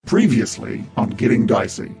Previously on Getting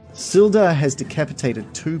Dicey. Sildar has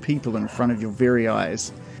decapitated 2 people in front of your very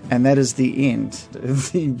eyes, and that is the end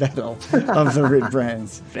of the battle of the Red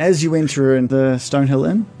Brands. As you enter in the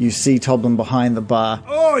Stonehill Inn, you see Toblin behind the bar.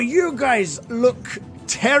 Oh, you guys look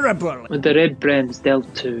terrible. With the Red Brands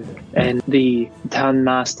dealt to, and the town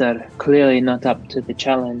master clearly not up to the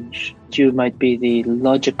challenge, you might be the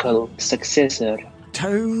logical successor.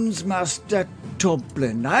 Townsmaster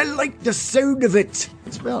Toblin, I like the sound of it.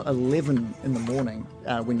 It's about 11 in the morning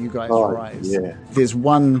when you guys rise. Yeah. There's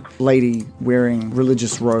one lady wearing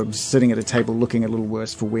religious robes sitting at a table looking a little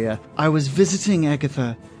worse for wear. I was visiting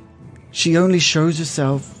Agatha. She only shows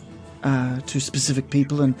herself to specific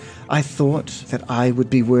people, and I thought that I would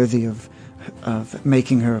be worthy of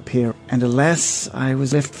making her appear. And alas, I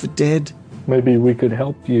was left for dead. Maybe we could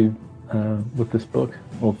help you with this book,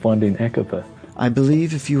 or finding Agatha. I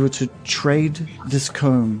believe if you were to trade this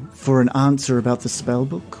comb for an answer about the spell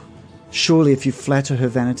book, surely if you flatter her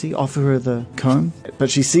vanity, offer her the comb. But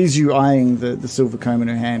she sees you eyeing the silver comb in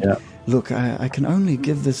her hand. Yeah. Look, I can only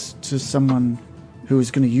give this to someone who is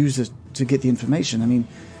going to use it to get the information. I mean,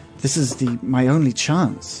 this is my only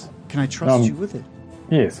chance. Can I trust you with it?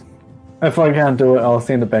 Yes. If I can't do it, I'll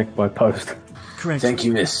send it back by post. Correct. Thank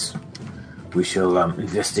you, miss. We shall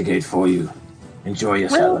investigate for you. Enjoy your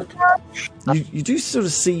salad. You do sort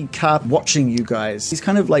of see Carp watching you guys. He's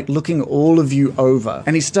kind of like looking all of you over,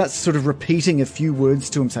 and he starts sort of repeating a few words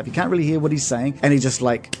to himself. You can't really hear what he's saying, and he just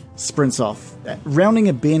like sprints off. Rounding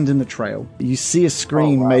a bend in the trail, you see a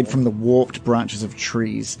screen made from the warped branches of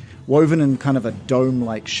trees, woven in kind of a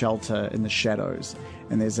dome-like shelter in the shadows.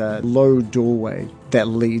 And there's a low doorway that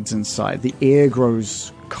leads inside. The air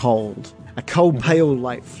grows cold. A cold, pale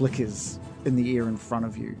light flickers in the air in front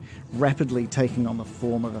of you, rapidly taking on the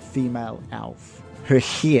form of a female elf. Her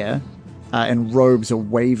hair and robes are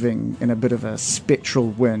waving in a bit of a spectral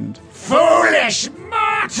wind. Foolish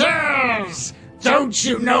mortals! Don't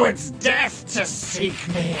you know it's death to seek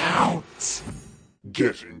me out?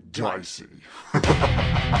 Getting Dicey.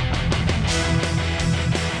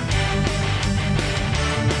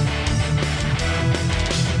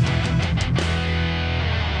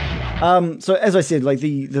 So as I said, like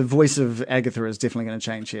the voice of Agatha is definitely going to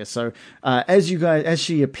change here. So as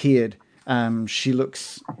she appeared, she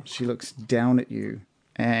looks down at you,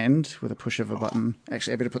 and with a push of a button,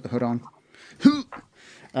 actually I better put the hood on.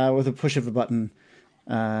 With a push of a button,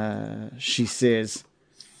 she says,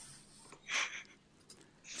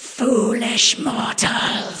 "Foolish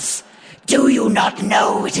mortals, do you not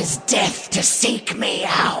know it is death to seek me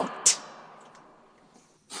out?"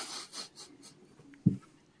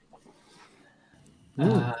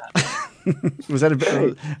 Was that a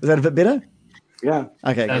bit better? Yeah.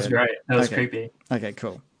 Okay, that was good. great. That was creepy. Okay,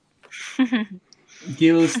 cool.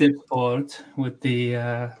 Gill steps forward with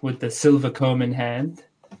the silver comb in hand,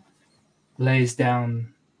 lays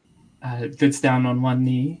down, gets down on one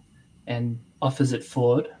knee, and offers it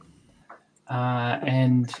forward,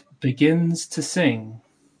 and begins to sing.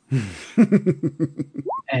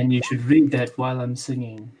 And you should read that while I'm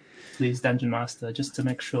singing, please, Dungeon Master, just to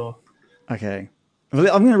make sure. Okay. I'm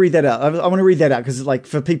going to read that out. I want to read that out because, like,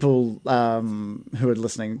 for people who are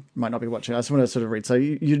listening, might not be watching, I just want to sort of read. So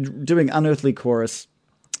you're doing Unearthly Chorus.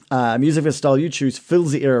 Music of a style you choose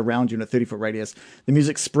fills the air around you in a 30-foot radius. The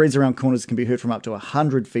music spreads around corners, can be heard from up to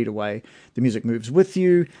 100 feet away. The music moves with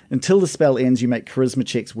you. Until the spell ends, you make charisma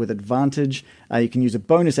checks with advantage. You can use a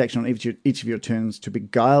bonus action on each of your turns to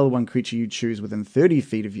beguile one creature you choose within 30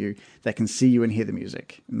 feet of you that can see you and hear the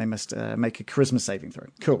music. And they must make a charisma saving throw.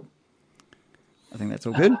 Cool. I think that's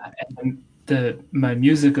all good. And my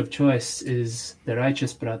music of choice is the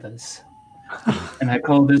Righteous Brothers. And I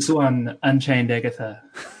call this one Unchained Agatha.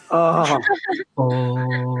 Oh,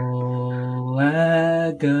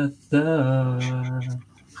 Agatha,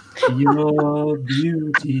 your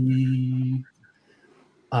beauty,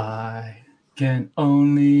 I can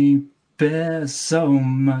only bear so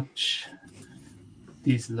much.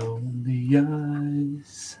 These lonely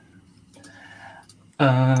eyes.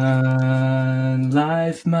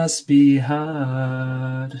 Life must be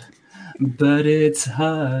hard, but it's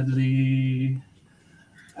hardly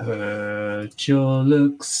hurt your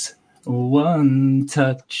looks one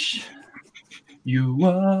touch. You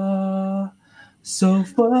are so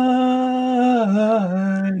fine.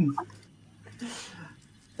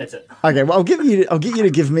 That's it. Okay, well, I'll get you to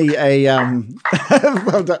give me a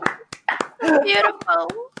well done.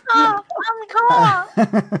 Beautiful. Oh, encore.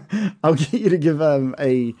 I'll get you to give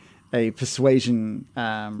a persuasion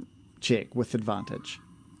check with advantage.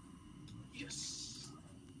 Yes.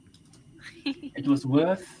 It was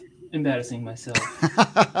worth embarrassing myself.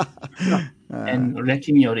 and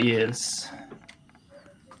wrecking your ears.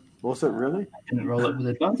 Was it really? I didn't roll it with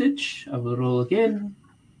advantage. I will roll again.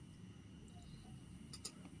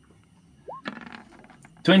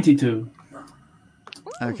 22.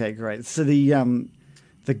 Okay, great. So the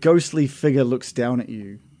ghostly figure looks down at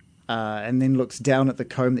you, and then looks down at the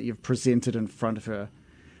comb that you've presented in front of her,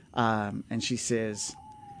 and she says,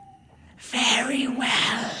 Very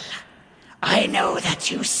well. I know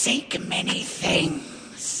that you seek many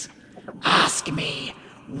things. Ask me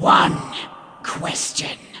one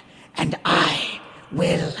question, and I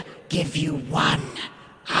will give you one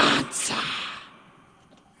answer.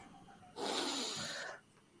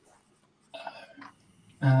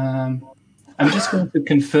 I'm just going to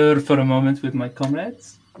confer for a moment with my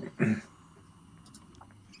comrades.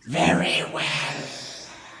 Very well.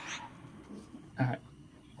 All right.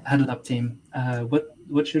 Huddle up, team.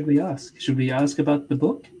 What should we ask? Should we ask about the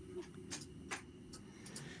book?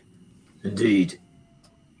 Indeed.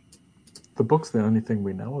 The book's the only thing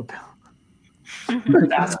we know about. You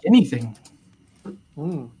could ask anything.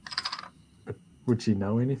 But would she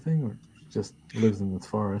know anything, or she just lives in this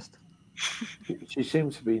forest? She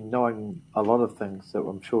seems to be knowing a lot of things that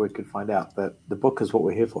I'm sure we could find out, but the book is what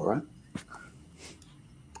we're here for, right?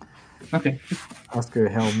 Okay. Ask her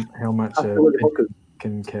how much Ask her what the book is.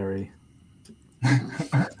 can carry.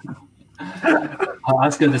 I'll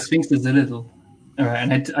ask her the Sphinx is a little. All right,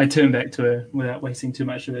 and I turn back to her without wasting too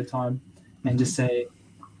much of her time and just say,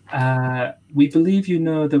 we believe you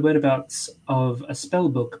know the whereabouts of a spell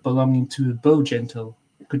book belonging to Bowgentle.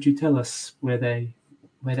 Could you tell us where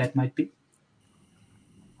that might be?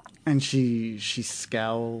 and she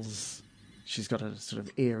scowls. She's got a sort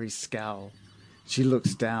of eerie scowl. She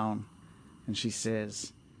looks down and she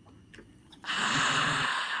says,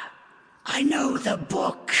 I know the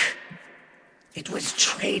book. It was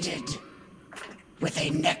traded with a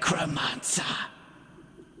necromancer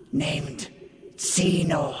named Sea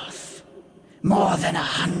North more than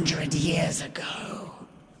 100 years ago.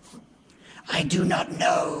 I do not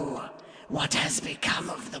know what has become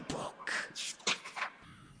of the book.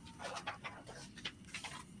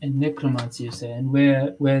 And necromancer, you say. And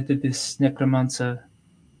where did this necromancer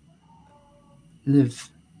live?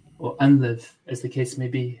 Or unlive, as the case may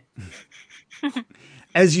be?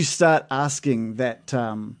 as you start asking that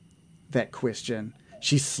question,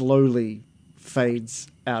 she slowly fades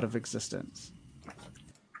out of existence.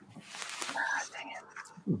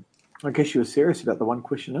 I guess you were serious about the one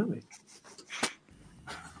question only.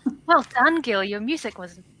 Well done, Gill. Your music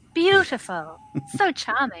was beautiful. So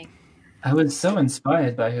charming. I was so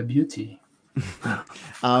inspired by her beauty.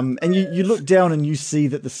 And you look down and you see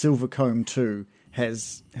that the silver comb too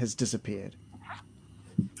has disappeared.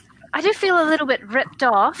 I do feel a little bit ripped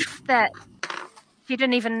off that you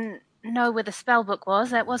didn't even know where the spell book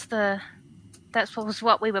was. That was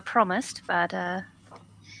what we were promised, but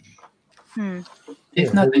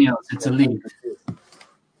If nothing else, it's a lead.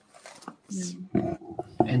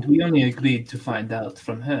 And we only agreed to find out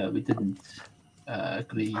from her. We didn't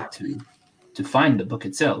agree to find the book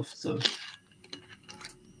itself. So,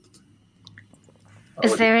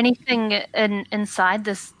 is there anything inside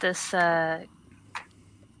this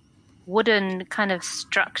wooden kind of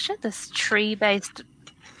structure, this tree-based?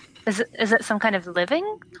 Is it some kind of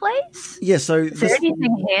living place? Yeah. So is there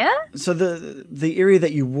anything here? So the area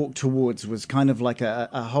that you walked towards was kind of like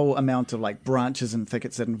a whole amount of like branches and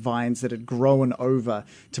thickets and vines that had grown over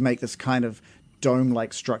to make this kind of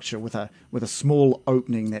dome-like structure with a small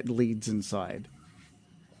opening that leads inside.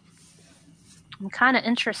 I'm kind of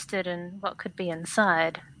interested in what could be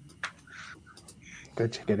inside. Go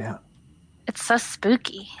check it out. It's so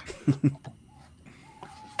spooky.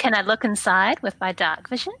 Can I look inside with my dark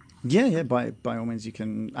vision? Yeah. By all means, you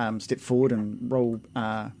can step forward and roll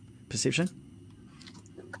perception.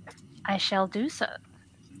 I shall do so.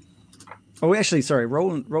 Oh, actually, sorry.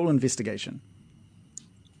 Roll investigation.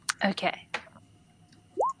 Okay.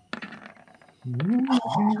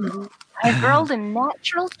 I've rolled a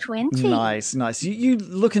natural 20. Nice. You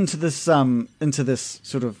look into this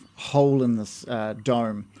sort of hole in this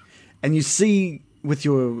dome, and you see with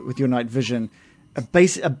your night vision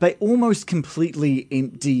a almost completely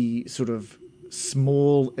empty sort of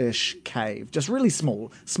small-ish cave, just really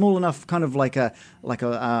small enough, kind of like a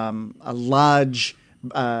large.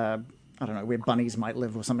 I don't know, where bunnies might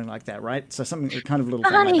live or something like that, right? So something kind of little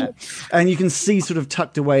thing like that. And you can see sort of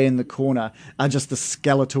tucked away in the corner are just the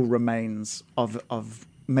skeletal remains of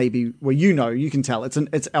maybe, well, you can tell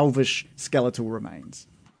it's elvish skeletal remains.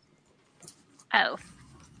 Oh,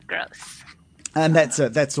 gross. And that's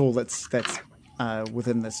it. That's all that's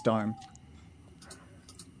within this dome.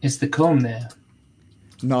 Is the comb there?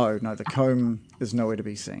 No, the comb is nowhere to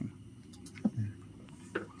be seen.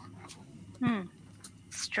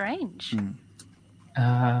 Strange.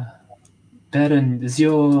 Baron, is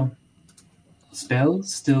your spell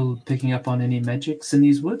still picking up on any magics in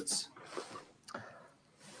these woods?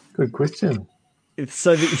 Good question.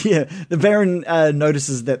 So the Baron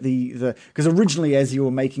notices that the because originally as you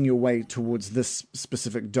were making your way towards this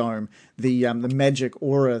specific dome, the magic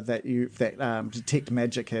aura that detect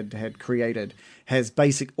magic had created has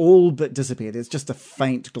all but disappeared. There's just a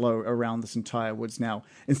faint glow around this entire woods now,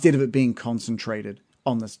 instead of it being concentrated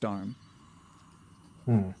on this dome.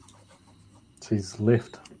 She's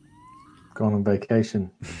left. Gone on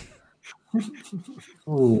vacation.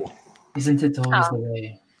 Ooh. Isn't it always the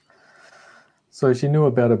way? So she knew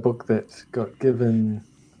about a book that got given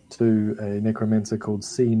to a necromancer called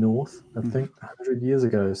Sea North, I think, 100 years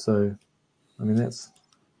ago. So, I mean, that's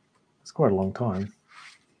quite a long time.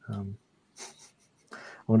 I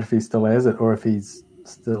wonder if he still has it or if he's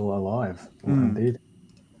still alive or undead.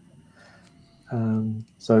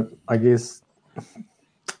 So I guess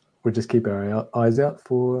we'll just keep our eyes out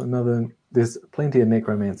for another. There's plenty of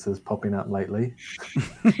necromancers popping up lately.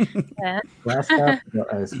 Yeah. Last half, we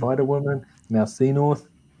got a Spider Woman, now Sea North.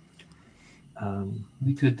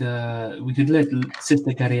 We could let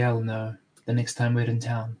Sister Cariel know the next time we're in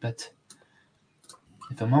town, but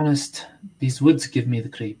if I'm honest, these woods give me the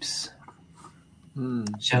creeps.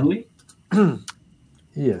 Shall we?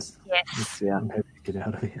 Yes. Yes. Yeah. I'm happy to get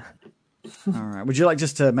out of here. All right. Would you like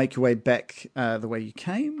just to make your way back the way you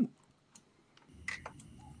came?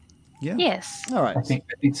 Yeah. Yes. All right. I think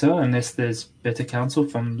so, unless there's better counsel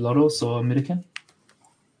from Loros or American.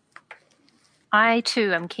 I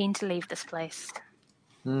too am keen to leave this place.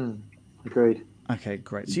 Agreed. Okay,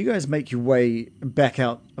 great. So you guys make your way back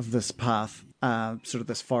out of this path, sort of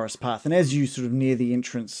this forest path, and as you sort of near the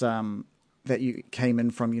entrance that you came in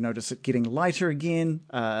from, you notice it getting lighter again,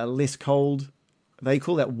 less cold. They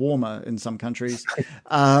call that warmer in some countries.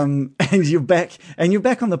 And you're back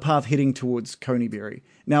on the path heading towards Coneybury.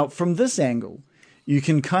 Now, from this angle, you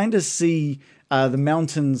can kind of see the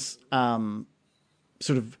mountains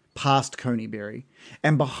sort of past Coneybury.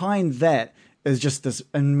 And behind that is just this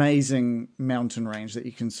amazing mountain range that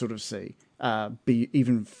you can sort of see be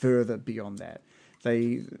even further beyond that.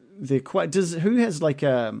 They're quite...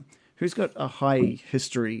 Who's got a high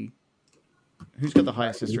history? Who's got the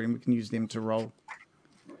highest history? And we can use them to roll.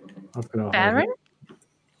 I've got a Baron?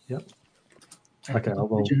 Yep. Okay, I'll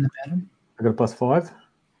roll. Religion, the Baron? I got a +5.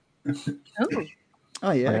 Oh.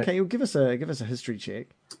 Oh yeah, Okay. okay. You'll give us a history check.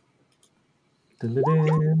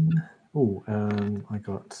 Oh, I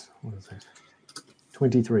got, what is that?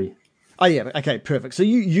 23. Oh yeah, okay, perfect. So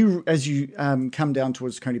you as you come down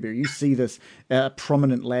towards Coneybury, you see this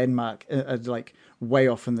prominent landmark like way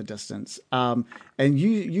off in the distance, and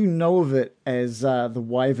you know of it as the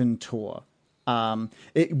Wyvern Tor.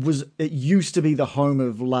 It used to be the home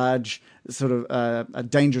of large, sort of a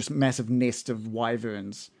dangerous, massive nest of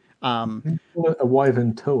wyverns. A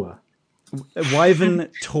Wyvern Tour. Wyvern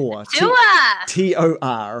Tor. Tour!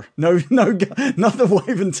 Tor. No, not the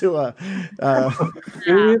Wyvern Tour.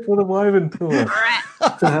 Serious for the Wyvern Tour.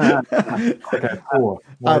 Okay, Tour.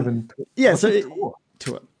 Wyvern Tour. Yeah, What's so a tour?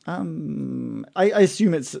 Tour. I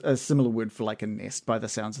assume it's a similar word for like a nest by the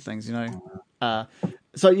sounds of things, you know.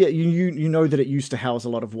 So yeah, you know that it used to house a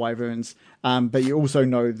lot of wyverns, but you also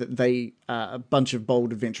know that they a bunch of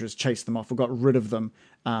bold adventurers chased them off or got rid of them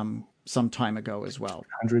some time ago as well.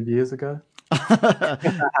 100 years ago?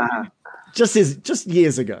 just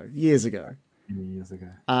years ago. Years ago.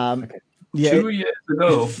 Okay. Yeah, 2 years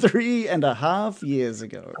ago. 3.5 years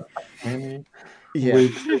ago. Yeah.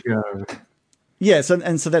 Weeks ago. Yeah, so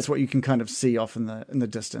that's what you can kind of see off in the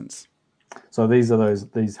distance. So these are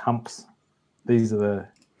these humps. These are the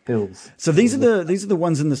hills. So these are the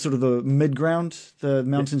ones in the sort of the mid-ground, the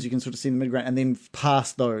mountains you can sort of see in the mid-ground, and then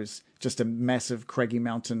past those, just a massive craggy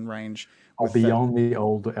mountain range. Beyond the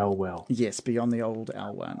old Elwell. Yes, beyond the old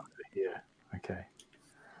Elwan. Yeah, okay.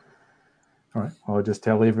 All right, I'll just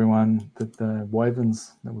tell everyone that the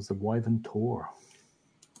Wyverns, that was a Wyvern Tour.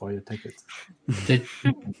 Buy your tickets.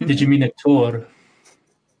 Did you mean a tour?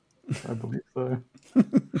 I believe so.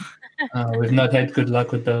 We've not had good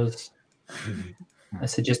luck with those. I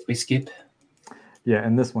suggest we skip. Yeah,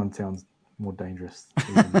 and this one sounds more dangerous.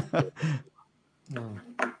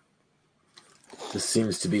 This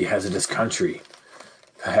seems to be hazardous country.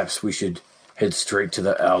 Perhaps we should head straight to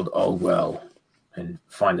the old well and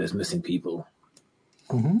find those missing people.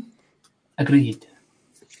 Mm-hmm. Agreed.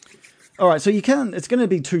 All right, so you can. It's going to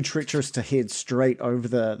be too treacherous to head straight over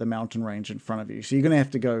the mountain range in front of you. So you're going to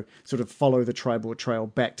have to go sort of follow the tribal trail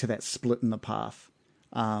back to that split in the path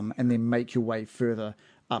and then make your way further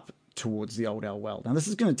up towards the Old Owl Well. Now, this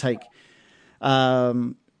is going to take how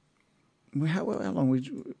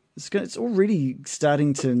long? It's already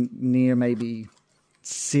starting to near maybe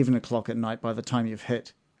 7 o'clock at night by the time you've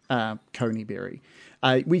hit Coneyberry.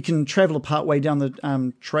 We can travel a part way down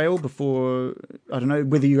the trail before. I don't know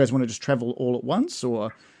whether you guys want to just travel all at once,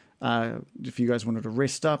 or if you guys wanted to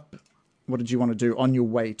rest up. What did you want to do on your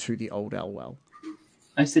way to the Old Owl Well?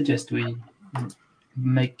 I suggest we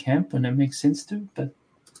make camp when it makes sense to, but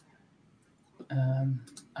I'm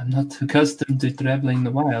not accustomed to traveling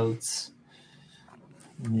the wilds.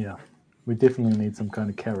 Yeah, we definitely need some kind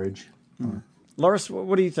of carriage. Loris,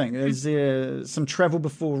 what do you think? Is there some travel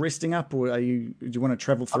before resting up, or do you want to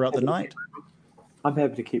travel throughout the night? I'm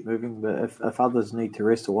happy to keep moving, but if others need to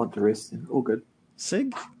rest or want to rest, then all good.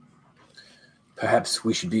 Sig? Perhaps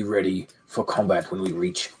we should be ready for combat when we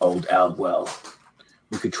reach Old Owl Well.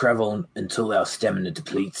 We could travel until our stamina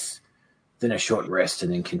depletes, then a short rest,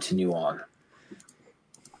 and then continue on.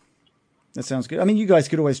 That sounds good. I mean, you guys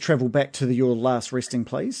could always travel back to your last resting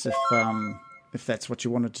place if that's what you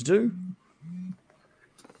wanted to do.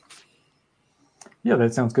 Yeah,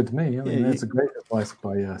 that sounds good to me. I mean, that's a great advice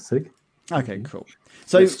by Sig. Okay, cool.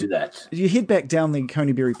 So let's do that. You head back down the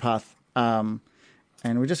Coneyberry path, and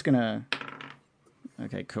we're just gonna.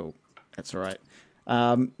 Okay, cool. That's all right.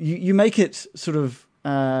 You make it sort of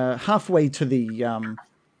halfway to the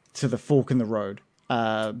fork in the road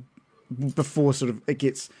before sort of it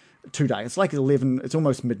gets too dark. It's like 11. It's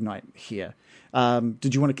almost midnight here.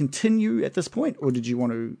 Did you want to continue at this point, or did you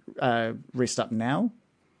want to rest up now?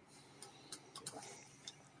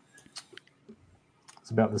 It's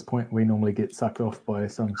about this point we normally get sucked off by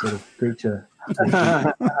some sort of creature.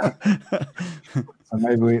 So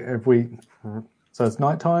maybe so it's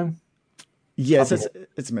nighttime? Yes,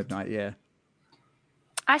 it's midnight, yeah.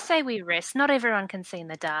 I say we rest. Not everyone can see in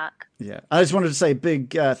the dark. Yeah. I just wanted to say a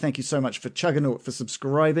big thank you so much for Chugganaut for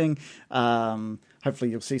subscribing.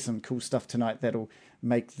 Hopefully you'll see some cool stuff tonight that'll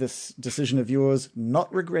make this decision of yours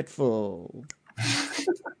not regretful.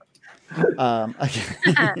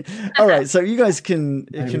 Okay. All right, so you guys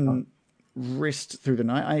can rest through the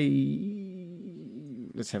night.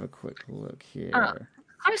 Let's have a quick look here.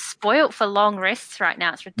 I'm spoilt for long rests right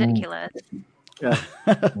now. It's ridiculous. Yeah.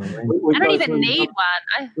 I don't even need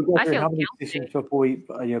one. I feel guilty. Sessions before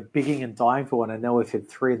you're begging and dying for one, and now we've had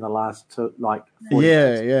 3 in the last 40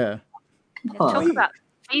 Yeah. Yeah, talk about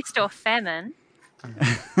feast or famine. Not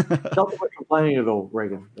that we're complaining at all,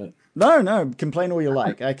 Regan. But... No, complain all you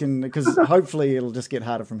like. I can, because hopefully it'll just get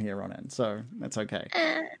harder from here on in, so that's okay.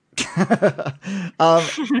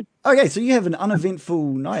 Okay, so you have an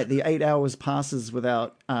uneventful night. The 8 hours passes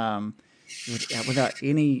without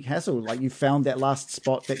any hassle. Like, you found that last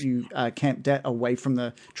spot that you camped at away from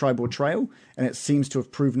the tribal trail, and it seems to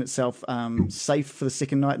have proven itself safe for the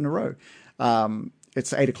second night in a row.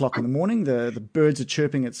 It's 8 o'clock in the morning. The birds are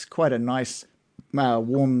chirping. It's quite a nice,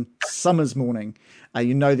 warm summer's morning.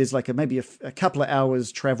 You know there's like maybe a couple of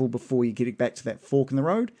hours travel before you get back to that fork in the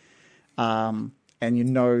road. And you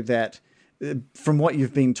know that from what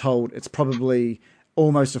you've been told, it's probably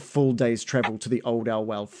almost a full day's travel to the Old Owl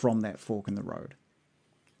Well from that fork in the road.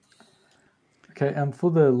 Okay,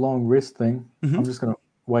 for the long rest thing, I'm just going to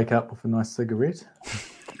wake up with a nice cigarette.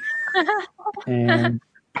 and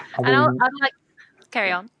I'll like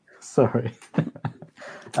carry on. Sorry.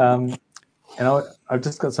 And I've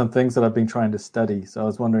just got some things that I've been trying to study. So I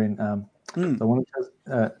was wondering, so I want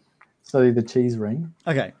to study the cheese ring.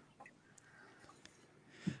 Okay.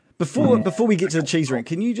 Before we get to the cheese ring,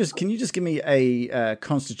 can you just give me a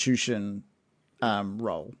Constitution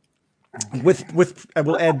roll? Okay. With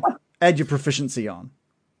we'll add your proficiency on.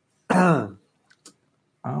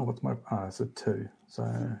 What's my? It's a 2.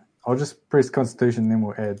 So I'll just press Constitution, then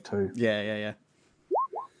we'll add 2. Yeah.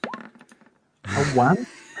 A 1.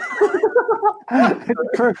 I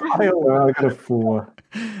got a 4.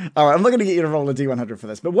 All right, I'm not going to get you to roll a D100 for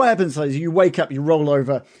this, but what happens is you wake up, you roll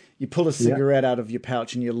over, you pull a cigarette out of your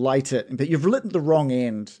pouch and you light it, but you've lit the wrong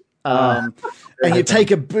end. And you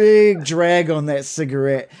take a big drag on that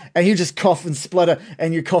cigarette and you just cough and splutter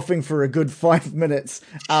and you're coughing for a good 5 minutes.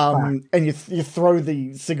 And you throw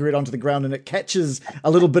the cigarette onto the ground and it catches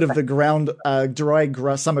a little bit of the ground,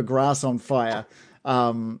 dry summer grass on fire.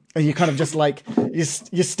 And you kind of just like, you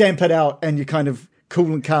stamp it out and you kind of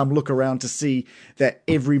cool and calm look around to see that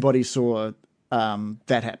everybody saw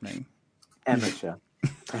that happening. Amateur.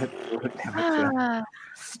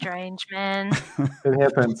 Strange, man. It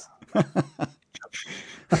happens.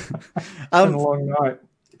 It's been a long night.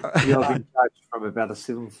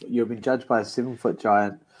 You've been judged by a 7-foot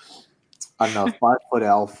giant, I don't know, a 5-foot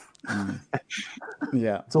elf,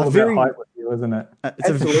 Yeah. It's all about height with you, isn't it? It's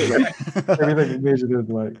Everything measured is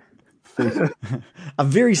like feet. a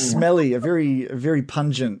very smelly, a very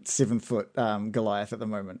pungent 7-foot Goliath at the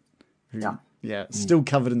moment. Yeah, still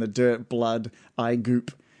covered in the dirt, blood, eye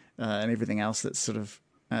goop, and everything else that's sort of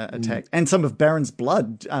attacked. And some of Baron's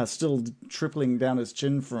blood still trickling down his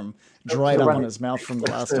chin from dried up on his mouth from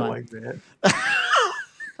the last time.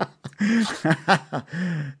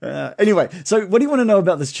 Anyway, so what do you want to know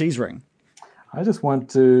about this cheese ring? I just want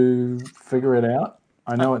to figure it out.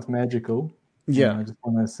 I know it's magical. Yeah. I just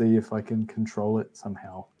want to see if I can control it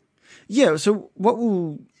somehow. Yeah, so what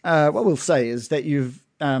we'll say is that you've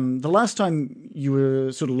the last time you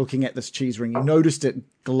were sort of looking at this cheese ring, you noticed it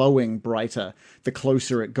glowing brighter the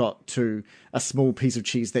closer it got to a small piece of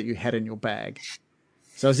cheese that you had in your bag.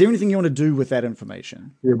 So is there anything you want to do with that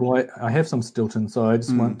information? Yeah, well, I have some Stilton, so I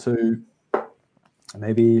just want to,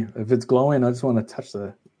 maybe if it's glowing, I just want to touch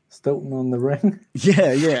the Stilton on the ring.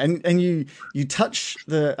 Yeah, and you touch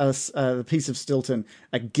the piece of Stilton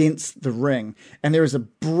against the ring, and there is a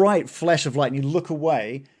bright flash of light, and you look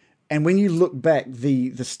away, and when you look back,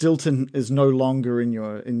 the Stilton is no longer in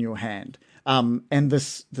your hand, and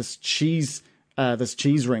this cheese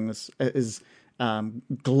ring is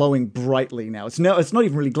glowing brightly now. It's not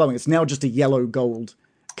even really glowing. It's now just a yellow gold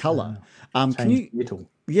color. Can you metal.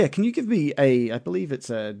 Yeah, can you give me I believe it's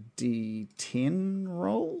a D10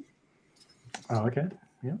 roll? Oh, okay.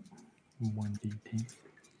 Yeah. 1D10.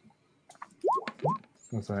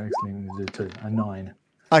 Oh, sorry, I accidentally did 2. A 9.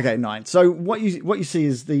 Okay, 9. So what you see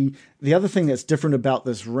is the other thing that's different about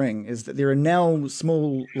this ring is that there are now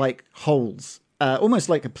small like holes, almost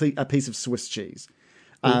like a piece of Swiss cheese.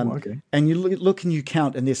 Okay. And you look and you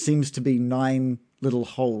count, and there seems to be 9 little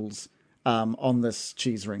holes on this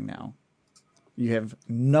cheese ring now. You have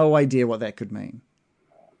no idea what that could mean.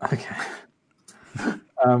 Okay.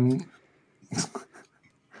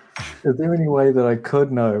 Is there any way that I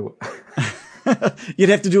could know? You'd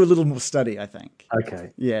have to do a little more study, I think.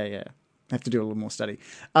 Okay. Yeah. Have to do a little more study.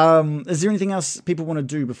 Is there anything else people want to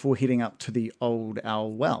do before heading up to the Old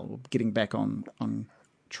Owl Well, getting back on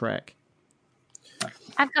track?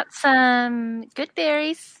 I've got some good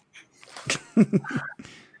berries.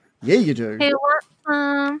 Yeah, you do. Who wants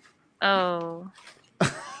some? Oh.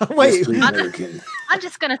 Wait. I'm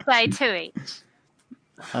just going to say 2 each.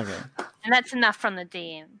 Okay. And that's enough from the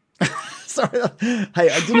DM. Sorry. Hey,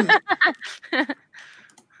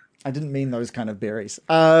 I didn't mean those kind of berries.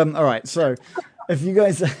 All right. So if you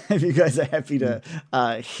guys are happy to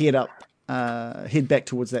head back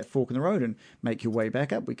towards that fork in the road and make your way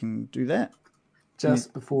back up, we can do that.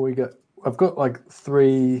 Just before we go, I've got like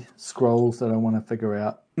 3 scrolls that I want to figure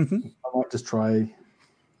out. Mm-hmm. I might just try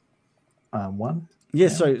one. Yeah.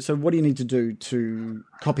 So what do you need to do to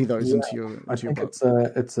copy those into your book?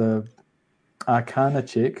 It's a Arcana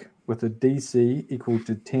check with a DC equal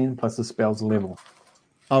to 10 plus the spell's level.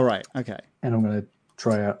 All right. Okay. And I'm going to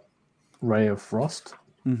try out Ray of Frost.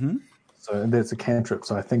 Mm-hmm. So that's a cantrip.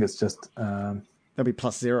 So I think it's just that'll be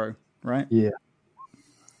 +0, right? Yeah.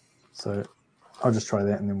 So I'll just try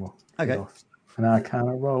that and then we'll get off. An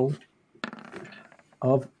Arcana roll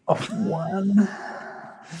of 1.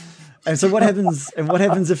 And so what happens? And what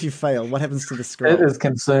happens if you fail? What happens to the scroll? It is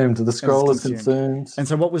consumed. The scroll is consumed. And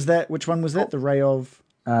so what was that? Which one was that? The Ray of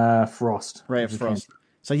Frost. Ray of Frost.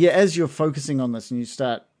 So yeah, as you're focusing on this and you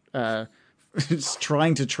start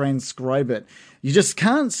trying to transcribe it, you just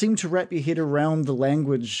can't seem to wrap your head around the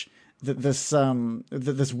language that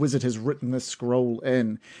this wizard has written this scroll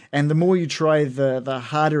in. And the more you try, the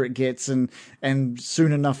harder it gets. And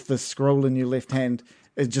soon enough, the scroll in your left hand,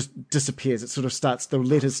 it just disappears. It sort of the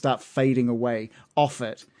letters start fading away off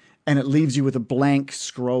it, and it leaves you with a blank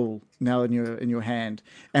scroll now in your hand,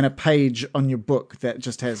 and a page on your book that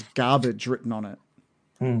just has garbage written on it.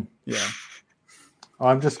 Yeah.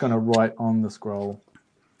 I'm just going to write on the scroll,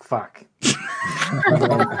 fuck. I'm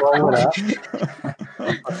going to roll it up.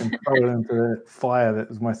 I can throw it into the fire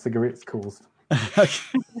that my cigarettes caused.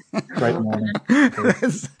 Great morning.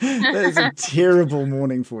 That is a terrible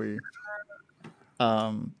morning for you.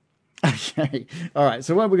 Okay. All right.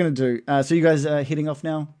 So what we're going to do, so you guys are heading off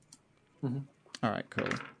now? Mm-hmm. All right, cool.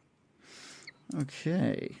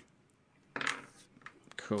 Okay.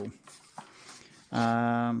 Cool.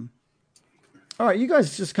 All right, you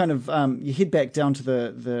guys just kind of, you head back down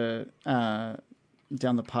to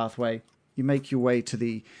down the pathway. You make your way to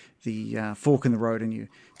the fork in the road, and you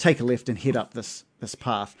take a left and head up this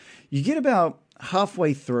path. You get about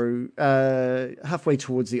halfway through, halfway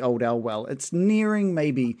towards the Old Owl Well. It's nearing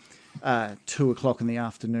maybe 2 o'clock in the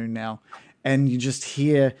afternoon now, and you just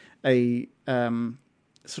hear a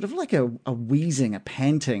sort of like a wheezing, a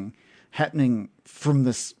panting happening from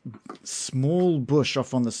this small bush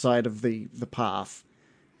off on the side of the path.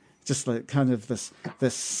 Just like kind of this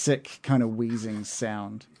sick kind of wheezing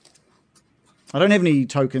sound. I don't have any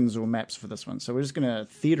tokens or maps for this one, so we're just going to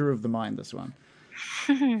theater of the mind this one.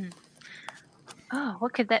 Oh,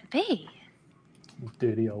 what could that be?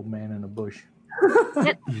 Dirty old man in a bush.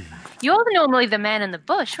 You're normally the man in the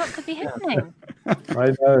bush. What could be happening?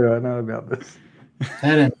 I know about this.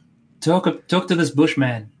 Baron, talk to this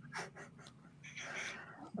bushman.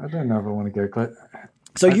 I don't know if I want to go close.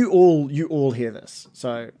 So you all hear this.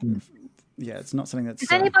 So yeah, it's not something that's.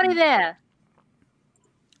 Is anybody there?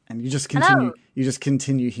 And you just continue. Hello? You just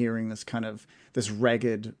continue hearing this kind of this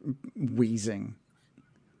ragged wheezing.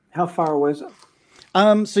 How far away is it?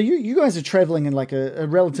 So you guys are traveling in like a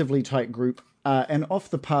relatively tight group, and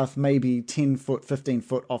off the path, maybe 10 foot, 15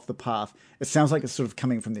 foot off the path. It sounds like it's sort of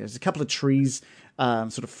coming from there. There's a couple of trees,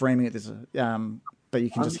 sort of framing it. There's but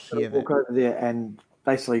you can just hear that. Walk over there and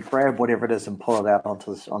basically grab whatever it is and pull it out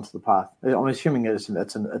onto the path. I'm assuming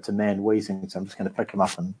it's a man wheezing, so I'm just going to pick him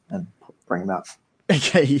up and bring him out.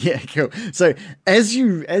 Okay, yeah, cool. So as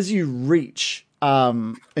you reach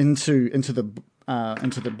into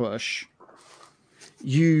the bush,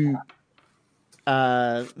 you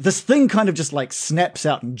this thing kind of just like snaps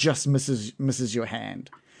out and just misses your hand,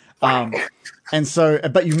 and so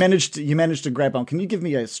but you managed to grab on. Can you give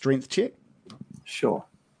me a strength check? Sure.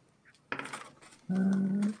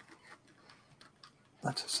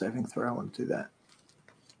 That's a saving throw. I want to do that.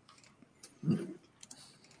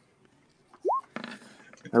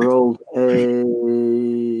 I rolled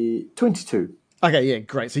a 22. Okay, yeah,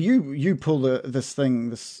 great. So you pull this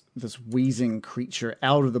wheezing creature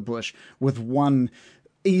out of the bush with one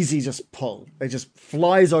easy just pull. It just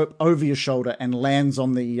flies over your shoulder and lands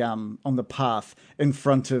on the path in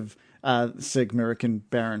front of Sig, Mirakin,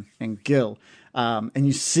 Baron, and Gill. And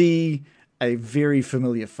you see a very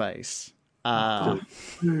familiar face. And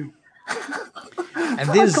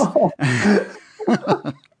there's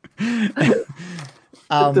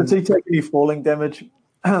does he take any falling damage?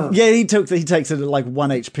 Yeah, he takes it at like 1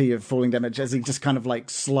 HP of falling damage as he just kind of like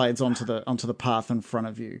slides onto the path in front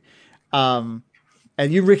of you. And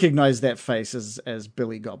you recognize that face as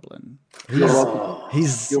Billy Goblin.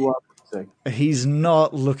 He's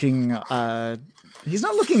not looking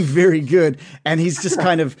very good, and he's just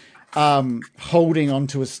kind of holding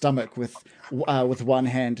onto his stomach with one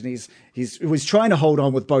hand, and he's trying to hold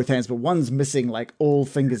on with both hands, but one's missing like all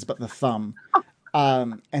fingers but the thumb.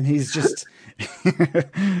 And he's just,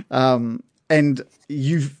 and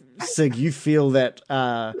Sig, you feel that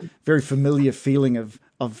very familiar feeling of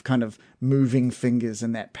kind of moving fingers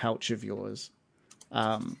in that pouch of yours.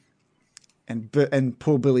 And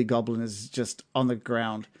poor Billy Goblin is just on the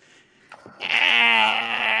ground.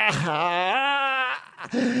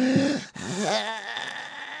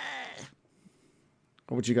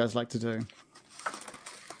 What would you guys like to do?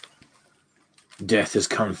 Death has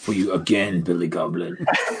come for you again, Billy Goblin.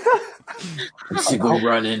 And Sig will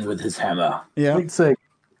run in with his hammer. Yeah. Big Sig.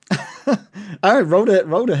 All right, roll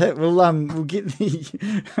a hit. We'll get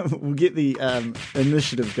the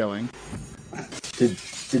initiative going. Did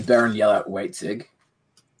Baron yell out, "Wait, Sig"?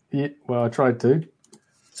 Yeah, well, I tried to.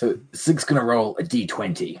 So Sig's gonna roll a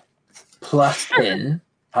d20. Plus 10,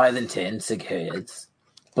 higher than 10, Sig hears.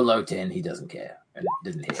 Below 10, he doesn't care and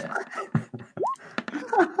didn't hear.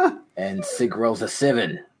 And Sig rolls a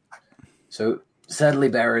 7. So sadly,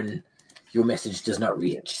 Baron, your message does not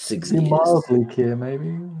reach Sig's ears. You mildly care,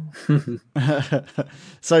 maybe.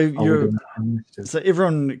 So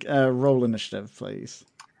everyone roll initiative, please.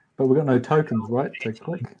 But we've got no tokens, right, to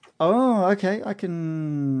click. Oh, okay. I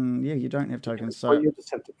can. Yeah, you don't have tokens, so Well, you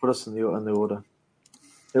just have to put us in the order.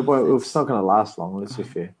 It's not going to last long. Let's be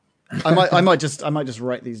fair. I might just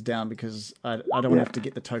write these down because I don't want to have to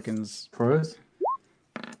get the tokens. Pros.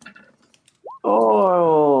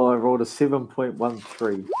 Oh, I rolled a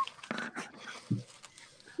 7.13.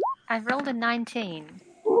 I rolled a 19.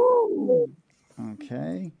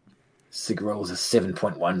 Okay. Sig rolls a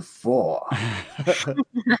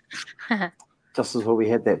 7.14. Just as well we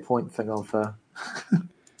had that point thing on for.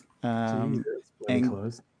 And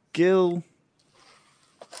close. Gill.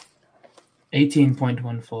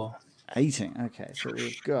 18.14. 18. Okay, so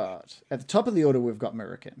we've got at the top of the order we've got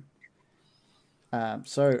Mirakin.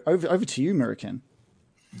 So over to you, Mirakin.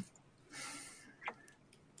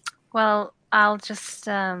 Well, I'll just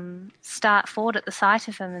start forward at the sight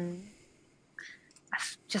of him, and I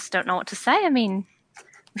just don't know what to say. I mean,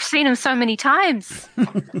 we've seen him so many times.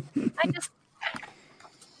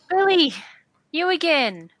 Billy, you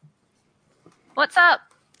again. What's up?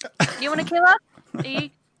 Do you want to kill us?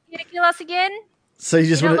 here to kill us again? So you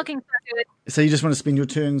just You're not want looking so good. So you just want to spend your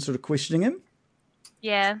turn sort of questioning him?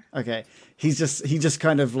 Yeah. Okay. He just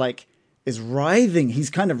kind of like is writhing.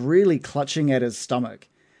 He's kind of really clutching at his stomach.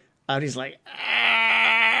 And he's like,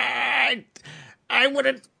 I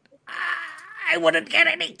wouldn't get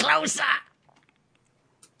any closer.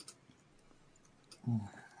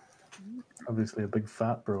 Obviously, a big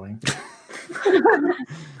fart brewing.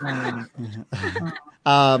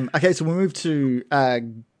 okay, so we'll move to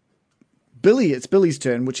Billy. It's Billy's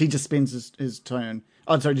turn, which he just spends his turn.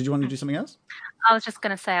 Oh, sorry, did you want to do something else? I was just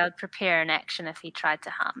going to say I would prepare an action if he tried to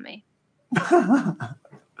harm me.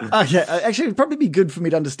 Okay, actually, it'd probably be good for me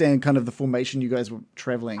to understand kind of the formation you guys were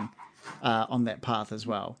traveling on that path as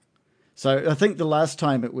well. So I think the last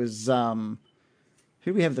time it was...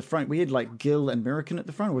 who we have at the front? We had like Gill and American at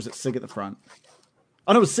the front, or was it Sig at the front?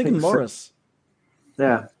 Oh, no, it was Sig and Loris.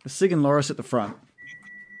 Yeah. It was Sig and Loris at the front.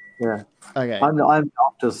 Yeah. Okay. I'm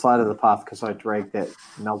off to the side of the path because I dragged that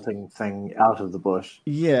melting thing out of the bush.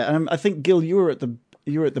 Yeah, I think Gill, you were at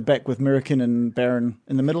the back with American and Baron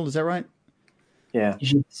in the middle. Is that right? Yeah.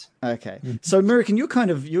 Okay. So American,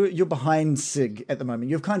 you're behind Sig at the moment.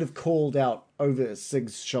 You've kind of called out over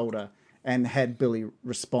Sig's shoulder and had Billy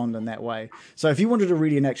respond in that way. So if you wanted to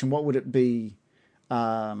read an action, what would it be?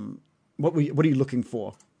 What are you looking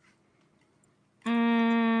for?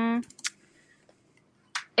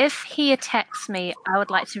 If he attacks me, I would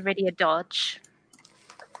like to ready a dodge.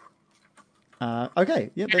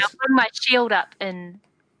 Okay. Yeah. And I'll bring my shield up in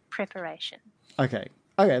preparation. Okay.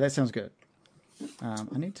 Okay, that sounds good.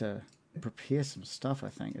 I need to prepare some stuff, I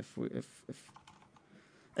think.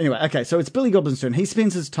 Anyway, okay, so it's Billy Goblin's turn. He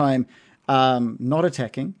spends his time not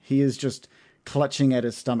attacking. He is just clutching at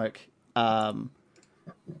his stomach.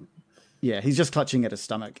 He's just clutching at his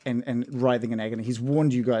stomach and writhing in agony. He's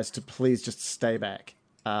warned you guys to please just stay back.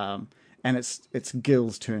 And it's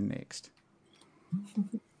Gil's turn next.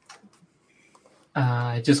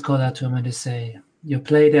 I just called out to him and to say, "You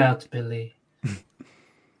played out, Billy.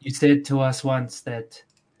 You said to us once that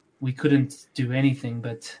we couldn't do anything,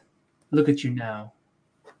 but look at you now."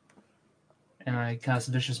 And I cast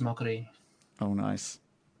Vicious Mockery. Oh, nice.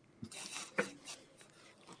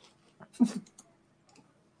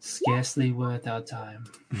 Scarcely worth our time.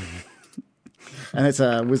 And it's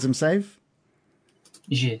a wisdom save?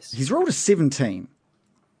 Yes. He's rolled a 17.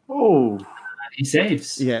 Oh. He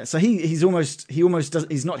saves. Yeah, so he almost does.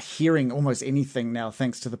 He's not hearing almost anything now,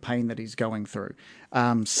 thanks to the pain that he's going through.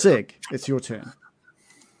 Sig, it's your turn.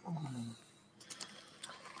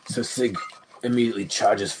 So Sig immediately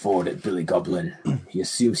charges forward at Billy Goblin. He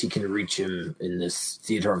assumes he can reach him in this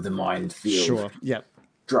theater of the mind field. Sure. Yep.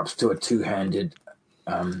 Drops to a two-handed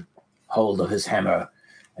hold of his hammer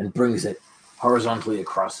and brings it horizontally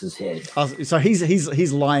across his head. So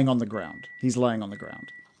he's lying on the ground. He's lying on the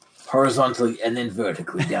ground. Horizontally and then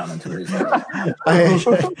vertically down into his head.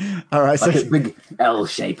 All right, like a big L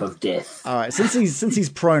shape of death. All right, since he's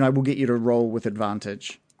prone, I will get you to roll with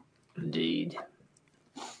advantage. Indeed.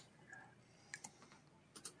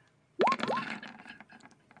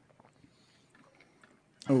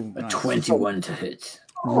 Oh, a nice. 21 to hit.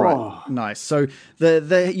 Right, nice. So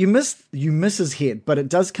you miss his head, but it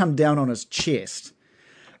does come down on his chest.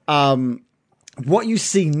 What you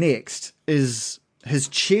see next is his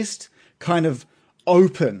chest kind of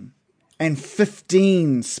open, and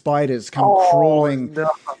 15 spiders come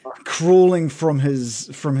crawling from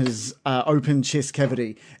his open chest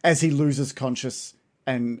cavity as he loses conscious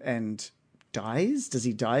and dies. Does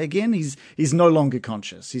he die again? He's no longer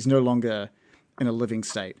conscious. He's no longer in a living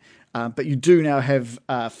state. But you do now have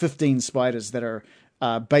 15 spiders that are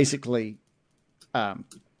basically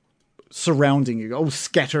surrounding you, all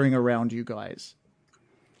scattering around you guys.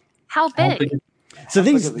 How big? So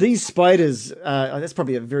these spiders, that's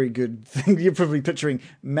probably a very good thing. You're probably picturing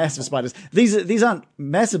massive spiders. These aren't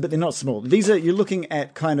massive, but they're not small. You're looking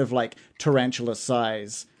at kind of like tarantula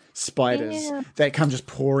size spiders that come just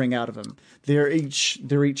pouring out of them. They're each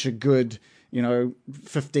a good,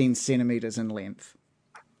 15 centimeters in length.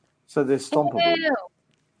 So they're stompable.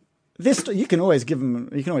 You can always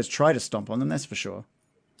try to stomp on them. That's for sure.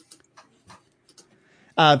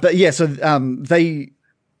 But yeah, so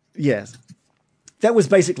that was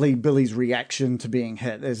basically Billy's reaction to being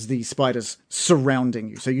hit, as the spiders surrounding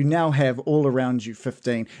you. So you now have all around you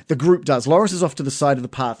 15. The group does. Loris is off to the side of the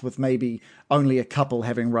path with maybe only a couple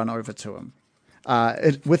having run over to him.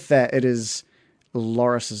 With that, it is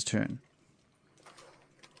Loris's turn.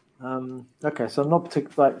 Okay, so I'm not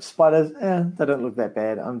particularly like spiders. They don't look that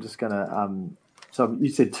bad. I'm just gonna. So you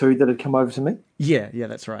said 2 that had come over to me. Yeah,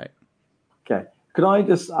 that's right. Okay, could I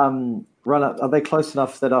just run up. Are they close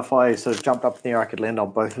enough that if I sort of jumped up in the air, I could land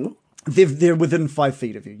on both of them? They're within 5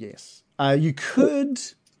 feet of you, yes. You could...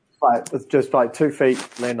 With just 2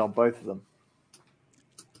 feet, land on both of them.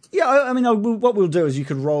 Yeah, I mean, what we'll do is you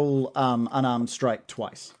could roll unarmed strike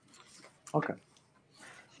twice. Okay.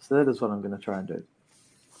 So that is what I'm going to try and do.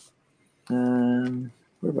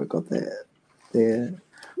 Where have I got that? There.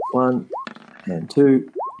 1 and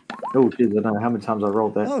 2. Oh, geez, I don't know how many times I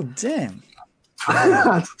rolled that. Oh, damn.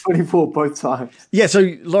 24 both times. Yeah,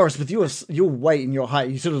 so, Loris, with your weight and your height,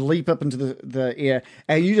 you sort of leap up into the air,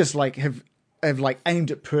 and you just, have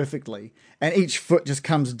aimed it perfectly, and each foot just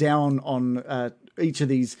comes down on each of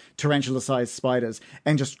these tarantula-sized spiders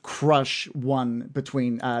and just crush one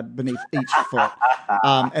beneath each foot.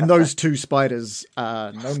 And those 2 spiders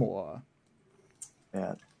are no more.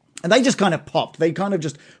 Yeah. And they just kind of popped. They kind of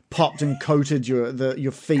just popped and coated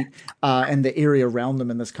your feet and the area around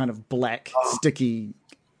them in this kind of black, sticky...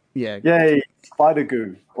 Yeah. Yay, spider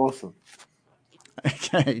goo. Awesome.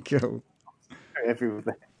 Okay, cool. Very happy with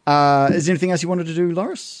that. Is there anything else you wanted to do,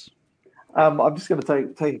 Loris? I'm just going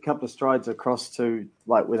to take a couple of strides across to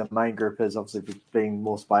where the main group is. Obviously, being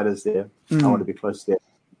more spiders there, I want to be close there.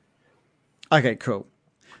 Okay, cool.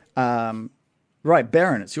 Right,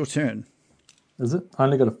 Baron, it's your turn. Is it? I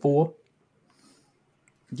only got a 4.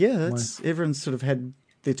 Yeah, everyone's sort of had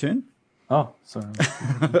their turn. Oh, sorry.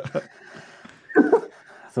 I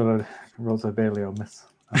thought I rolled so badly I'll miss.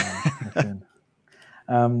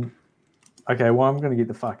 Okay, well, I'm going to get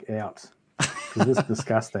the fuck out. Because this is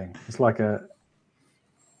disgusting. It's like a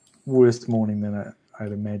worse morning than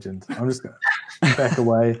I'd imagined. I'm just going to back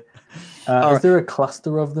away. Is there a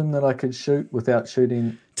cluster of them that I could shoot without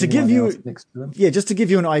shooting else next to them? Yeah, just to give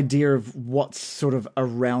you an idea of what's sort of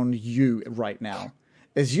around you right now,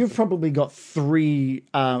 is you've probably got 3...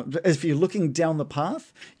 if you're looking down the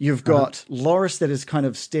path, you've got Loris that is kind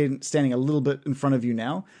of standing a little bit in front of you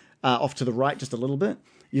now, off to the right just a little bit.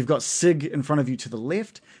 You've got Sig in front of you to the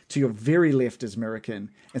left. To your very left is Mirakin,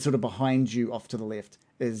 and sort of behind you off to the left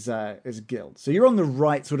is Gill. So you're on the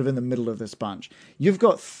right, sort of in the middle of this bunch. You've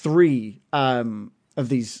got 3 of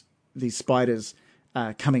these spiders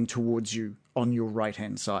coming towards you on your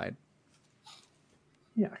right-hand side.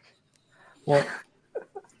 Yuck. Well,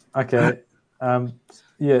 okay.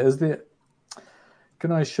 Is there...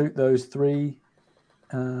 Can I shoot those 3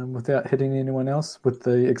 without hitting anyone else with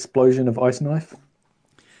the explosion of Ice Knife?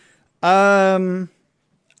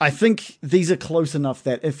 I think these are close enough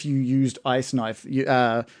that if you used Ice Knife,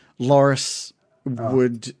 Loris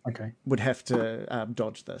would have to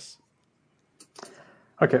dodge this.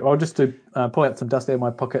 Okay, well, I'll just pull out some dust out of my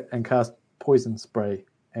pocket and cast poison spray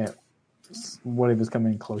at whatever's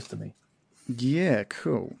coming close to me. Yeah,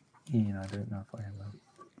 cool. Yeah, I don't know if I have that.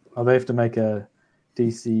 Oh, they have to make a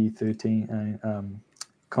DC 13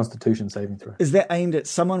 Constitution saving throw. Is that aimed at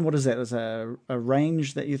someone? What is that? Is a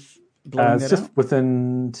range that you've blowing it's that just out?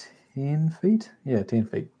 Within 10 feet? Yeah, 10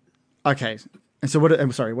 feet. Okay. And so what do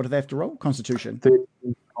they have to roll? Constitution.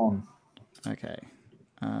 13 on. Okay.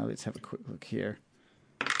 Let's have a quick look here.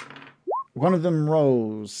 One of them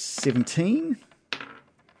rolls 17.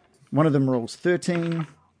 One of them rolls 13.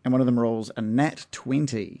 And one of them rolls a nat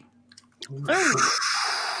 20.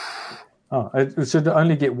 Oh, it should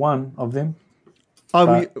only get one of them.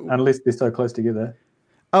 Unless they're so close together.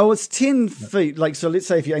 Oh, it's 10 feet. So let's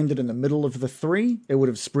say if you aimed it in the middle of the 3, it would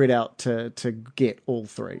have spread out to get all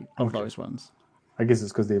 3 of those ones. I guess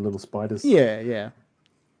it's because they're little spiders. Yeah.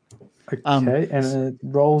 Okay, and it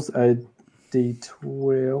rolls a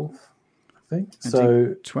D12, I think.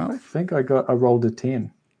 So D12? I think I rolled a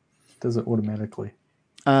 10. Does it automatically?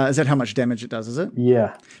 Is that how much damage it does, is it?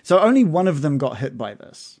 Yeah. So only one of them got hit by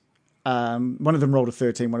this. One of them rolled a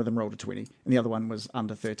 13, one of them rolled a 20, and the other one was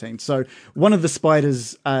under 13. So one of the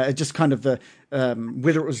spiders, just kind of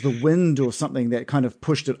whether it was the wind or something that kind of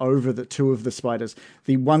pushed it over the 2 of the spiders,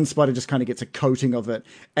 the one spider just kind of gets a coating of it,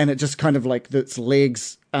 and it just kind of its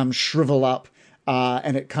legs shrivel up,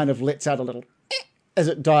 and it kind of lets out a little as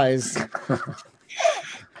it dies.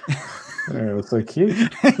 Oh, it was so cute.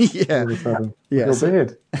 Yeah. Feel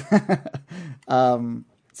bad.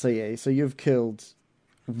 So you've killed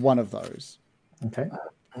one of those. Okay.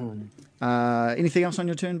 Anything else on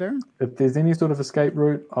your turn, Baron? If there's any sort of escape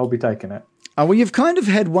route, I'll be taking it. Well, you've kind of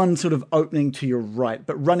had one sort of opening to your right,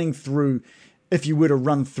 but running through, if you were to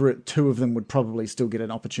run through it, 2 of them would probably still get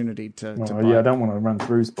an opportunity to bite. I don't want to run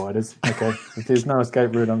through spiders. Okay. If there's no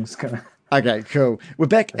escape route, I'm just going to... Okay, cool. We're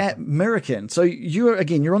back at Mirakin. So you're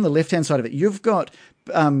on the left-hand side of it. You've got,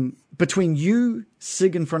 between you,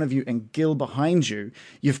 Sig in front of you, and Gill behind you,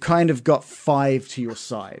 you've kind of got 5 to your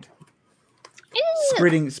side.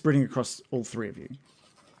 Spreading across all 3 of you.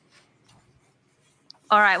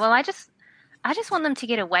 All right. Well, I just want them to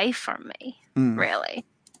get away from me. Really.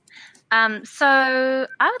 So I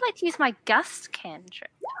would like to use my gust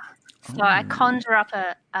cantrip. So I conjure up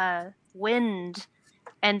a wind,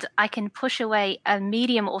 and I can push away a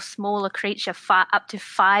medium or smaller creature up to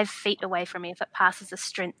 5 feet away from me if it passes a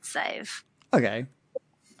strength save. Okay.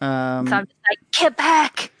 So I'm just like, get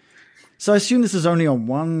back! So I assume this is only on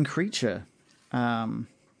one creature. Let's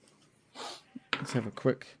have a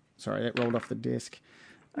quick... Sorry, that rolled off the desk.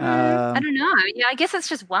 I don't know. Yeah, I guess it's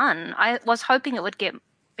just one. I was hoping it would get...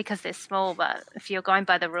 because they're small, but if you're going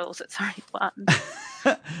by the rules, it's only one.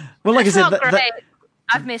 Well, like That's I said... not great.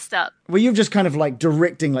 I've messed up. Well, you're just kind of like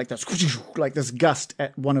directing like this gust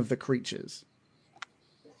at one of the creatures.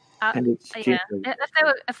 Yeah.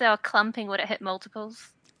 If they were clumping, would it hit multiples?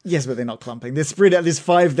 Yes, but they're not clumping. They're spread out. There's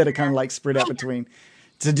 5 that are kind of like spread out between.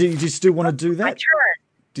 So do you still want to do that?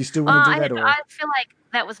 Do you still want to do that? Or? I feel like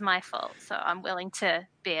that was my fault, so I'm willing to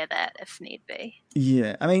bear that if need be.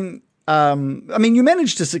 Yeah, I mean, you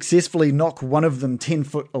managed to successfully knock one of them 10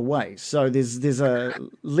 foot away, so there's a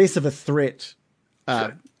less of a threat.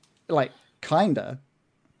 Like kinda,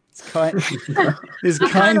 there's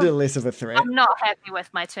kinda less of a threat. I'm not happy with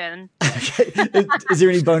my turn. Okay, is there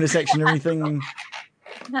any bonus action or anything?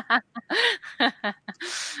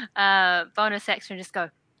 Bonus action, just go.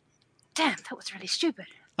 Damn, that was really stupid.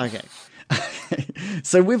 Okay.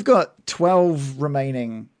 So we've got 12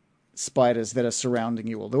 remaining spiders that are surrounding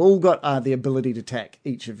you all. They've all got the ability to attack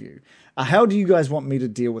each of you. How do you guys want me to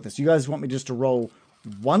deal with this? You guys want me just to roll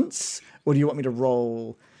once, or do you want me to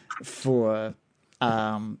roll for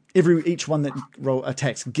each one that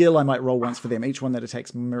attacks Gill? I might roll once for them. Each one that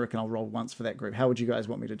attacks American, I'll roll once for that group. How would you guys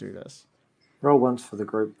want me to do this? Roll once for the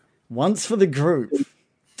group. Once for the group.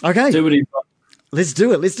 Okay. Let's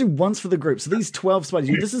do it. Let's do once for the group. So these 12 spiders,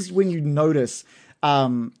 this is when you notice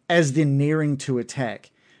as they're nearing to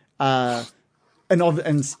attack. And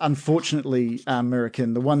unfortunately,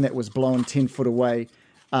 American, the one that was blown 10 foot away,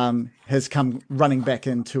 has come running back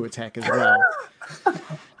in to attack as well.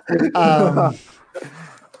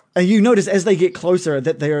 And you notice as they get closer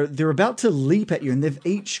that they're about to leap at you, and they've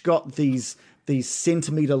each got these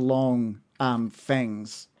centimeter long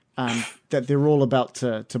fangs that they're all about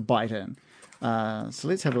to bite in. So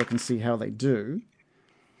let's have a look and see how they do.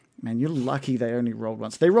 Man, you're lucky they only rolled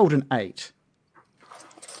once. They rolled an 8.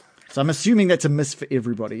 So I'm assuming that's a miss for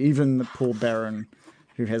everybody, even the poor Baron,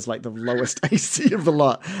 who has like the lowest AC of the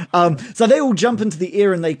lot. So they all jump into the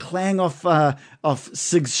air and they clang off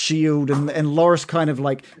Sig's shield, and Loris kind of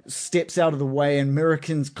like steps out of the way, and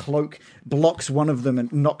Mirakin's cloak blocks one of them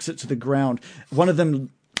and knocks it to the ground. One of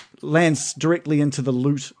them lands directly into the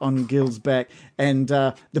loot on Gill's back, and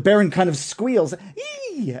the Baron kind of squeals,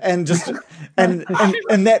 "Ee!" and just and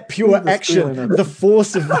that pure action, the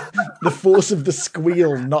force of the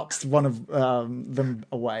squeal knocks one of them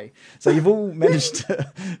away. So you've all managed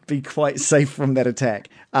to be quite safe from that attack.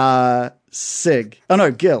 Sig, oh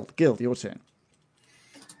no, Gill, your turn.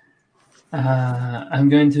 I'm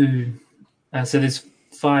going to. So there's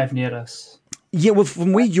 5 near us. Yeah, well,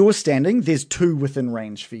 from where you're standing, there's 2 within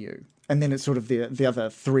range for you. And then it's sort of the other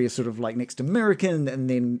 3 are sort of like next to American, and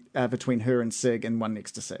then between her and Sig, and one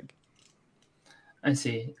next to Sig. I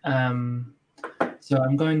see. So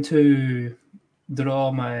I'm going to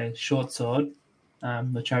draw my short sword,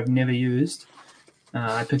 which I've never used.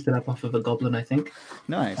 I picked it up off of a goblin, I think.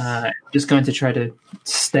 Nice. Just going to try to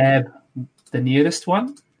stab the nearest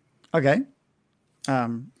one. Okay.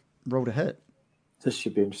 Roll to hit. This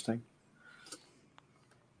should be interesting.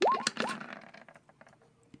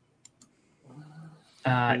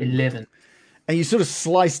 11. And you sort of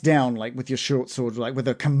slice down, like with your short sword, like with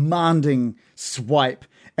a commanding swipe,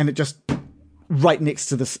 and it just right next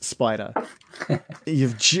to this spider.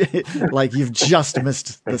 You've just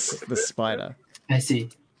missed this spider. I see.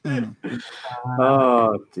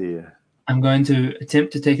 Oh dear. I'm going to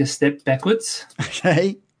attempt to take a step backwards.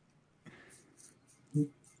 Okay.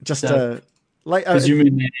 Just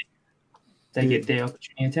presuming they get their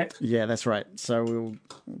opportunity attack. Yeah, that's right. So we'll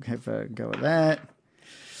have a go at that.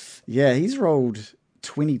 Yeah, he's rolled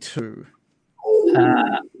 22.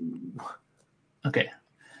 Okay.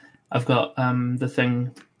 I've got the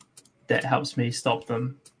thing that helps me stop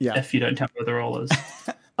them if you don't tell me what the roll is.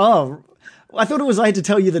 Oh, I thought it was I had to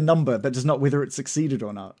tell you the number, but just not whether it succeeded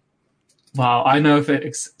or not. Well, I know if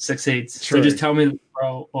it succeeds. True. So just tell me the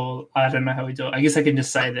roll, or I don't know how we do it. I guess I can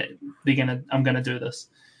just say that I'm going to do this.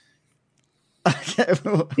 Okay.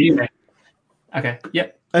 Anyway. Okay,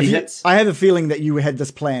 yep. I have a feeling that you had this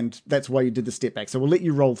planned. That's why you did the step back. So we'll let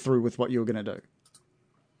you roll through with what you were going to do.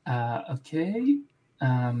 Okay.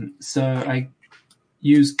 So I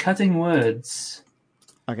use cutting words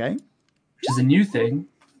Okay. which is a new thing.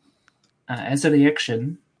 As a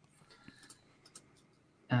reaction,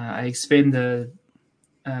 I expend the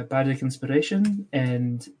bardic inspiration,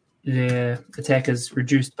 and their attack is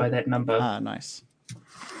reduced by that number. Ah, nice.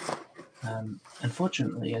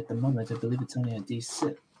 Unfortunately, at the moment, I believe it's only a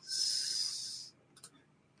D6.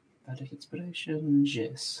 Bardic inspiration,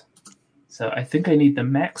 yes. So I think I need the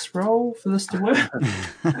max roll for this to work.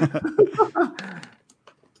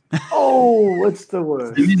 Oh, what's the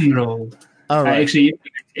worst? The min roll. All right. Actually,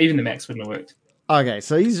 even the max wouldn't have worked. Okay,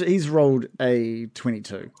 so he's rolled a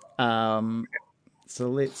 22. So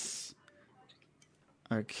let's.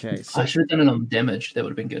 Okay, so I should have done it on damage. That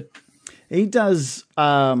would have been good. he does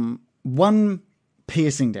 1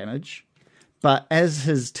 piercing damage, but as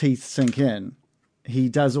his teeth sink in, he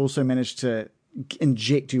does also manage to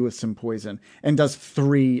inject you with some poison and does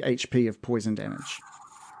 3 HP of poison damage.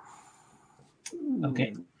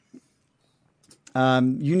 Okay.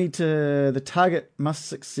 You need to. The target must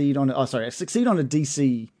succeed on. Succeed on a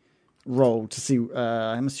DC roll to see.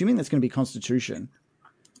 I'm assuming that's going to be Constitution.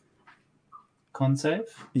 Con save?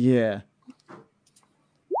 Yeah.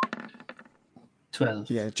 12.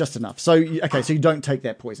 Yeah, just enough. So okay, so you don't take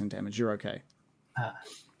that poison damage. You're okay.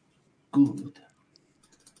 Good.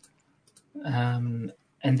 And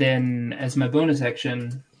then, as my bonus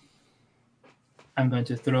action, I'm going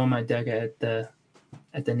to throw my dagger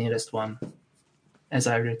at the nearest one as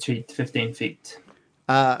I retreat 15 feet.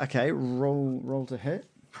 Okay, roll to hit.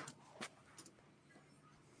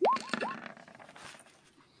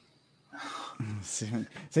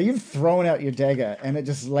 So you've thrown out your dagger and it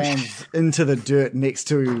just lands into the dirt next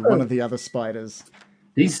to one of the other spiders.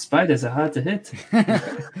 These spiders are hard to hit.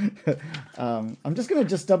 I'm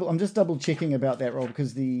just double checking about that roll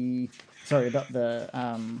because where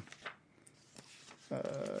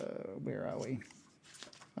are we?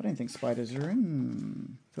 I don't think spiders are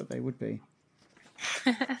in. Thought they would be.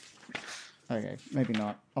 Okay, maybe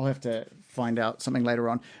not. I'll have to find out something later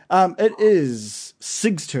on. It is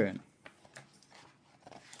Sig's turn.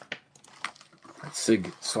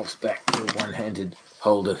 Sig swaps back to a one-handed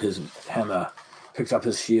hold of his hammer, picks up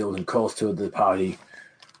his shield and calls to the party,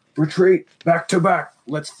 "Retreat, back to back,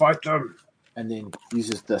 let's fight them!" And then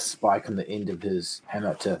uses the spike on the end of his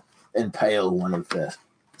hammer to impale one of the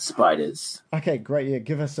spiders. Okay, great. Yeah,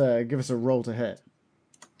 give us a roll to hit.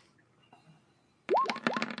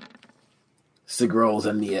 Sig rolls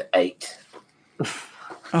a mere 8.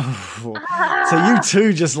 Oh, so you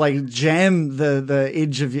two just like jam the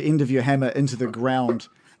edge of your end of your hammer into the ground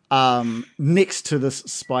next to this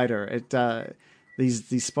spider.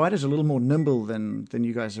 These spiders are a little more nimble than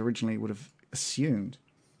you guys originally would have assumed.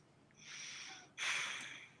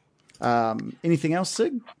 Anything else,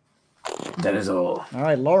 Sig? That is all. All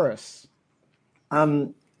right, Loris.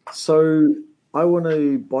 So I want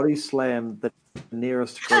to body slam the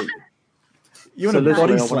nearest group. You want to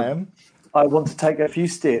body slam? I want to take a few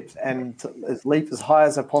steps and leap as high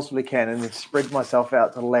as I possibly can and then spread myself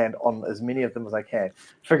out to land on as many of them as I can,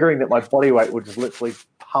 figuring that my body weight would just literally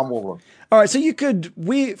pummel them. All right, so you could,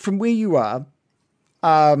 from where you are,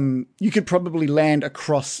 you could probably land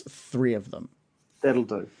across 3 of them. That'll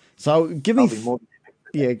do. So give me,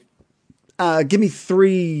 give me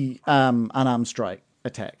 3 unarmed strike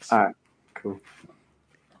attacks. All right, cool.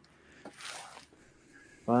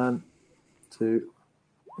 1, 2,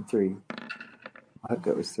 3. I hope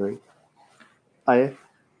that was 3. Oh, yeah.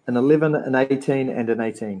 An 11, an 18, and an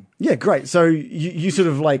 18. Yeah, great. So you sort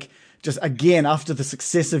of like, just again, after the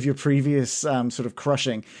success of your previous sort of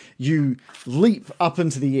crushing, you leap up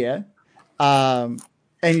into the air and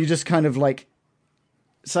you just kind of like,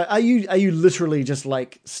 so are you literally just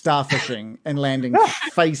like starfishing and landing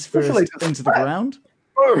face first into the ground?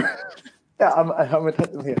 Yeah, I'm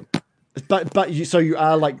attacking them here. But you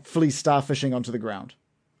are like fully starfishing onto the ground.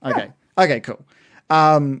 Okay. Okay, cool.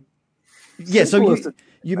 Yeah, so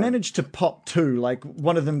you manage to pop 2, like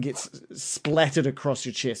one of them gets splattered across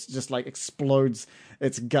your chest, just like explodes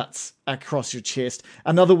its guts across your chest.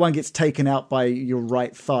 Another one gets taken out by your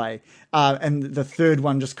right thigh. And the third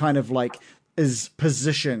one just kind of like is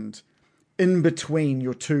positioned in between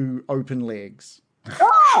your 2 open legs.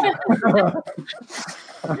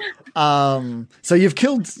 So you've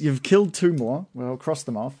killed 2 more. Well, I'll cross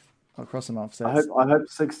them off. So I hope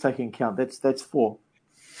 6 taking count. That's 4.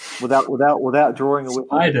 Without drawing a weapon.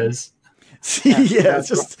 Spiders. Yeah, it's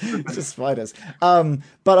just spiders. But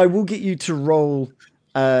I will get you to roll.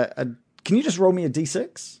 Can you just roll me a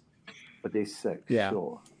d6? A d6. Yeah.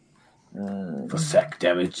 Sure. For sack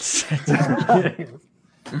damage.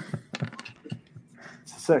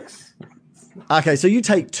 6. Okay, so you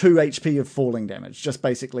take 2 HP of falling damage, just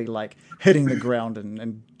basically like hitting the ground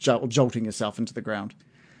and jolting yourself into the ground.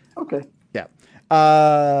 Okay, Yeah.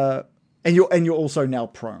 And you're also now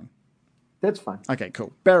prone. that's fine. Okay,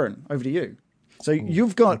 cool. Baron, over to you. So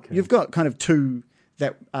you've got kind of 2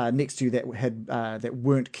 that next to you that had that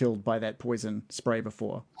weren't killed by that poison spray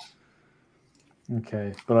before.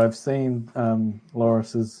 Okay, but I've seen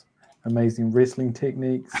Loris's amazing wrestling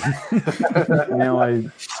techniques. Now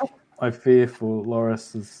I fear for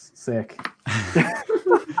Loris's sack.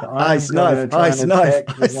 So Ice knife, ice knife.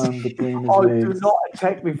 The one between his Oh, legs. do not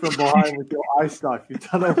attack me from behind with your ice knife. You've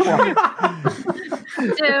done it wrong.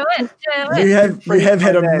 Do it. You have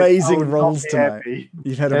had I will amazing not rolls be tonight. happy.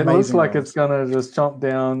 You've had It amazing looks like rolls. it's gonna just chomp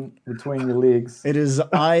down between your legs. It is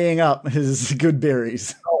eyeing up his good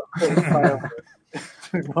berries.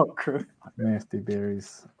 Not crit. Nasty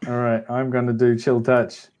berries. All right, I'm gonna do chill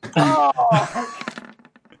touch.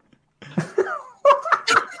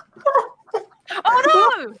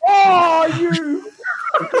 Oh no! Oh, you!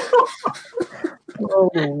 Oh,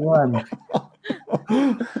 the one.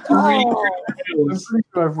 I'm pretty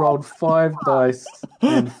sure I've rolled 5 dice,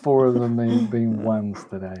 and 4 of them have been ones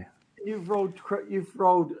today. You've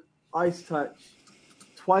rolled ice touch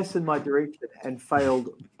twice in my direction and failed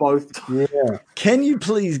both times. Yeah. Can you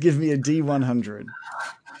please give me a D100?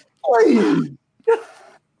 Please.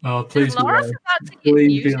 Oh, please Is be Loris low. about to get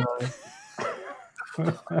Please be muted? low.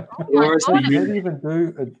 Oh my Loris, God. I didn't even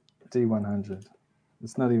do a D100.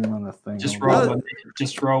 It's not even on a thing. Just Hold roll on. one.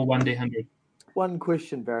 Just roll 1d100. One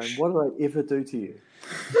question, Baron. What did I ever do to you?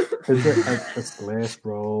 Is it a slash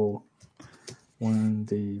roll?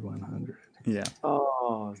 1D100. Yeah,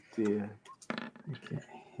 Oh, dear. Okay,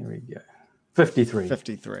 here we go. 53.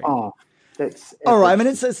 53. Oh, that's... All right, I mean,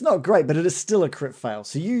 it's not great, but it is still a crit fail.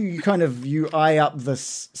 So you eye up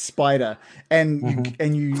this spider, and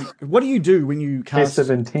you what do you do when you cast? Best of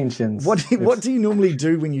intentions. What do you normally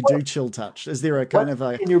do when you do chill touch? Is there a kind of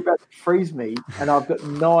a... And you're about to freeze me, and I've got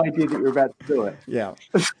no idea that you're about to do it. Yeah.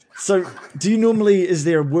 So do you normally, is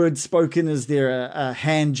there a word spoken? Is there a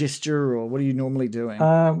hand gesture, or what are you normally doing?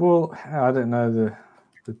 Well, I don't know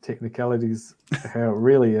the technicalities how it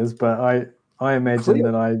really is, but I imagine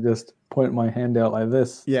that I just point my hand out like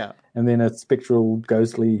this. Yeah. And then a spectral,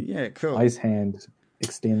 ghostly Cool. ice hand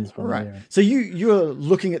extends from Right. there. So you're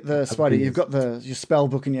looking at the spider. You've got your spell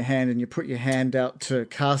book in your hand, and you put your hand out to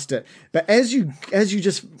cast it. But as you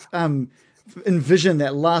just envision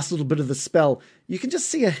that last little bit of the spell, you can just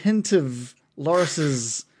see a hint of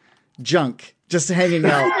Loris's junk just hanging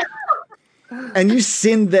out. And you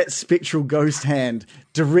send that spectral ghost hand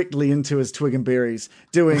directly into his twig and berries,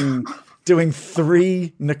 doing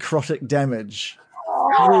 3 necrotic damage.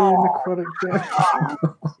 3 necrotic damage.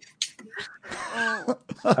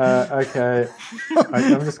 Okay.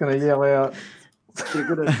 I'm just going to yell out. You're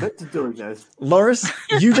going to admit to doing this. Loris,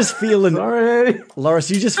 you just feel Sorry.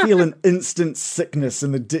 an instant sickness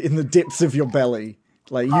in the depths of your belly.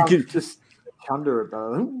 Like you could just chunder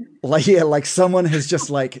about it. like someone has just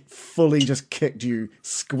like fully just kicked you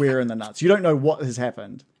square in the nuts. You don't know what has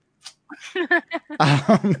happened. Could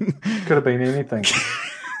have been anything.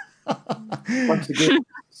 Once again,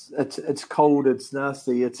 it's cold, it's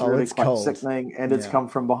nasty, it's really it's quite cold. sickening, and it's come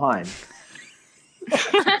from behind.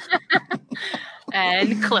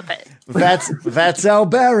 And clip it. That's our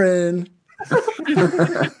Baron.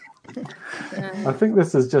 I think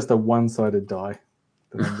this is just a one-sided die.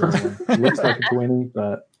 That I'm rolling. It looks like a 20,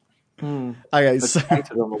 but Okay, It's so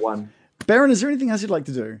painted on the one. Baron, is there anything else you'd like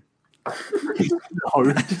to do?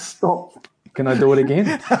 No, just stop. can I do it again?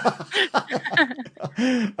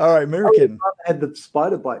 All right, American. I had the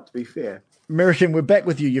spider bite, to be fair. American, we're back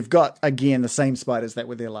with you. You've got again the same spiders that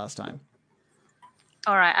were there last time.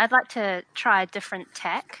 All right, I'd like to try a different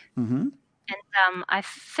tack. Mm-hmm. And I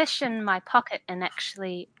fish in my pocket and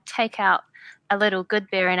actually take out a little good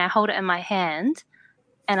berry, and I hold it in my hand.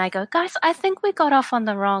 And I go, guys, I think we got off on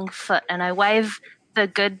the wrong foot. And I wave the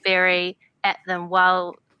good berry at them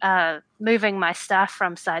while moving my staff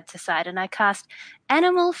from side to side. And I cast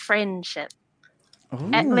Animal Friendship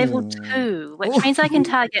at level 2, which means I can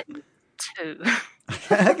target 2.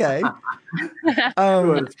 Okay.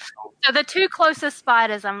 So the 2 closest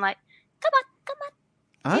spiders, I'm like, come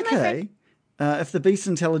on. Okay. If the beast's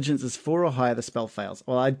intelligence is 4 or higher, the spell fails.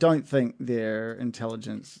 Well, I don't think their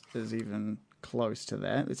intelligence is even close to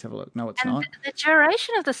that. Let's have a look. No, it's And not. the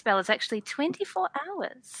duration of the spell is actually 24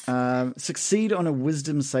 hours. Succeed on a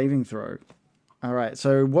wisdom saving throw. All right.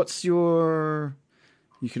 So what's your...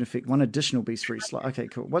 You can affect 1 additional beast for each slot. Okay,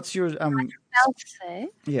 cool. What's your... Spell save.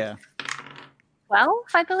 Yeah. 12,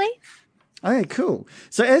 I believe. Okay, cool.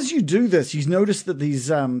 So as you do this, you notice that these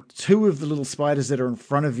two of the little spiders that are in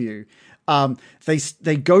front of you,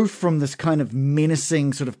 they go from this kind of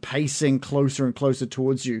menacing sort of pacing closer and closer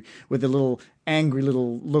towards you with a little angry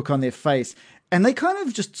little look on their face, and they kind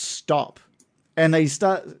of just stop, and they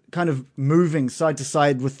start kind of moving side to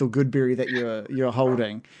side with the goodberry that you're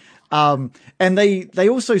holding, and they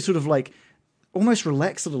also sort of like almost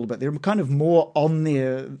relax a little bit. They're kind of more on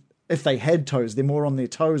their. If they had toes, they're more on their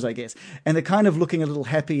toes, I guess. And they're kind of looking a little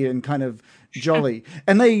happy and kind of jolly.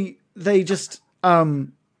 And they just,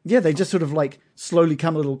 they just sort of like slowly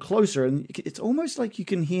come a little closer. And it's almost like you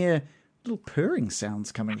can hear little purring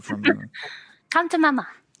sounds coming from them. Come to mama.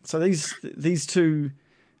 So these two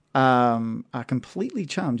are completely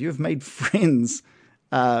charmed. You have made friends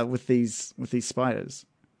with these spiders.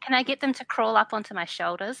 Can I get them to crawl up onto my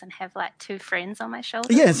shoulders and have like two friends on my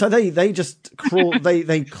shoulders? Yeah, so they just crawl,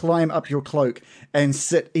 they climb up your cloak and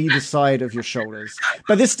sit either side of your shoulders,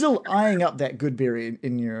 but they're still eyeing up that goodberry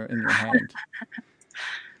in your hand.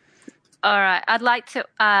 All right, I'd like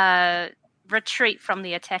to retreat from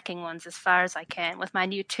the attacking ones as far as I can with my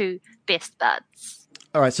new two best buds.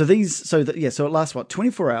 All right, so it lasts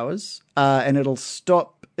 24 hours, and it'll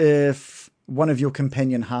stop if one of your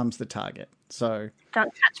companion harms the target. So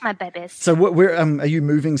don't touch my babies. So where are you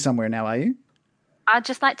moving somewhere now, are you? I'd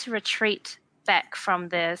just like to retreat back from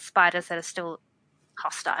the spiders that are still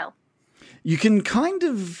hostile. You can kind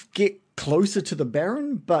of get closer to the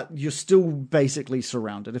Baron, but you're still basically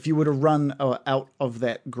surrounded. If you were to run out of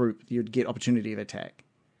that group, you'd get opportunity of attack.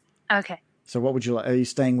 Okay. So what would you like? Are you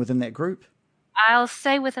staying within that group? I'll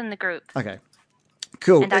stay within the group. Okay.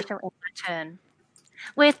 Cool. And I shall end my turn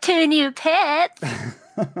with two new pets.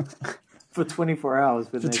 For 24 hours.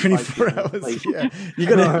 For 24 hours, yeah.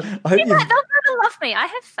 They'll love me. I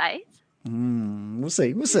have faith. We'll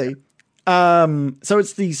see. So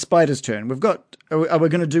it's the spider's turn. We're going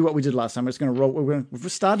to do what we did last time. We're just going to roll. We've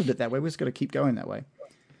started it that way. We're just going to keep going that way.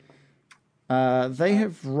 They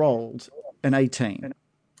have rolled an 18.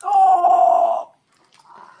 Oh!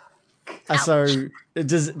 So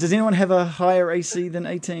does anyone have a higher AC than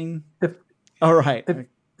 18? All right.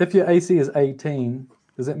 If your AC is 18...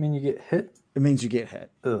 Does that mean you get hit? It means you get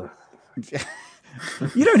hit. Ugh.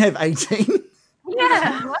 You don't have 18.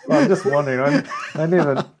 Yeah. Well, I'm just wondering. I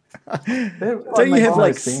never. Don't you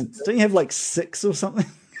have like 6 or something?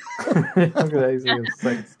 I've got AC of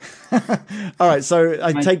 6. All right, so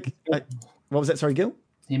what was that? Sorry, Gil?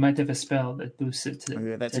 He might have a spell that boosts it to. Oh,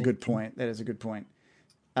 yeah, that's a good point. That is a good point.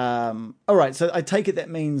 All right, so I take it that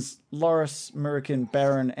means Loris, Murican,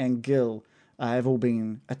 Baron, and Gil have all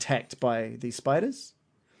been attacked by these spiders.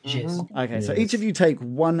 Yes. Okay, so each of you take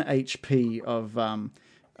 1 HP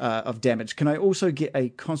of damage. Can I also get a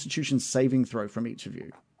Constitution saving throw from each of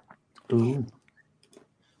you? Ooh.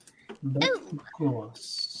 But of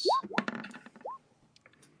course.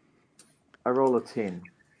 I roll a 10.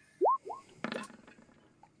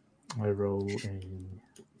 I roll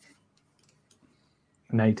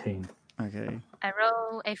an 18. Okay. I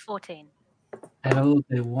roll a 14. I rolled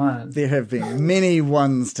a 1. There have been many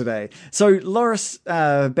ones today. So Loris,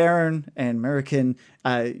 Baron, and Murican,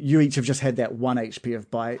 you each have just had that 1 HP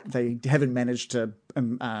of bite. They haven't managed to,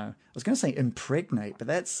 I was going to say impregnate, but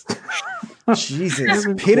that's, Jesus,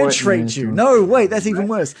 penetrate you. No, wait, that's even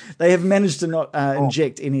worse. They have managed to not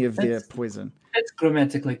inject any of their poison. That's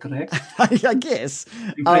grammatically correct. I guess.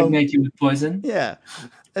 Impregnate you with poison. Yeah.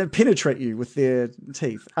 Penetrate you with their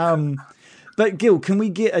teeth. But Gil, can we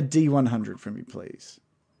get a D100 from you, please?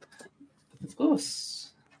 Of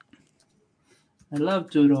course. I love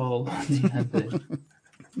to roll D100.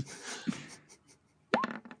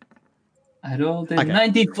 I rolled a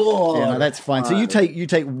 94. Yeah, no, that's fine. So you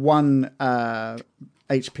take 1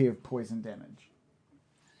 HP of poison damage.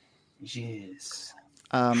 Yes.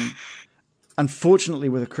 Unfortunately,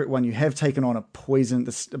 with a crit 1, you have taken on a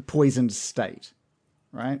poisoned state,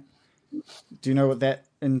 right? Do you know what that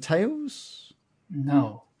entails?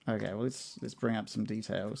 No. Okay, well let's bring up some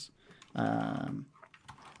details.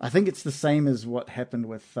 I think it's the same as what happened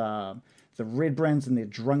with the red brands in their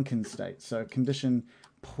drunken state. So condition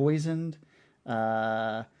poisoned.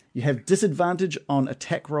 You have disadvantage on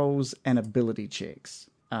attack rolls and ability checks.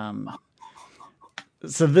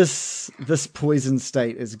 So this poison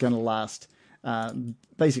state is going to last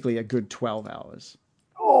basically a good 12 hours.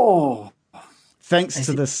 Oh! Thanks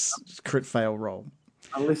to this crit fail roll.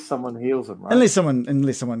 Unless someone heals them, right? Unless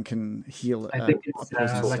someone can heal. I think it's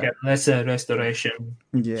like a lesser restoration.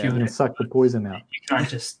 Yeah, you suck the poison out. You can't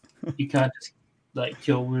just like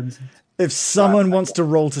cure wounds. If someone wants to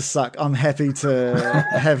roll to suck, I'm happy to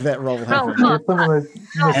have that roll happen. Roll. Some of those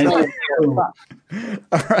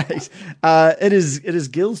All right. It is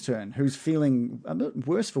Gil's turn, who's feeling a bit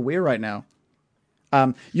worse for wear right now.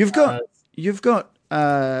 You've got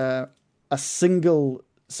a single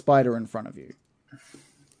spider in front of you.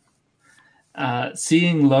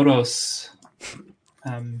 Seeing Loros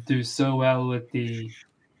do so well with the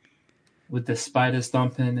spider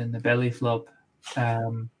stomping and the belly flop,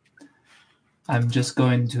 I'm just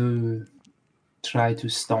going to try to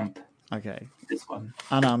stomp. Okay. This one.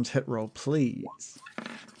 Unarmed hit roll, please.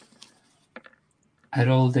 I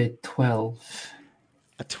rolled a 12.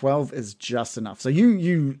 A 12 is just enough. So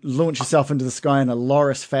you launch yourself into the sky in a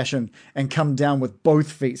Loris fashion and come down with both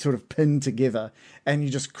feet sort of pinned together, and you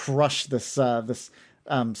just crush this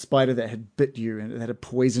spider that had bit you and that had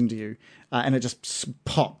poisoned you, and it just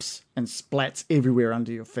pops and splats everywhere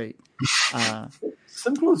under your feet.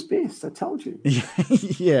 Simple as best, I told you.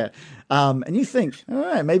 Yeah. And you think, all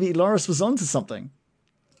right, maybe Loris was onto something.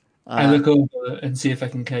 I look over and see if I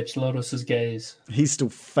can catch Loros's gaze. He's still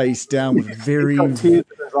face down with very... He's got tears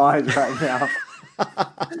in his eyes right now.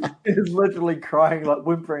 He's literally crying, like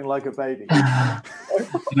whimpering like a baby.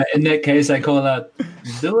 In that case, I call out,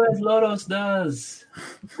 "Do as Loros does."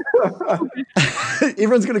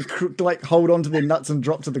 Everyone's going to hold on to their nuts and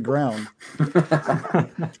drop to the ground.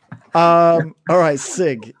 All right,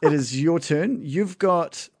 Sig, it is your turn. You've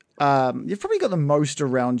probably got the most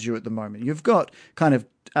around you at the moment. You've got kind of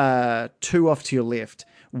 2 off to your left,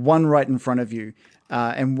 1 right in front of you,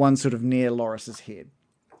 and 1 sort of near Loris's head.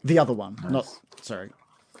 The other one, Nice. Sorry.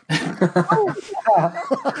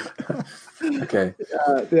 Okay.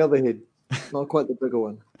 The other head, not quite the bigger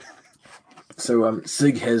one. So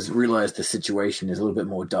Sig has realized the situation is a little bit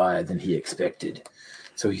more dire than he expected.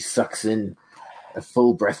 So he sucks in a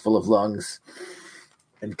full breathful of lungs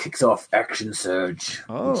and kicks off Action Surge,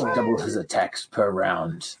 which doubles his attacks per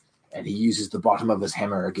round. And he uses the bottom of his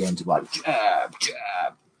hammer again to jab,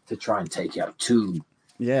 jab, to try and take out 2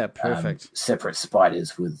 perfect. Separate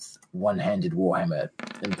spiders with one-handed warhammer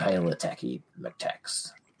impale attacky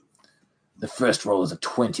attacks. The first roll is a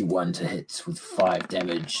 21 to hit with 5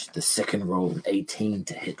 damage. The second roll, 18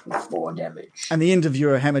 to hit with 4 damage. And the end of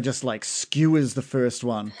your hammer just skewers the first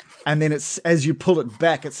one, and then it's as you pull it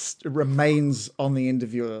back, it remains on the end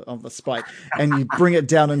of the spike, and you bring it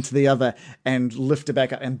down into the other and lift it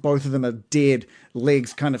back up, and both of them are dead,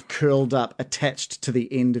 legs kind of curled up, attached to the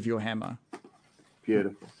end of your hammer.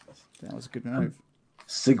 Beautiful. That was a good move.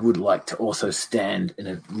 Sig would like to also stand in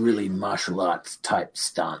a really martial arts type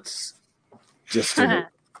stance. Just so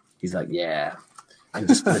that he's like, yeah. And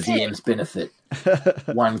just for the DM's benefit,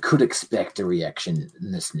 one could expect a reaction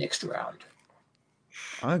in this next round.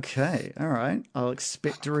 Okay, all right. I'll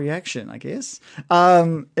expect a reaction, I guess.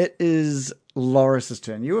 It is Loris's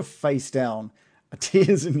turn. You are face down,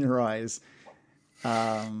 tears in your eyes.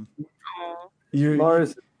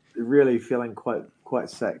 Loris is really feeling quite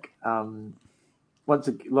sick. This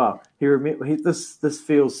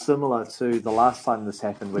feels similar to the last time this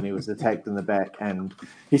happened when he was attacked in the back, and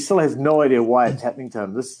he still has no idea why it's happening to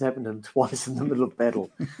him. This has happened to him twice in the middle of battle.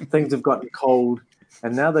 Things have gotten cold,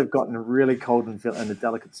 and now they've gotten really cold and feel in a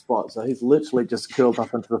delicate spot. So he's literally just curled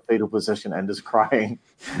up into the fetal position and is crying,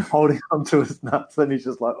 holding onto his nuts, and he's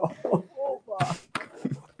just like, oh fuck.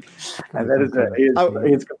 And that is it.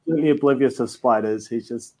 He's completely oblivious of spiders. He's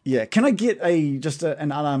just... Yeah, can I get an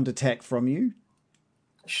unarmed attack from you?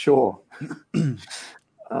 Sure. Hang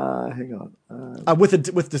on.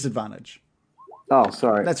 With disadvantage. Oh,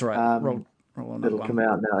 sorry. That's all right. Roll on it'll come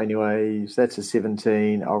out now anyway. So that's a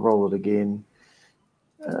 17. I'll roll it again.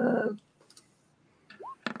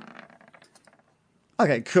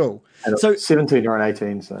 Okay, cool. So 17 or an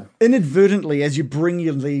 18. So inadvertently, as you bring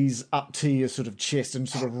your knees up to your sort of chest and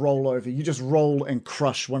sort of roll over, you just roll and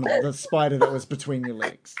crush one of the spider that was between your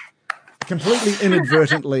legs. Completely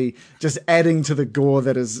inadvertently, just adding to the gore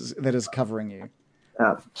that is covering you.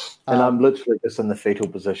 And I'm literally just in the fetal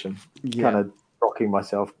position, kind of rocking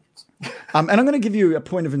myself. And I'm going to give you a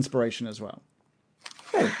point of inspiration as well.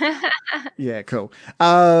 Yeah, cool.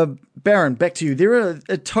 Baron, back to you. There are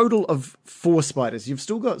a total of 4 spiders. You've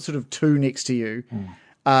still got sort of 2 next to you,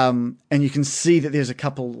 and you can see that there's a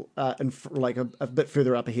couple a bit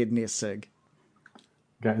further up ahead near Sig.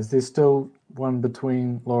 Okay, is there still one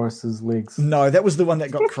between Loris's legs? No, that was the one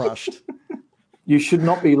that got crushed. You should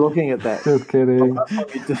not be looking at that. Just kidding.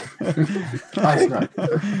 Ice knife.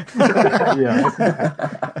 Yeah.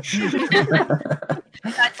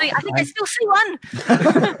 I think I still see one.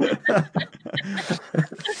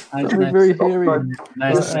 Something very hairy.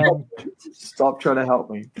 Nice. Stop trying to help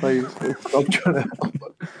me, please. Stop trying to help me.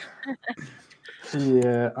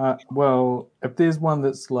 Yeah. Well, if there's one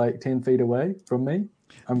that's like 10 feet away from me,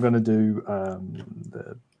 I'm going to do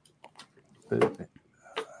the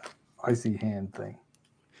icy hand thing.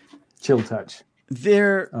 Chill touch.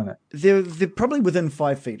 They're on it. they're probably within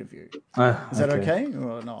 5 feet of you. Is that Okay. okay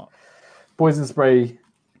or not? Poison spray.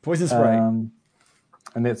 Poison spray. And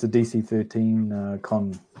that's a DC 13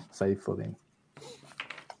 con save for them.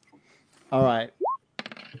 All right.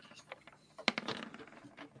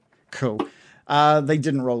 Cool. They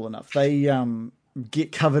didn't roll enough. They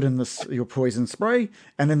get covered in your poison spray,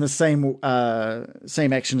 and in the same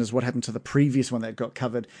action as what happened to the previous one that got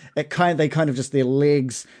covered. They kind of just their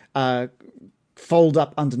legs fold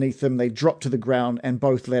up underneath them. They drop to the ground, and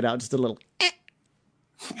both let out just a little.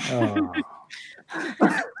 Oh.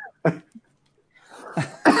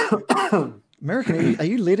 American, are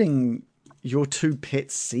you letting your two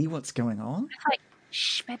pets see what's going on? It's like,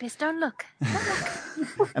 shh, babies, don't look.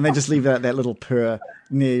 And they just leave that little purr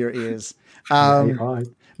near your ears. Right.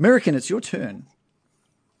 American, it's your turn.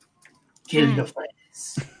 Kill your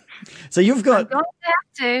face. So you've got I'm going to have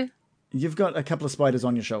to. You've got a couple of spiders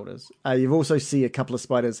on your shoulders. You've also see a couple of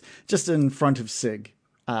spiders just in front of Sig.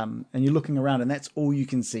 And you're looking around, and that's all you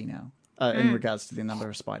can see now in regards to the number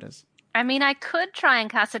of spiders. I mean, I could try and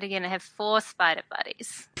cast it again and have 4 spider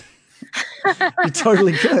buddies. You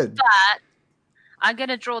totally could. But I'm going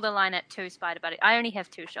to draw the line at 2 spider buddies. I only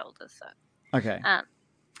have 2 shoulders, so. Okay.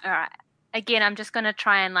 All right. Again, I'm just going to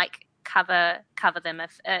try and like cover them.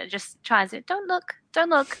 If just try and say, don't look.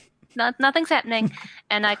 No, nothing's happening.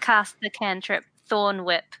 And I cast the cantrip Thorn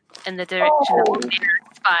Whip in the direction of the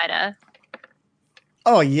nearest spider.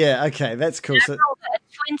 Oh yeah. Okay, that's cool. I rolled a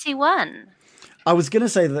 21. I was going to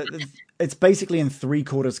say that it's basically in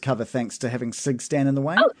 3/4 cover thanks to having Sig stand in the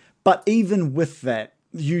way. Oh. But even with that,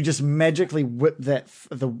 you just magically whip the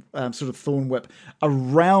sort of thorn whip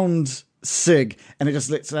around Sig, and it just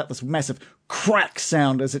lets out this massive crack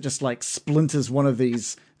sound as it just like splinters one of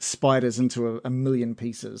these spiders into a million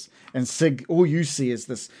pieces. And Sig, all you see is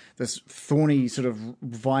this thorny sort of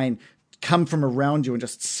vine come from around you and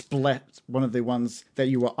just splat one of the ones that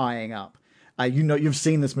you were eyeing up. You've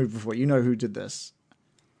seen this move before. You know who did this.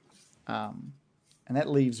 And that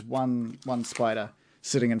leaves one spider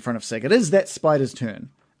sitting in front of Sig. It is that spider's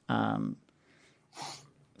turn. So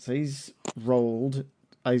he's rolled.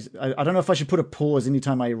 I don't know if I should put a pause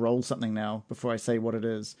anytime I roll something now before I say what it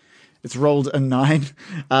is. It's rolled a 9,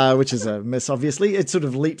 which is a miss, obviously. It sort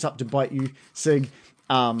of leaps up to bite you, Sig.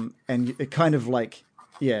 And it kind of like,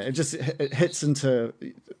 it hits into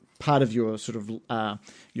part of your sort of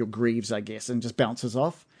your greaves, I guess, and just bounces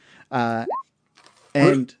off. And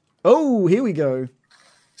here we go.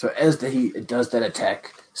 So as he does that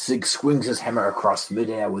attack, Sig swings his hammer across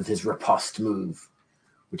midair with his riposte move,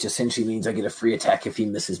 which essentially means I get a free attack if he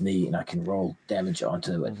misses me, and I can roll damage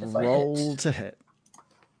onto it if I hit. Roll to hit.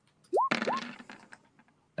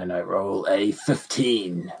 And I roll a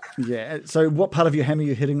 15. Yeah. So what part of your hammer are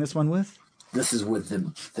you hitting this one with? This is with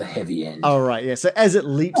the heavy end. Oh, right, yeah. So as it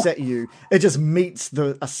leaps at you, it just meets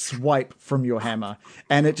a swipe from your hammer,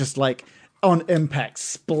 and it just like on impact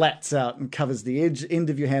splats out and covers the end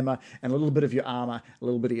of your hammer and a little bit of your armor, a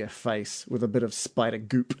little bit of your face with a bit of spider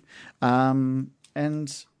goop. And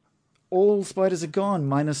all spiders are gone,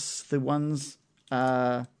 minus the ones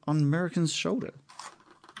on American's shoulder.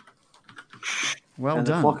 Well and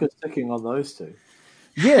done. The clock is ticking on those two.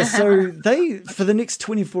 Yeah, so they, for the next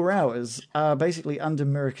 24 hours, are basically under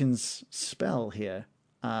American's spell here.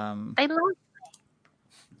 They love me.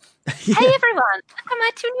 Yeah. Hey, everyone. Look at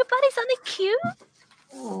my 2 new buddies. Aren't they cute?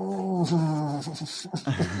 Look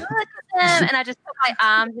at them. And I just put my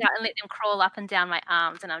arms out and let them crawl up and down my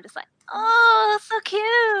arms. And I'm just like, oh, so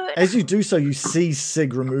cute. As you do so, you see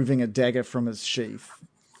Sig removing a dagger from his sheath.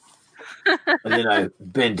 And then I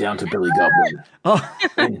bend down to Billy Goblin.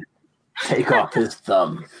 And take off his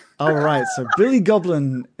thumb. All right, so Billy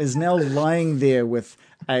Goblin is now lying there with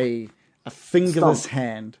a fingerless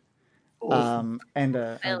hand and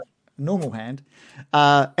a normal hand.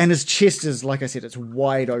 And his chest is, like I said, it's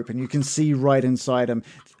wide open. You can see right inside him.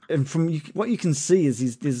 And from what you can see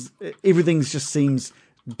is everything just seems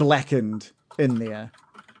blackened in there.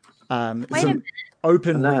 Wait a minute.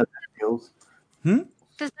 Open. Does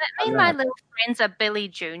that mean my little friends are Billy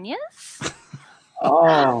Juniors?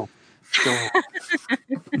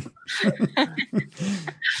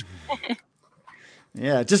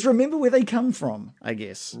 Yeah, just remember where they come from, I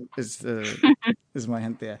guess, is my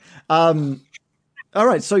hint there. All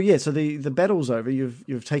right, so the battle's over.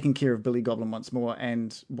 You've taken care of Billy Goblin once more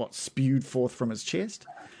and what spewed forth from his chest.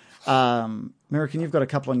 American, you've got a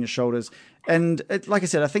couple on your shoulders. And like I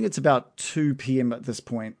said, I think it's about 2 p.m. at this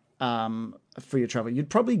point for your travel. You'd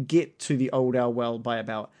probably get to the Old Owl Well by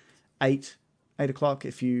about 8 o'clock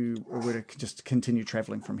if you were to just continue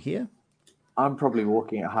traveling from here. I'm probably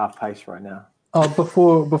walking at half pace right now. Oh,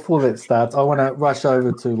 before that starts, I want to rush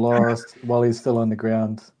over to Loris while he's still on the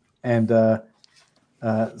ground and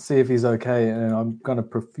see if he's okay. And I'm going to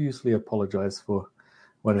profusely apologize for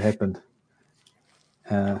what had happened.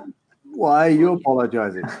 Why are you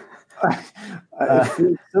apologizing? It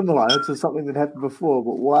feels similar to something that happened before,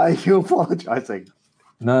 but why are you apologizing?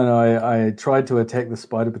 No, I tried to attack the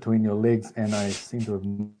spider between your legs, and I seem to have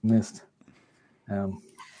missed.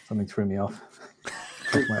 Something threw me off.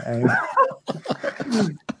 Took my aim.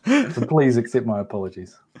 So please accept my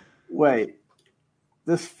apologies. Wait,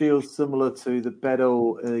 this feels similar to the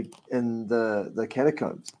battle in the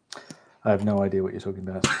catacombs. I have no idea what you're talking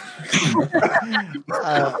about.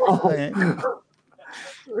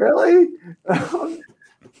 Really?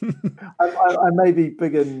 I may be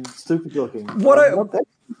big and stupid looking. What I want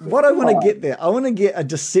to get there, I want to get a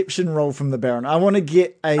deception roll from the Baron. I want to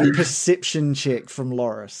get a perception check from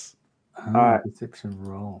Loris. All right, deception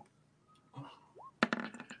roll.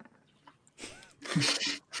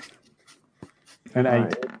 An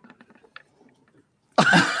 8.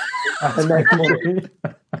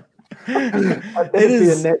 It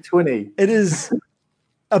is a net 20. It is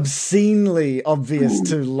obscenely obvious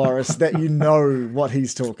to Loris that you know what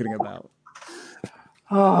he's talking about.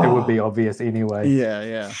 It would be obvious anyway.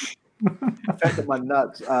 Yeah. The fact that my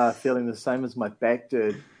nuts are feeling the same as my back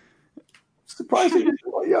did. Surprisingly,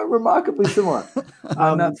 remarkably similar.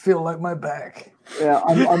 My nuts feel like my back. Yeah,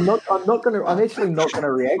 I'm actually not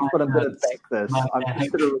gonna react, but I'm gonna back this. I'm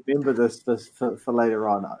just gonna remember this for later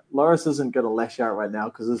on. Loris isn't gonna lash out right now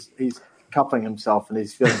because he's cupping himself and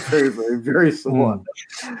he's feeling very, very, very sore.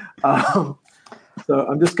 So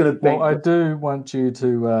I'm just gonna back. Well, I do want you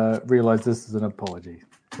to realize this is an apology.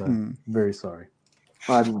 So I'm very sorry.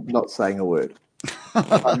 I'm not saying a word.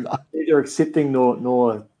 I'm neither accepting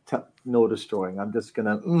nor destroying. I'm just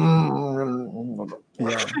gonna.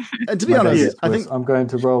 Yeah. And to be honest, I think I'm going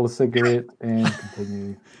to roll a cigarette and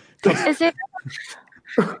continue. Is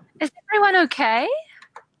everyone okay?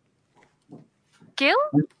 Gill?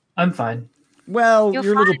 I'm fine. Well, You're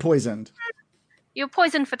you're a little fine. poisoned. You're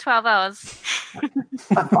poisoned for 12 hours.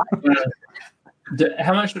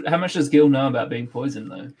 How much does Gil know about being poisoned,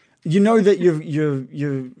 though? You know that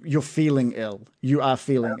you're feeling ill. You are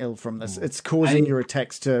feeling ill from this. It's causing your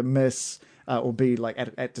attacks to miss or be like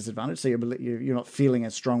at disadvantage. So you're not feeling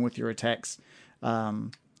as strong with your attacks.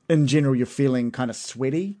 In general, you're feeling kind of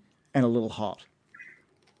sweaty and a little hot.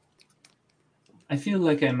 I feel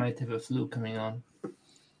like I might have a flu coming on,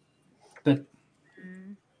 but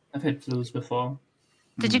I've had flus before.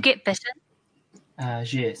 Did you get bitten?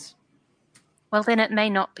 Yes. Well, then it may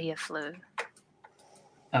not be a flu.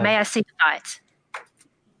 Oh. May I see the bite?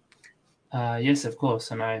 Yes, of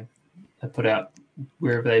course. And I put out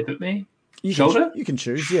wherever they bit me. You can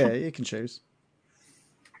choose. Yeah, you can choose.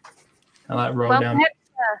 I roll down.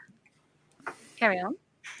 Carry on.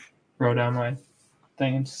 Roll down my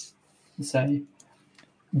thing and say,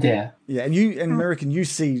 there. Yeah, and American, you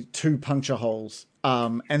see 2 puncture holes,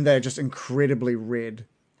 and they're just incredibly red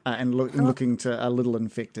and looking to a little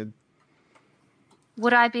infected.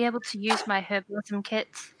 Would I be able to use my herbalism kit?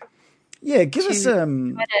 Yeah, give us a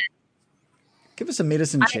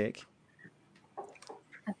medicine check.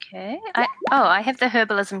 Okay. I have the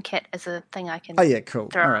herbalism kit as a thing I can. Oh yeah, cool.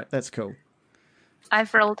 throw. All right, that's cool.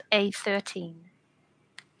 I've rolled a 13.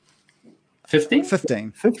 15?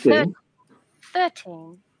 15. 15.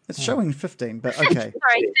 13. It's showing 15, but okay.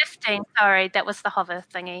 Sorry, 15. Sorry, that was the hover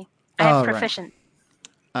thingy. I have proficient. Right.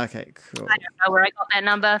 Okay, cool. I don't know where I got that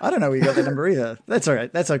number. I don't know where you got that number either. That's all right.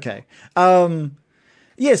 That's okay.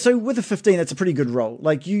 Yeah, so with a 15, it's a pretty good roll.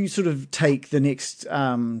 Like, you sort of take the next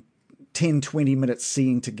 10, 20 minutes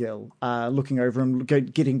seeing to Gill, looking over him,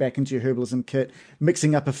 getting back into your herbalism kit,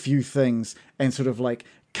 mixing up a few things, and sort of like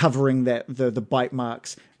covering the bite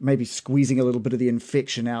marks, maybe squeezing a little bit of the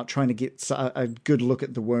infection out, trying to get a good look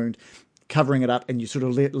at the wound, covering it up, and you sort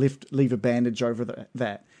of leave a bandage over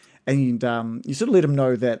that. And you sort of let him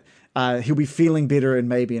know that he'll be feeling better in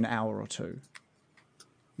maybe an hour or 2.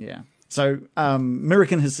 Yeah. So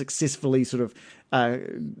American has successfully sort of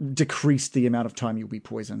decreased the amount of time you'll be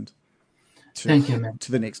poisoned Thank you, man.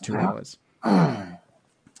 to the next 2 hours. I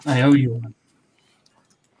owe you one.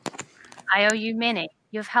 I owe you many.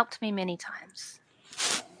 You've helped me many times.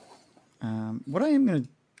 What I am going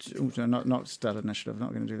to do, not start initiative,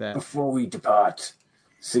 not going to do that. Before we depart,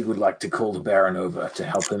 Sig would like to call the Baron over to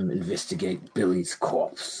help him investigate Billy's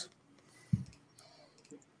corpse.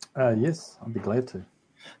 Yes, I'd be glad to.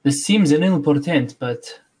 This seems an ill portent,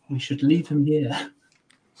 but we should leave him here.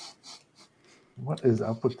 What is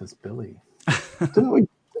up with this Billy? Didn't we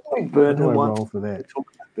burn How do him I once? roll for that?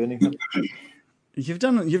 Talk about burning him. You've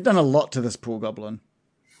done a lot to this poor goblin.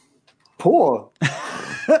 Poor.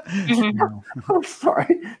 I'm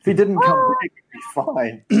sorry. If he didn't come back, he'd be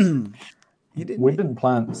fine. We didn't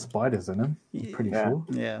plant spiders in him. I'm pretty sure.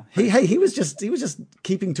 Yeah. He was just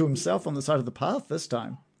keeping to himself on the side of the path this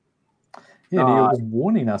time. Yeah, he was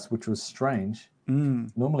warning us, which was strange.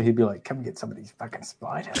 Normally he'd be like, "Come get some of these fucking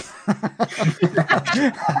spiders."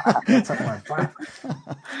 That's up my butt.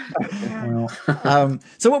 Well,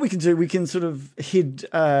 So what we can do, we can sort of head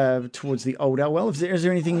towards the old Elwell. Is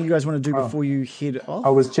there anything you guys want to do before you head off? I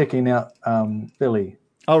was checking out Billy.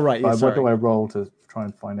 Oh, right. Yeah, What do I roll to try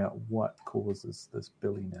and find out what causes this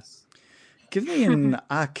billiness? Give me an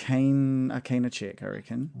arcana check, I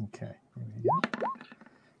reckon. Okay. Here we go.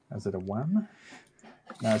 Is it a 1?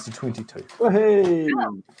 No, it's a 22. Hey.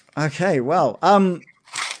 Okay, well,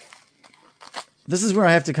 this is where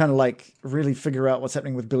I have to kind of like really figure out what's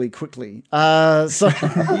happening with Billy quickly. Yes.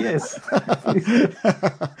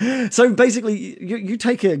 So basically, you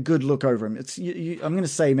take a good look over him. I'm going to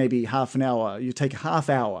say maybe half an hour. You take a half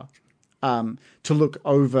hour to look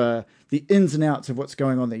over the ins and outs of what's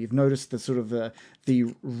going on there. You've noticed the sort of the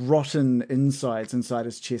rotten insides inside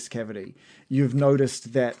his chest cavity. You've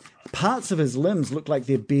noticed that parts of his limbs look like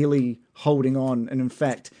they're barely holding on, and in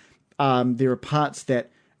fact, there are parts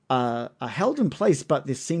that are held in place, but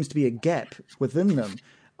there seems to be a gap within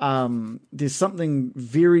them. There's something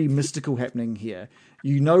very mystical happening here.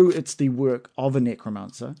 You know it's the work of a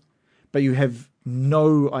necromancer, but you have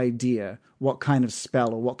no idea what kind of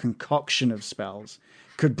spell or what concoction of spells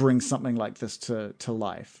could bring something like this to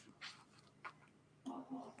life.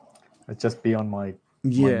 It's just beyond my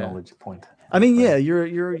knowledge point. I mean, yeah,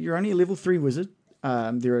 you're only a level 3 wizard.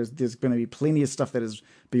 There's going to be plenty of stuff that is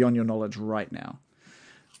beyond your knowledge right now.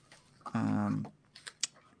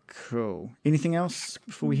 Cool. Anything else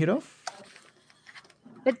before we head off?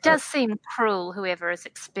 It does seem cruel, whoever is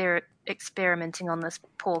experimenting on this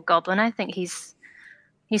poor goblin. I think he's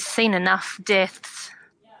seen enough deaths.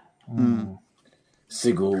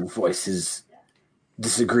 Sigil voices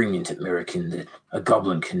disagreement at American that a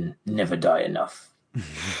goblin can never die enough.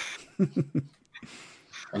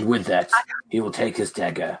 And with that, he will take his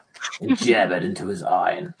dagger and jab it into his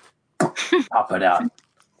eye and pop it out and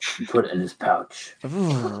put it in his pouch.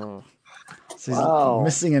 Oh. So he's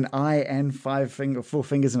missing an eye and 4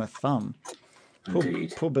 fingers and a thumb.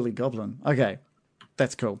 Poor Billy Goblin. Okay,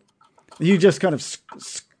 that's cool. You just kind of...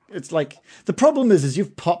 It's like... The problem is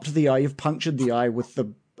you've popped the eye, you've punctured the eye with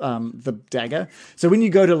the dagger. So when you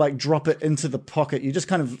go to like drop it into the pocket, you just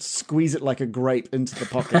kind of squeeze it like a grape into the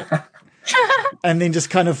pocket. And then just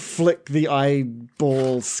kind of flick the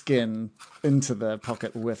eyeball skin into the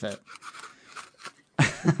pocket with it.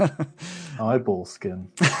 Eyeball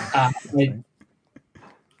skin.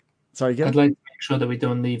 Sorry, I'd like to make sure that we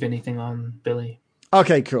don't leave anything on Billy.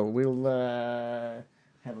 Okay, cool. We'll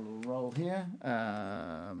have a little roll here.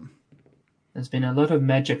 There's been a lot of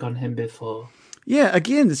magic on him before. Yeah,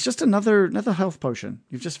 again, it's just another health potion.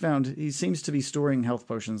 You've just found he seems to be storing health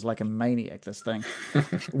potions like a maniac, this thing.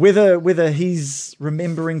 Whether he's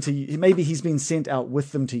remembering to... Maybe he's been sent out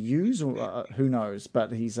with them to use, or who knows.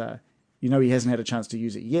 But he's... he hasn't had a chance to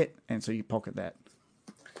use it yet, and so you pocket that.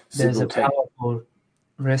 There's a powerful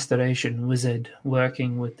restoration wizard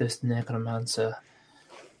working with this necromancer.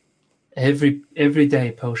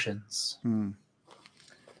 Everyday potions.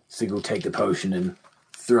 Sig will take the potion and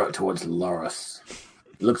throw it towards Loris.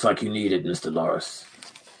 Looks like you need it, Mr. Loris.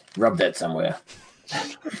 Rub that somewhere.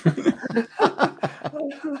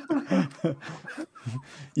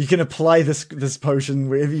 You can apply this potion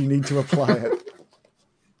wherever you need to apply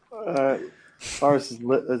it. Loris is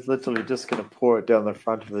literally just going to pour it down the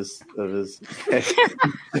front of his oh,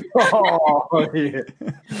 yeah.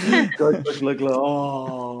 Look.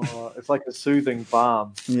 Oh, it's like a soothing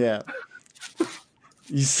balm. Yeah.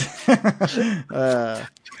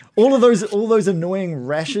 All of those annoying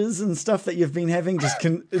rashes and stuff that you've been having just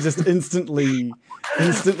instantly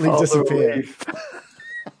disappear.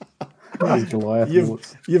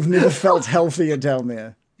 You've never felt healthier down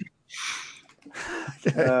there.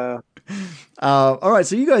 Okay. All right,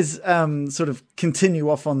 so you guys sort of continue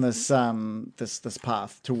off on this this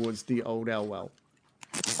path towards the old Elwell.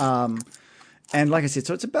 And like I said,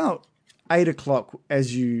 so it's about 8 o'clock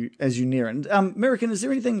as you near. And American, is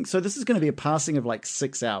there anything? So this is going to be a passing of like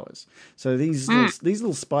 6 hours. So these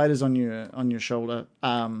little spiders on your shoulder.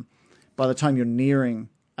 By the time you're nearing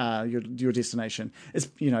your destination, it's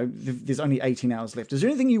there's only 18 hours left. Is there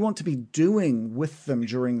anything you want to be doing with them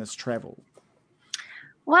during this travel?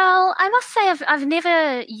 Well, I must say I've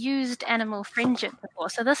never used animal friendship before,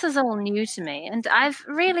 so this is all new to me, and I've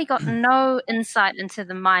really got no insight into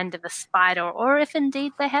the mind of a spider, or if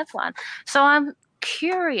indeed they have one. So I'm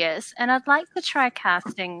curious, and I'd like to try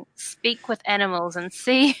casting Speak with Animals and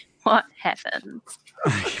see what happens.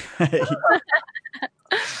 Okay.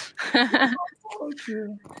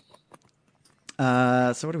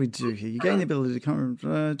 So what do we do here? You gain the ability to come.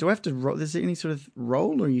 Do I have to roll? Is there any sort of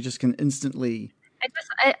roll, or you just can instantly?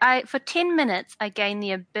 I for 10 minutes, I gain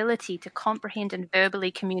the ability to comprehend and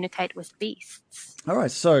verbally communicate with beasts. All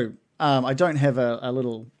right, so I don't have a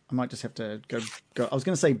little. I might just have to go. I was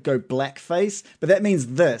going to say go blackface, but that means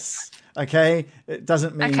this. Okay, it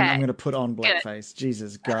doesn't mean I'm going to put on blackface.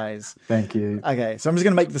 Jesus, guys. Thank you. Okay, so I'm just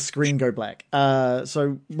going to make the screen go black.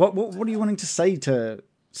 So what are you wanting to say to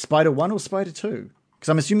Spider 1 or Spider 2? Because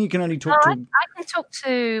I'm assuming you can only talk to. I can talk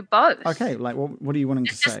to both. Okay, like what are you wanting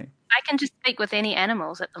to say? I can just speak with any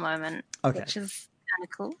animals at the moment, which is kind of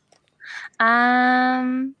cool.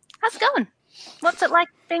 How's it going? What's it like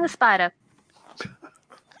being a spider?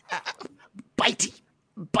 Bitey,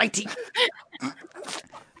 bite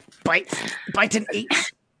and eat.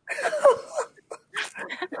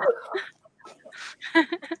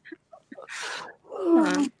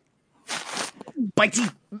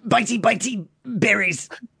 Bitey berries.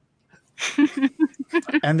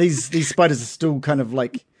 And these spiders are still kind of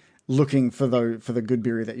like looking for the good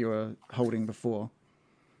berry that you were holding before.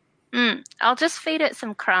 I'll just feed it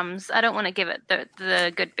some crumbs. I don't want to give it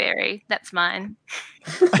the good berry. That's mine.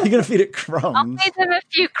 Are you going to feed it crumbs? I'll feed them a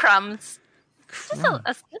few crumbs.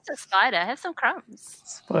 It's a spider. Have some crumbs.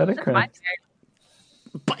 Spider crumbs.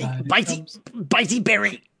 Bitey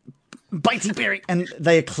berry. And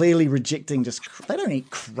they are clearly rejecting they don't eat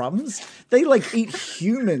crumbs. They like eat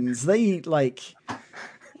humans. They eat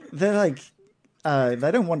they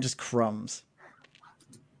don't want just crumbs.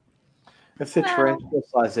 If they're tarantula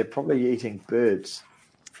size, they're probably eating birds.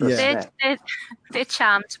 They're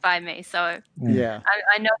charmed by me, so yeah.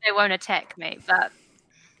 I know they won't attack me, but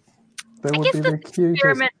They would be the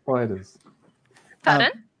cutest spiders.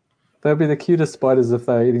 Pardon? They'll be the cutest spiders if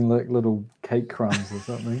they're eating like little cake crumbs or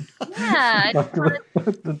something. Yeah.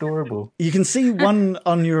 That's adorable. You can see one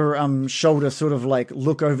on your shoulder sort of like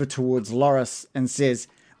look over towards Loris and says,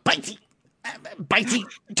 Bitey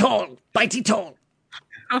tall.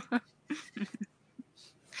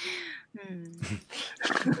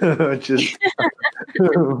 Just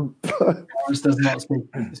Morris does not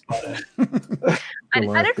speak to the spider. I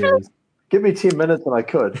don't really. give me 10 minutes and I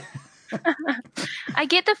could. I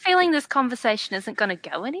get the feeling this conversation isn't going to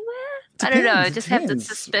go anywhere. I don't know. I just have this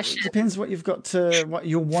suspicion. Depends what what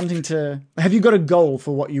you're wanting to. Have you got a goal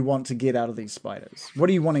for what you want to get out of these spiders? What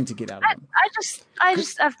are you wanting to get out of them?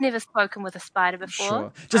 I've never spoken with a spider before.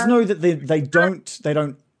 Sure. Just know that they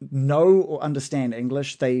don't know or understand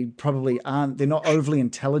English. They probably aren't. They're not overly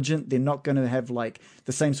intelligent. They're not going to have like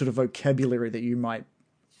the same sort of vocabulary that you might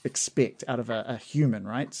expect out of a human,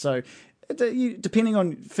 right? So. Depending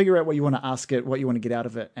on, figure out what you want to ask it, what you want to get out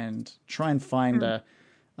of it, and try and find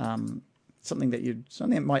something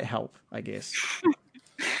that might help, I guess.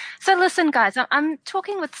 So listen, guys, I'm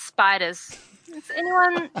talking with spiders. Has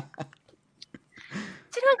anyone got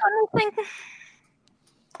anything?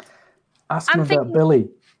 Ask them about Billy.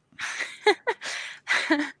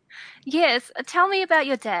 Yes, tell me about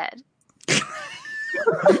your dad.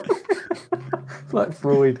 Like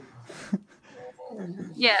Freud.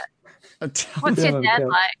 Yeah. What's your dad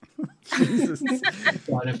like? Jesus.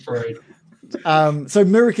 Freud. So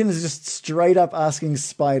Mirakin is just straight up asking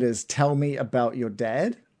spiders, tell me about your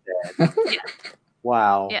dad? Yeah.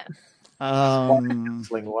 Wow. Yeah.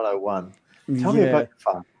 Counseling 101. Tell me about your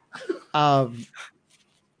fun.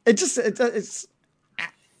 It's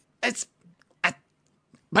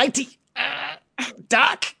bitey,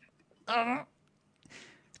 dark.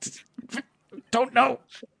 Don't know.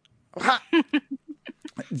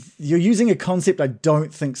 You're using a concept I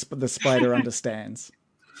don't think the spider understands.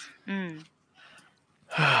 No,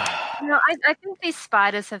 I think these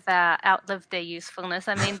spiders have outlived their usefulness.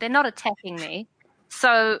 I mean, they're not attacking me.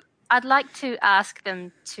 So I'd like to ask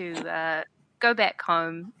them to go back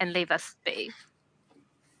home and leave us be.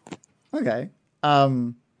 Okay.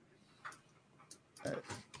 And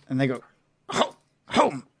they go,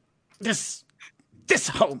 Home. This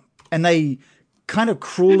home. and they kind of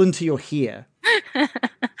crawl into your hair.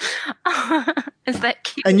 Oh Is that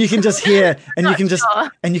cute? And you can just hear, and you Not can just,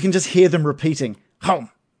 sure. and you can just hear them repeating, home,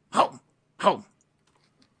 home, home.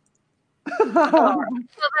 Well,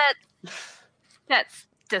 that's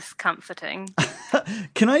discomforting.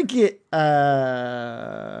 Can I get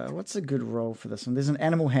what's a good roll for this one? There's an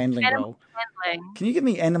animal handling roll. Handling. Can you give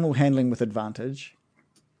me animal handling with advantage?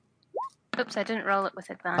 Oops, I didn't roll it with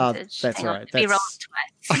advantage. That's Hang all on, right. let me roll it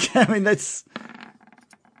twice. Okay, I mean that's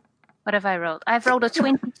What have I rolled? I've rolled a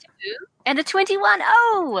 22 and a 21.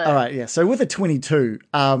 Oh! all right. Yeah. So with a 22,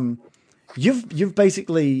 you've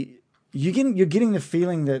basically you're getting the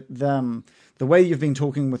feeling that the way you've been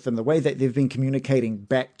talking with them, the way that they've been communicating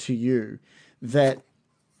back to you, that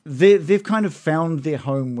they've kind of found their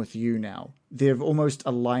home with you now. They've almost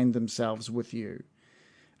aligned themselves with you,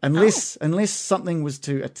 unless something was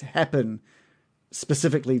to happen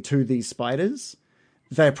specifically to these spiders,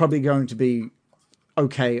 they're probably going to be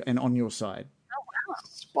okay and on your side.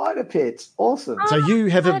 Spider pets, awesome. So you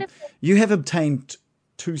have Spider obtained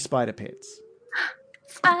 2 spider pets.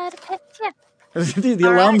 Spider pets, yeah. The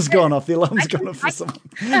alarm's gone off. The alarm's gone off for someone.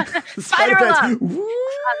 Spider alarm. Woo!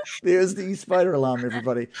 There's the spider alarm,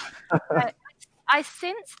 everybody. I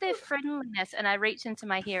sense their friendliness, and I reach into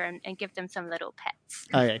my hair and give them some little pets.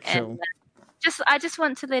 Okay, cool. And, I just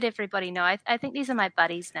want to let everybody know. I think these are my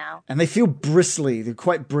buddies now. And they feel bristly. They're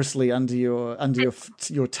quite bristly under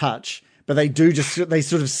your touch, but they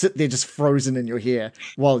sort of sit there just frozen in your hair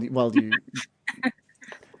while you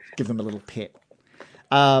give them a little pet.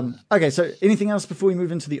 Okay, so anything else before we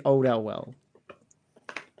move into the Old Owl Well?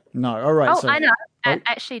 No. All right. Oh, so, I know. I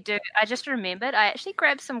actually do. I just remembered. I actually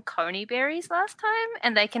grabbed some coney berries last time,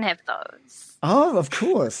 and they can have those. Oh, of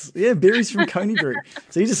course. Yeah, berries from coneyberry.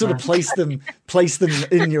 So you just sort of place them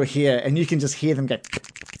in your hair, and you can just hear them go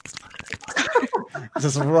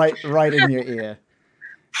just right in your ear.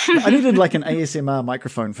 I needed like an ASMR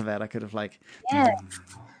microphone for that. I could have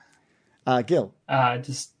Gil.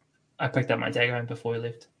 I picked up my dagger before we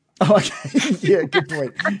left. Oh, okay. Yeah, good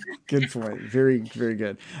point. Good point. Very, very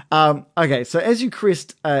good. Okay, so as you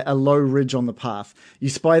crest a low ridge on the path, you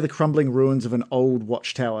spy the crumbling ruins of an old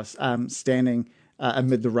watchtower standing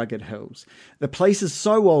amid the rugged hills. The place is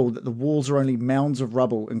so old that the walls are only mounds of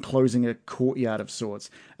rubble enclosing a courtyard of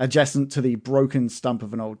sorts, adjacent to the broken stump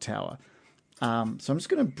of an old tower. So I'm just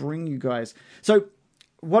going to bring you guys... So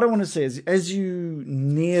what I want to say is, as you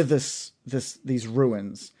near these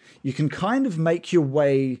ruins, you can kind of make your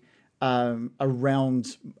way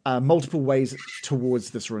around multiple ways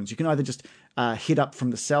towards this ruins. You can either just head up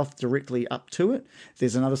from the south directly up to it.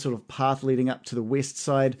 There's another sort of path leading up to the west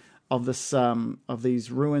side of this of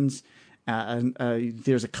these ruins. And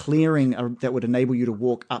there's a clearing that would enable you to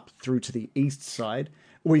walk up through to the east side,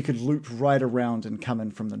 or you could loop right around and come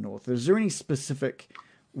in from the north. Is there any specific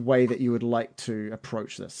way that you would like to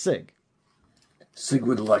approach this? Sig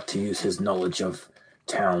would like to use his knowledge of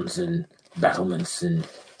towns and battlements and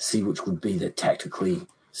see which would be the tactically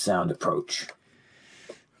sound approach.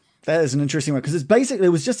 That is an interesting one, because it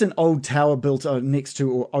was just an old tower built next to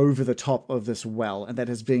or over the top of this well, and that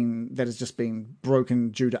has just been broken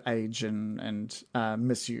due to age and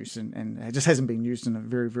misuse, and it just hasn't been used in a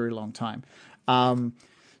very, very long time.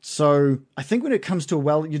 So I think when it comes to a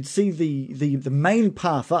well, you'd see the main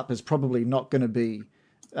path up is probably not going to be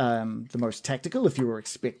the most tactical. If you were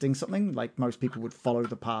expecting something, like most people would follow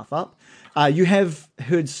the path up. You have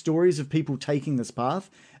heard stories of people taking this path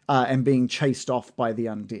and being chased off by the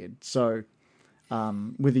undead. So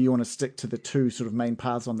whether you want to stick to the 2 sort of main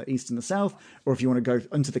paths on the east and the south, or if you want to go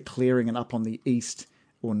into the clearing and up on the east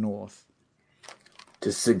or north.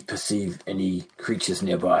 Does Sig perceive any creatures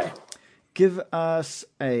nearby? Give us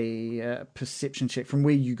a perception check from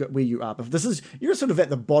where you are. But you're sort of at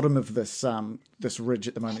the bottom of this ridge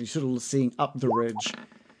at the moment. You're sort of seeing up the ridge,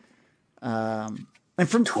 and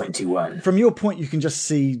from 21. From your point, you can just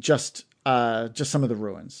see just some of the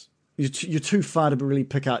ruins. You're too far to really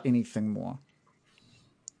pick out anything more.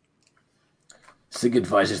 Sig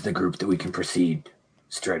advises the group that we can proceed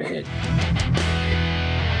straight ahead.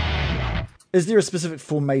 Is there a specific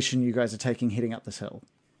formation you guys are taking heading up this hill?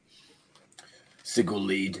 Sig will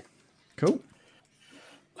lead. Cool.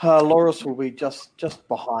 Loris will be just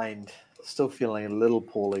behind, still feeling a little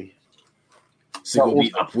poorly. Sig will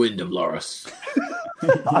be upwind of Loris.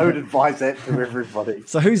 I would advise that to everybody.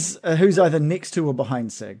 So who's either next to or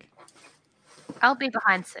behind Sig? I'll be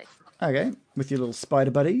behind Sig. Okay, with your little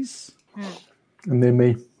spider buddies. And then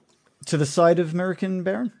me. To the side of American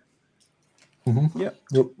Baron? Mm-hmm. Yep.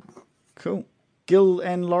 Cool. Gil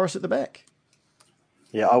and Loris at the back.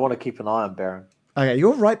 Yeah, I want to keep an eye on Baron. Okay,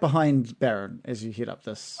 you're right behind Baron as you head up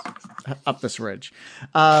this ridge.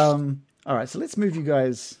 All right, so let's move you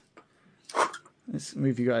guys. Let's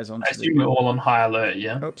move you guys on I to assume we're all on high alert,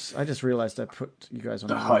 yeah? Oops, I just realized I put you guys on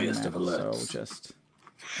The the highest map, of alerts. so I'll just...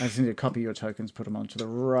 I just need to copy your tokens, put them onto the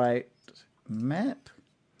right map.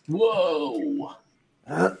 Whoa!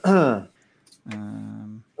 Oh,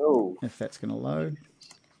 If that's going to load.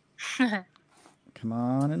 Come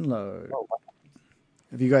on and load.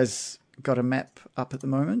 Have you guys got a map up at the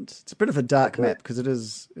moment? It's a bit of a dark map because it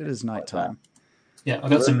is nighttime. Yeah, I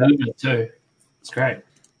got some movement too. It's great.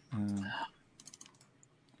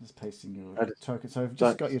 Just pasting your token. So I've just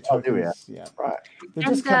Don't- got your oh, there we tokens. Yeah, right. they're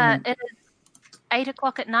And just coming. it is 8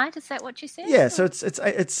 o'clock at night. Is that what you said? Yeah, so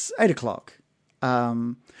it's 8 o'clock.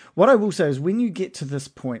 What I will say is when you get to this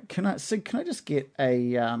point, can I just get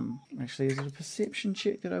a actually, is it a perception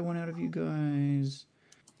check that I want out of you guys?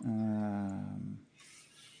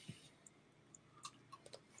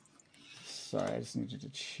 Sorry, I just needed to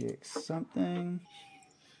check something.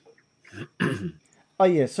 Oh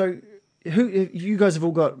yeah, so you guys have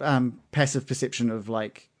all got passive perception of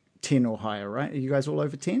like 10 or higher, right? Are you guys all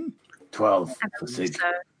over 10? 12 for Sig.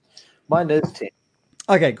 Mine is 10.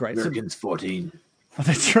 Okay, great. Americans 14. Oh,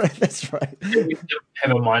 that's right. That's right. We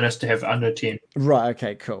have a minus to have under 10. Right.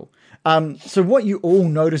 Okay. Cool. So what you all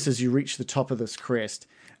notice as you reach the top of this crest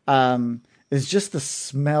is just the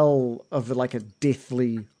smell of like a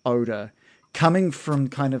deathly odor coming from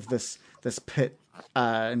kind of this pit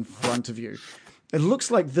in front of you. It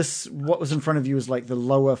looks like what was in front of you is like the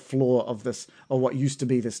lower floor of this, or what used to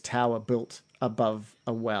be this tower built above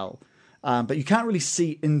a well. But you can't really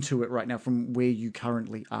see into it right now from where you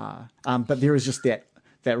currently are. But there is just that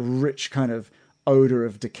rich kind of odor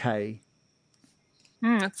of decay.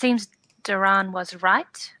 It seems Duran was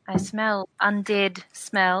right. I smell undead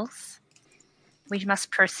smells. We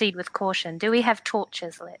must proceed with caution. Do we have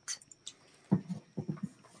torches lit?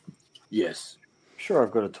 Yes. Sure,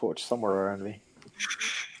 I've got a torch somewhere around me.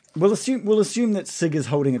 We'll assume that Sig is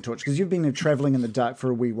holding a torch because you've been traveling in the dark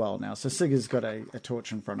for a wee while now. So Sig has got a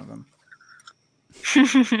torch in front of him.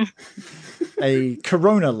 A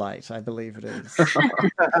Corona light, I believe it is.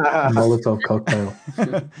 Molotov cocktail.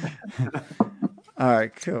 All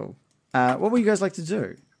right, cool. What would you guys like to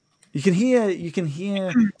do? You can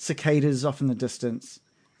hear cicadas off in the distance.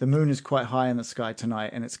 The moon is quite high in the sky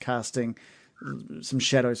tonight, and it's casting some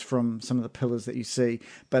shadows from some of the pillars that you see,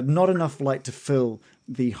 but not enough light to fill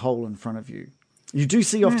the hole in front of you. You do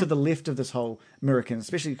see off to the left of this hole, Mirakin,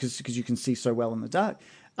 especially because you can see so well in the dark.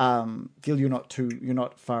 Gill, you're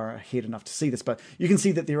not far ahead enough to see this, but you can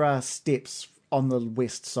see that there are steps on the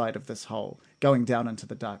west side of this hole going down into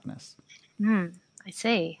the darkness. I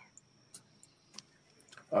see.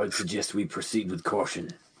 I would suggest we proceed with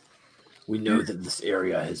caution. We know that this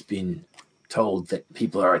area has been told that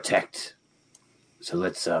people are attacked. So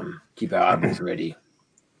let's keep our eyeballs ready.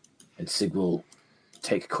 And Sig will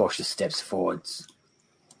take cautious steps forwards.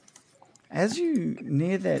 As you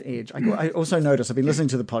near that edge, I also notice, I've been listening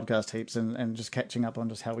to the podcast heaps and just catching up on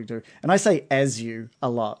just how we do. And I say "as you" a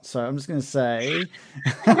lot, so I'm just going to say...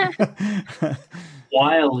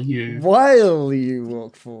 While you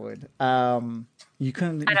walk forward. You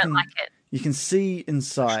can like it. You can see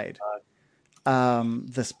inside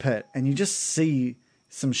this pit, and you just see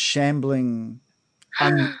some shambling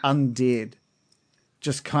undead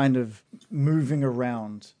just kind of moving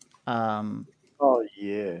around Oh,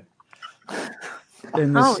 yeah.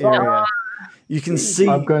 in this area. You can see...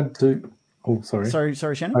 I'm going to... Oh, sorry.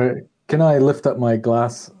 Sorry, Shannon? Can I lift up my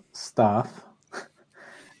glass staff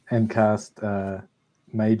and cast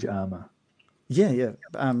mage armor? Yeah.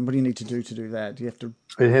 What do you need to do that? Do you have to...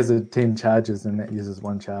 It has 10 charges, and that uses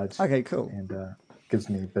 1 charge. Okay, cool. And gives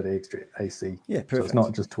me a bit of extra AC. Yeah, perfect. So it's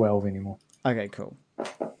not just 12 anymore. Okay, cool.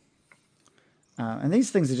 And these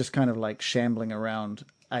things are just kind of like shambling around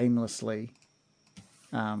aimlessly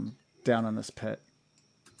down in this pit.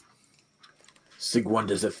 Sig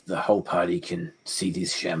wonders if the whole party can see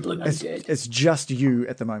these shambling undead. It's just you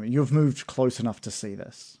at the moment. You've moved close enough to see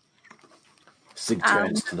this. Sig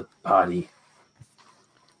turns to the party.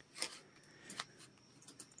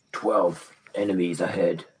 12 enemies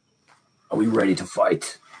ahead. Are we ready to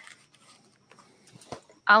fight?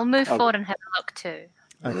 I'll move forward and have a look too.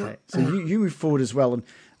 Okay, so you move forward as well, and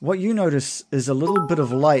what you notice is a little bit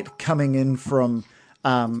of light coming in from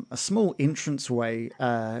a small entranceway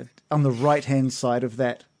on the right-hand side of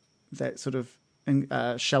that sort of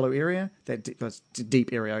shallow area, that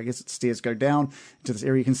deep area. I guess its stairs go down to this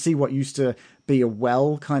area. You can see what used to be a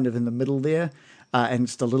well kind of in the middle there, and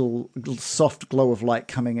just a little soft glow of light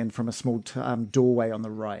coming in from a small doorway on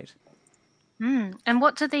the right. And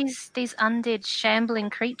what do these undead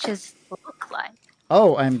shambling creatures look like?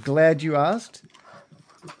 Oh, I'm glad you asked.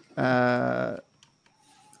 How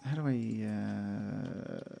do I...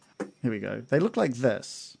 Here we go. They look like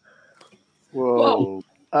this. Whoa.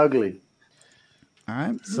 Ugly. All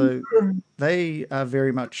right, so they are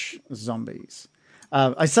very much zombies.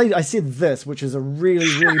 I said this, which is a really,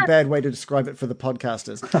 really bad way to describe it for the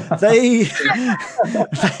podcasters.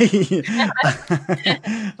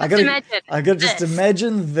 I gotta just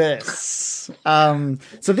imagine this.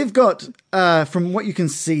 So they've got, from what you can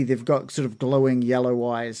see, they've got sort of glowing yellow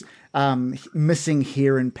eyes, missing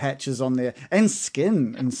hair in patches on their, and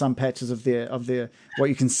skin in some patches of their what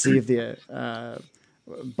you can see of their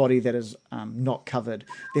body that is not covered.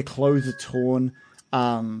 Their clothes are torn.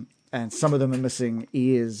 And some of them are missing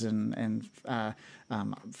ears and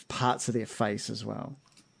parts of their face as well.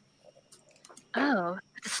 Oh,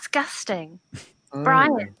 disgusting.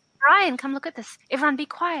 Brian, come look at this. Everyone be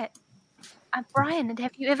quiet. Brian,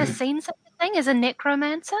 have you ever seen such a thing as a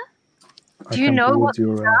necromancer? Do you know what these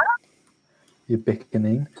are? You're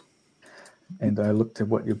beckoning, and I looked at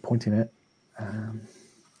what you're pointing at.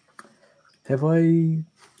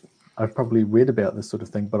 I've probably read about this sort of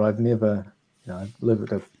thing, but I've never, I've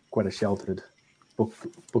lived quite a sheltered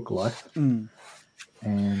book life.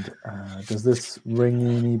 And does this ring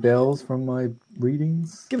any bells from my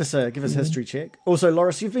readings? Give us a history check. Also,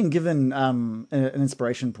 Loris, you've been given an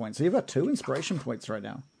inspiration point, so you've got 2 inspiration points right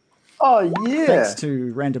now. Oh yeah! Thanks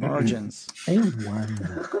to Random Origins. And 1.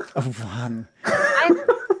 One.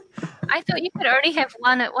 I thought you could only have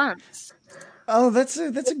 1 at once. Oh, that's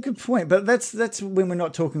a good point, but that's when we're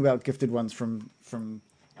not talking about gifted ones from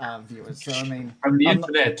viewers. So I mean, from the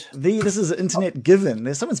internet. This is internet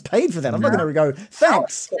given. Someone's paid for that. I'm not going to go.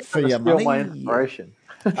 Thanks for your money. My inspiration.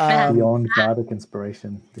 Beyond bardic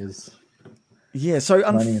inspiration, there's so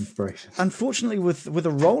money inspiration. Unfortunately, with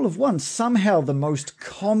a roll of 1, somehow the most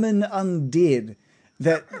common undead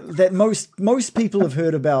that most people have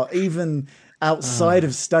heard about, even outside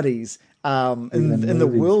of studies, in the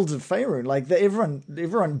world of Faerun, like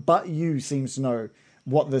everyone but you seems to know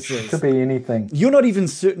what this is. It could be anything. You're not even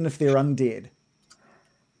certain if they're undead.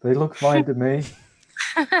 They look fine to me.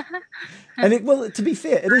 And to be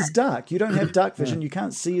fair, it is dark. You don't have dark vision. You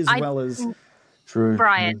can't see as well as... True.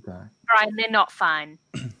 Brian, they're not fine.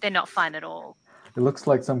 They're not fine at all. It looks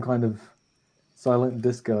like some kind of silent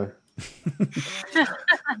disco.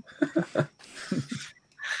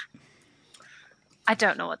 I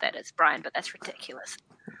don't know what that is, Brian, but that's ridiculous.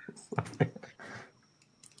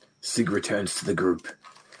 Sig returns to the group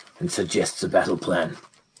and suggests a battle plan.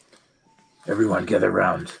 Everyone gather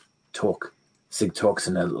round. Talk. Sig talks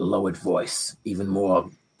in a lowered voice, even more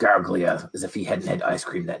garglier, as if he hadn't had ice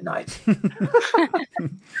cream that night.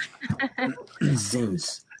 It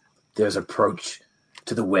seems there's an approach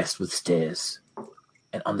to the west with stairs,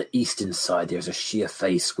 and on the eastern side there's a sheer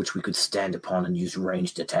face which we could stand upon and use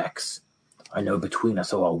ranged attacks. I know between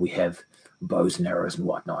us all we have bows and arrows and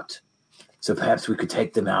whatnot. So perhaps we could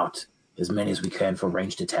take them out, as many as we can for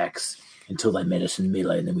ranged attacks, until they met us in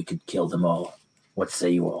melee, and then we could kill them all. What say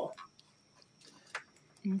you all?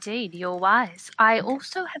 Indeed, you're wise. I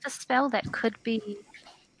also have a spell that could be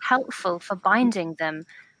helpful for binding them.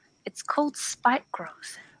 It's called Spike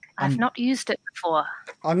Growth. I've not used it before.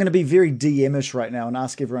 I'm going to be very DM-ish right now and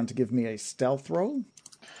ask everyone to give me a stealth roll.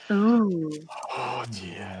 Ooh. Oh,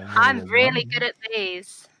 dear. I'm really good at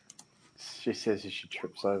these. She says she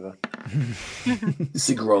trips over.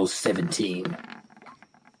 Sig rolls 17.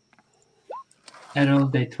 I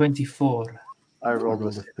rolled a 24. I rolled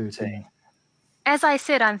a 13. As I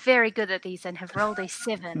said, I'm very good at these and have rolled a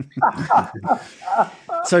 7.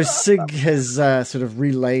 So Sig has sort of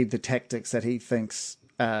relayed the tactics that he thinks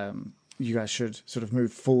you guys should sort of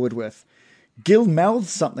move forward with. Gill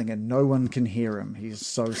mouths something and no one can hear him. He's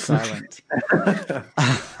so silent.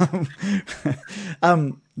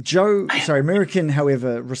 American,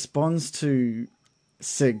 however, responds to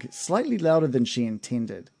Sig slightly louder than she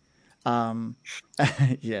intended. Yeah.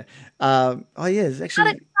 It's actually...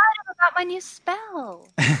 I'm excited about my new spell.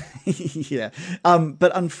 Yeah.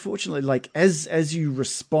 But unfortunately, like, as you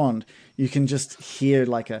respond, you can just hear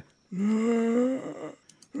like a...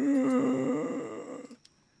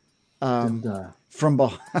 from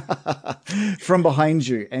behind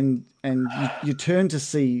you, and you turn to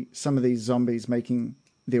see some of these zombies making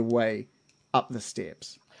their way up the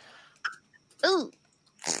steps. Ooh.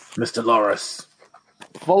 Mr. Loris.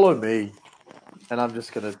 Follow me, and I'm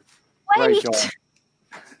just going to rage on.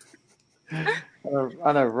 I'm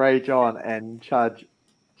going to rage on and charge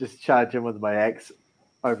him with my axe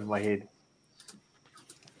over my head.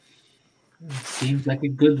 Seems like a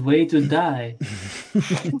good way to die.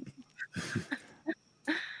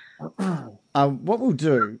 What we'll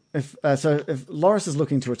do, if Loris is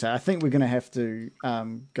looking to attack, I think we're going to have to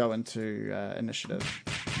go into initiative.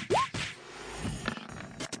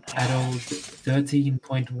 I rolled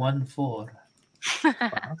 13.14.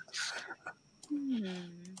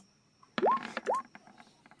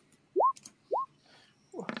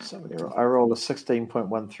 I rolled a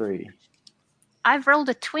 16.13. I've rolled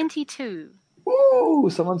a 22. Ooh,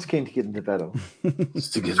 someone's keen to get into battle.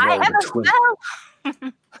 Stig I have a twin. spell. I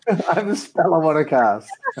have a spell I want to cast.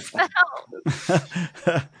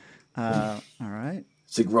 All right.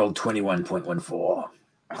 Stig rolled 21.14.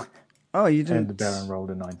 Oh, you And didn't. the Baron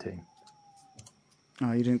rolled a 19.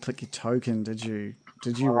 Oh, you didn't click your token, did you?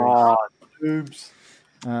 Did you, Reese? Oh, oops.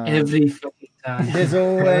 Every fucking time. There's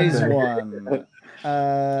always one.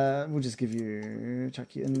 We'll just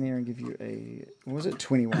chuck you in there and give you a, what was it,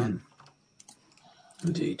 21?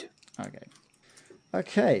 Indeed.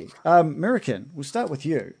 Okay. American, we'll start with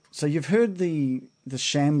you. So you've heard the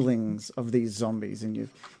shamblings of these zombies, and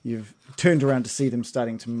you've turned around to see them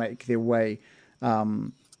starting to make their way,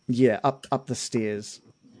 up the stairs,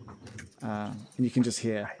 and you can just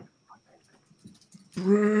hear.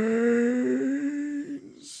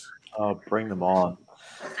 Brains. Oh, bring them on.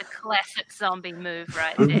 It's a classic zombie move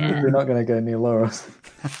right They're there. not going to go near Loris.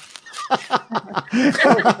 Oh,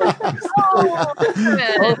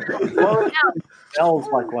 good. Smells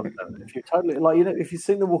like one of them. If you totally if you've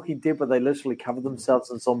seen The Walking Dead, where they literally cover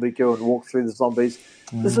themselves in zombie goo and walk through the zombies,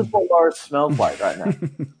 this is what Loris smells like right now.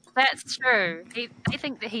 That's true. They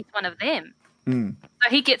think that he's one of them. Mm. So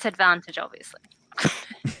he gets advantage, obviously.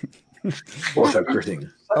 Also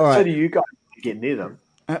critting. All right. So do you guys get near them?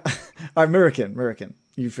 American,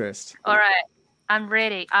 you first. All right. I'm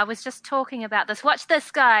ready. I was just talking about this. Watch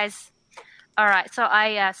this, guys. All right. So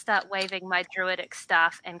I start waving my druidic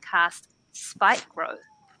staff and cast Spike Growth,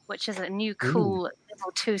 which is a new cool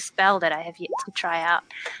level 2 spell that I have yet to try out.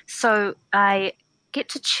 So I get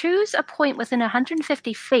to choose a point within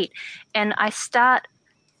 150 feet, and I start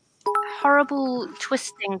horrible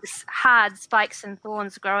twisting hard spikes and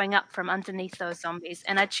thorns growing up from underneath those zombies,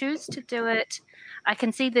 and I choose to do it. I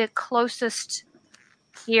can see the closest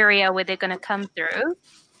area where they're going to come through,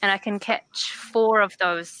 and I can catch 4 of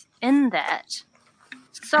those in that.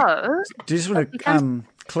 So Do you just want to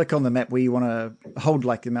click on the map where you want to hold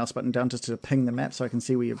like the mouse button down just to ping the map so I can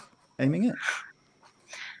see where you're aiming it?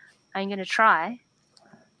 I'm going to try.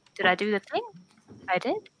 Did I do the thing? I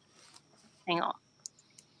did. Hang on.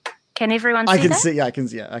 Can everyone see I can that? see. Yeah, I can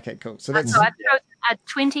see. Yeah. Okay, cool. So that's So I've chosen a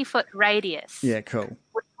 20-foot radius. yeah, cool.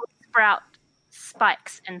 Which will sprout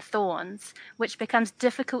spikes and thorns, which becomes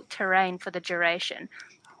difficult terrain for the duration.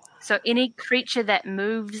 So any creature that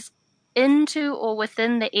moves into or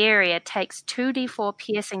within the area takes 2d4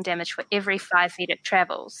 piercing damage for every 5 feet it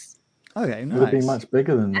travels. Okay, nice. It would be much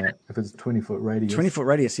bigger than that if it's 20-foot radius. 20-foot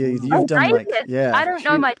radius. Yeah, you've done radius? like yeah. I don't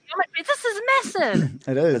know my geometry. This is massive.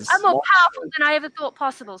 It is. I'm more powerful than I ever thought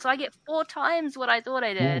possible. So I get 4 times what I thought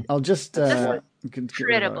I did. I'll just This is get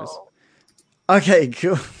rid of those. incredible. Okay,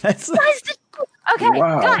 cool. That's Okay,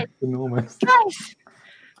 Wow. guys, Enormous.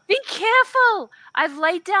 be careful. I've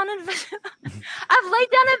laid down invisible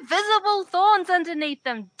thorns underneath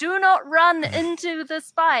them. Do not run into the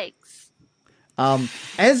spikes.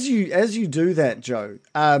 as you do that, Joe,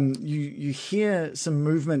 you hear some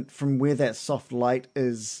movement from where that soft light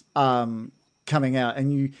is coming out,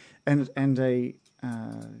 and can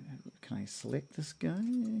I select this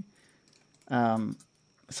guy?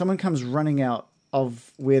 Someone comes running out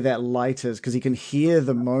of where that light is because he can hear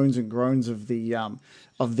the moans and groans of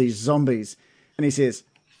these zombies, and he says,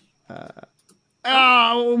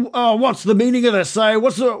 what's the meaning of this?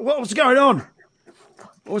 What's going on?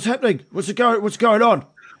 What's happening? What's going on?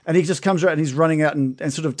 And he just comes out and he's running out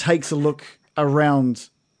and sort of takes a look around.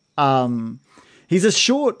 He's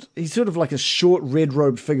sort of like a short red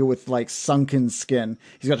robed figure with like sunken skin.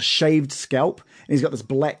 He's got a shaved scalp and he's got this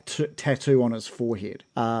black tattoo on his forehead.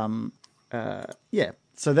 Yeah.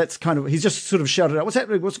 So that's kind of, he's just sort of shouted out, what's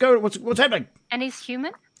happening? What's happening? And he's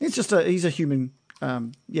human? He's a human.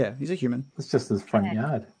 He's a human. It's just his front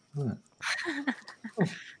yard, isn't it?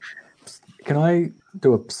 Can I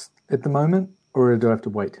do a psst at the moment, or do I have to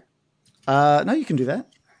wait? No, you can do that.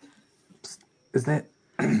 Psst. Is that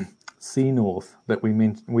sea north that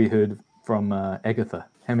we heard from Agatha?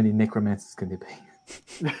 How many necromancers can there be?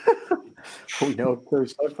 We know two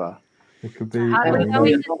so far. It could be. How do we know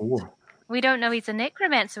maybe he's 4. We don't know he's a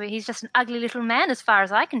necromancer. He's just an ugly little man as far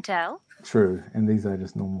as I can tell. True, and these are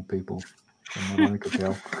just normal people, from what I could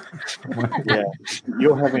tell. Yeah,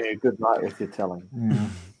 you're having a good night with your telling. Yeah.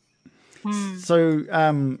 So,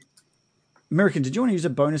 American, did you want to use a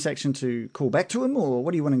bonus action to call back to him, or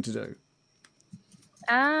what are you wanting to do?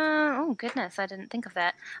 Oh, goodness. I didn't think of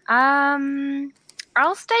that.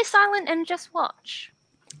 I'll stay silent and just watch.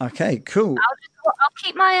 Okay, cool. I'll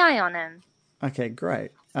keep my eye on him. Okay,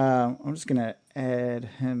 great. I'm just going to add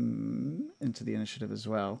him into the initiative as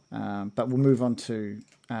well. But we'll move on to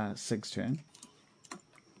Sig's turn.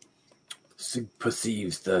 Sig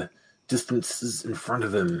perceives the distances in front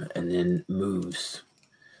of him and then moves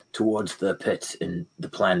towards the pit in the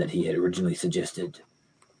plan that he had originally suggested,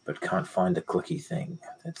 but can't find the clicky thing.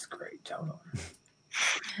 That's great. Hold on.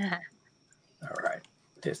 All right.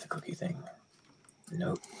 There's the clicky thing.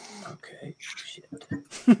 Nope. Okay. Shit.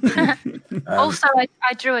 Also,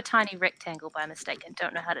 I drew a tiny rectangle by mistake and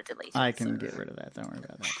don't know how to delete it. I can get rid of that. Don't worry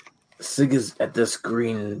about that. Sig is at this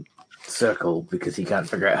green circle because he can't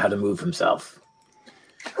figure out how to move himself.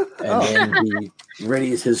 And then he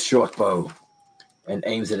readies his short bow and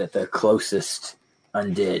aims it at the closest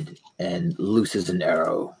undead and looses an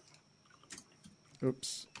arrow.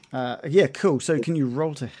 Oops. Yeah, cool. So can you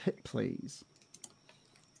roll to hit, please?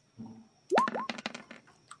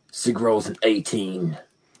 Sig rolls an 18.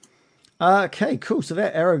 Okay, cool. So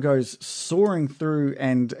that arrow goes soaring through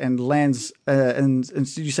and lands. And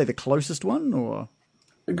did you say the closest one, or?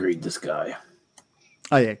 Agreed, this guy.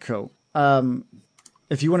 Oh yeah, cool.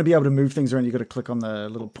 If you want to be able to move things around, you've got to click on the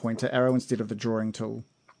little pointer arrow instead of the drawing tool,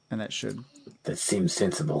 and that should. That seems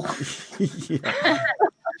sensible.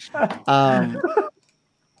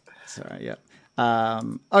 Sorry, yeah.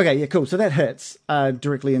 Okay, yeah, cool. So that hits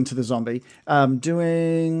directly into the zombie,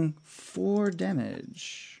 doing 4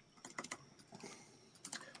 damage.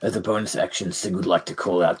 As a bonus action, Sig would like to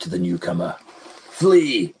call out to the newcomer,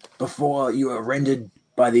 "Flee before you are rendered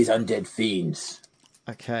by these undead fiends."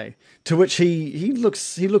 Okay. To which he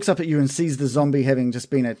looks up at you and sees the zombie having just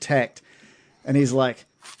been attacked, and he's like,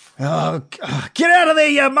 "Oh, get out of there,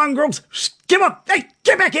 you mongrels! Come on, hey,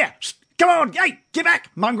 get back here! Come on, hey, get back,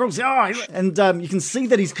 mongrels!" Oh. And you can see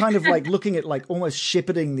that he's kind of like looking at like almost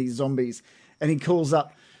shepherding these zombies, and he calls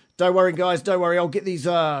up, "Don't worry, guys. Don't worry. I'll get these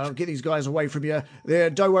guys away from you.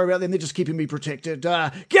 Don't worry about them. They're just keeping me protected.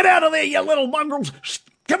 Get out of there, you little mongrels!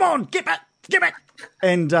 Come on, get back, get back!"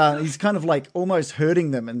 And he's kind of like almost hurting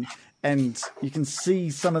them, and you can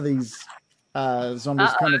see some of these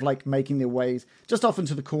zombies kind of like making their ways just off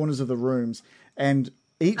into the corners of the rooms, and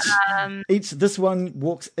each this one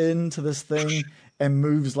walks into this thing and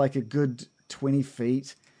moves like a good 20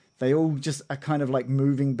 feet. They all just are kind of like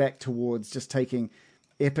moving back towards, just taking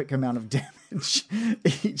epic amount of damage.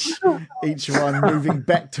 each one moving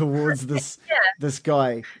back towards this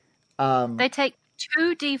guy. They take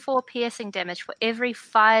 2d4 piercing damage for every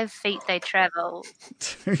 5 feet they travel.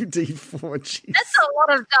 2d4, jeez. That's a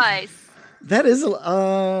lot of dice. That is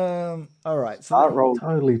all right. So roll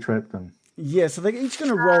Totally trapped them. yeah, so they're each going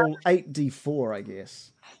to roll 8d4, I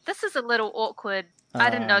guess. This is a little awkward. I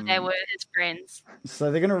didn't know they were his friends.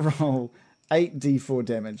 So they're going to roll 8d4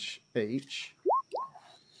 damage each.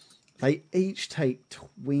 They each take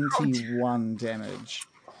 21 damage.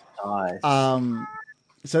 Nice.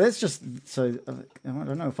 So that's just so. I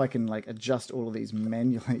don't know if I can like adjust all of these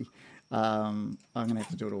manually. I'm gonna have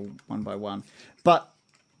to do it all one by one. But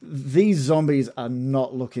these zombies are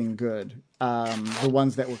not looking good. The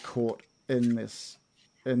ones that were caught in these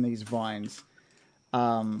vines,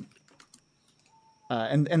 and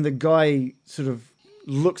the guy sort of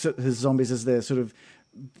looks at his zombies as they're sort of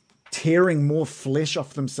tearing more flesh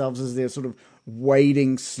off themselves as they're sort of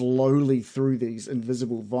wading slowly through these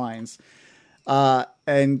invisible vines.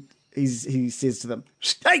 And he says to them,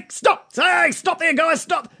 "Hey, stop! Hey, stop there, guys!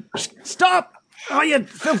 Stop! Stop! Oh, you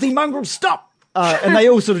filthy mongrel, stop!" And they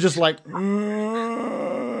all sort of just like,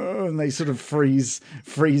 and they sort of freeze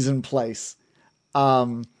in place.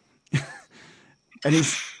 And he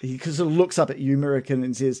sort of looks up at you, American,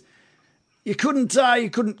 and says, You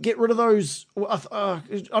couldn't get rid of those. I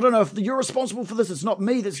don't know if you're responsible for this. It's not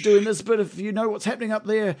me that's doing this, but if you know what's happening up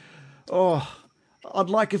there, I'd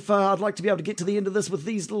like to be able to get to the end of this with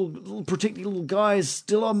these little protecting little guys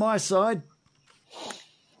still on my side.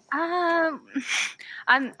 I'm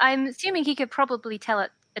assuming he could probably tell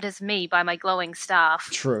it is me by my glowing staff.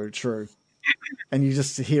 True. And you're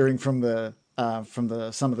just hearing from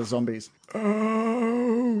some of the zombies.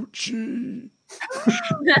 Oh, gee.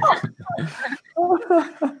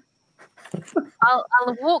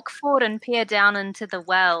 I'll walk forward and peer down into the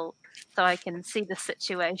well so I can see the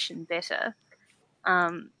situation better.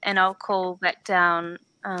 And I'll call back down.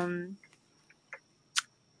 This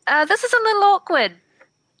is a little awkward.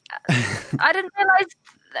 I didn't realize.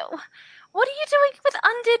 What are you doing with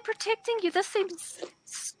undead protecting you? This seems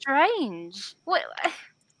strange. What?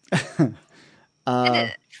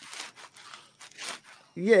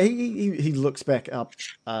 Yeah, he looks back up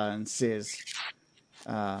and says,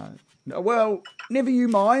 "Well, never you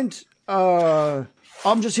mind.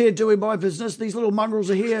 I'm just here doing my business. These little mongrels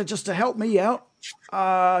are here just to help me out.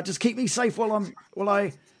 Just keep me safe while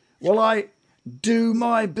I do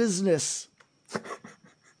my business.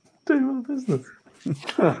 Do my business.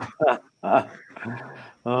 It's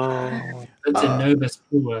a Novus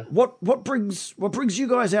Pua. What brings you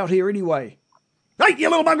guys out here anyway? Hey, you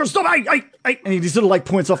little mongrel, stop! Hey! And he sort of like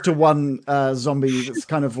points off to one zombie that's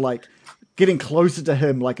kind of like getting closer to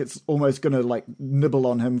him, like it's almost gonna like nibble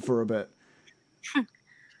on him for a bit.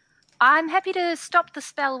 I'm happy to stop the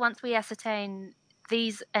spell once we ascertain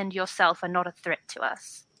these and yourself are not a threat to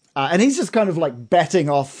us. And he's just kind of like batting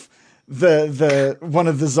off the one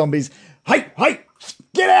of the zombies. Hey!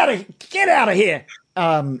 Get out of here!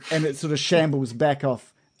 And it sort of shambles back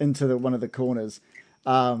off into one of the corners.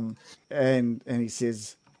 And he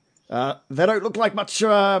says, "They don't look like much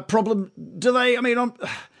problem, do they? I mean,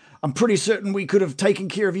 I'm pretty certain we could have taken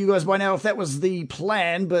care of you guys by now if that was the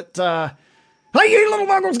plan. But hey, you little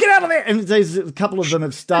mongrels, get out of there!" And there's a couple of them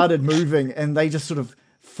have started moving, and they just sort of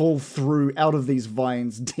fall through out of these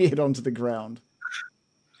vines, dead onto the ground.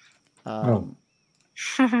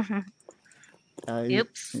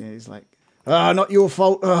 Oops. He's like, not your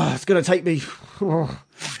fault. It's going to take me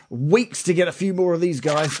weeks to get a few more of these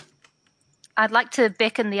guys. I'd like to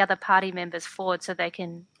beckon the other party members forward so they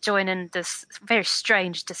can join in this very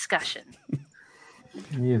strange discussion.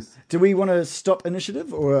 Yes. Do we want to stop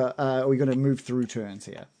initiative, or are we going to move through turns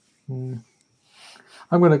here? I'm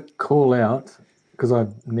going to call out because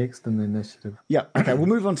I'm next in the initiative. Yeah. Okay. We'll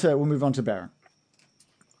move on to Baron.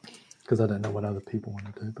 Because I don't know what other people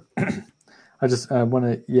want to do, but I just want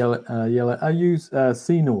to yell at. I use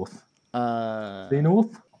C North. C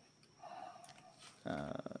North.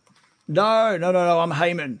 No. I'm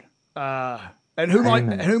Heyman. And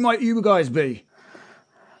who might you guys be?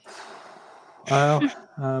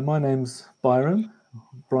 My name's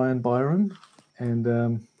Brian Byron,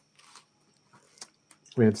 and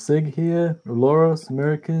we have Sig here, Loris,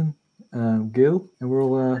 American, Gill, and we're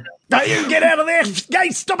all. Now you get out of there!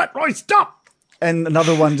 Hey, stop it, Roy! Stop! And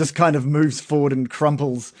another one just kind of moves forward and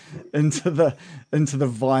crumples into the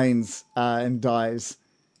vines and dies.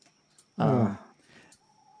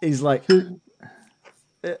 He's like,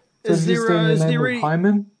 "Is there any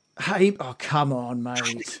Hyman? Hey, oh come on,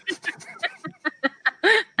 mate!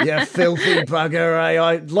 You filthy bugger!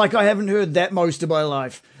 I haven't heard that most of my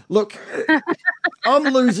life. Look, I'm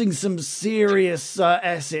losing some serious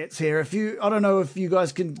assets here. I don't know if you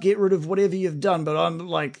guys can get rid of whatever you've done, but I'm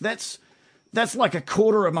like, that's like a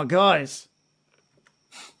quarter of my guys."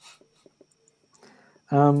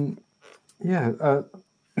 Sorry,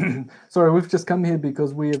 we've just come here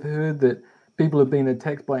because we have heard that people have been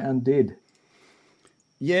attacked by undead.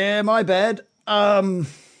 Yeah, my bad.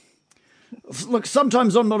 Look,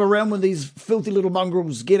 sometimes I'm not around when these filthy little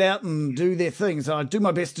mongrels get out and do their things. I do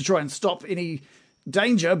my best to try and stop any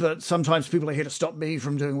danger, but sometimes people are here to stop me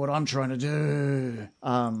from doing what I'm trying to do.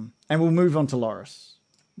 And we'll move on to Loris.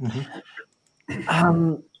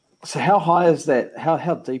 Mm-hmm. So how high is that?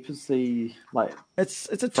 How deep is the like? It's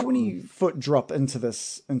a 20-foot drop into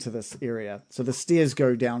this area. So the stairs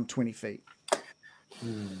go down 20 feet.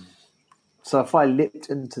 So if I leapt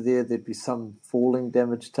into there, there'd be some falling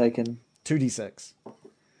damage taken. 2d6.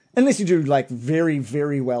 Unless you do like very,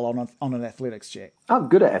 very well on an athletics check. I'm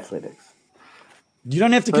good at athletics. You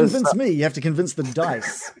don't have to convince me. You have to convince the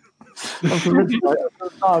dice.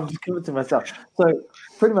 I'm just convincing myself. So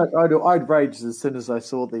pretty much I'd raged as soon as I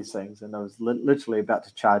saw these things, and I was literally about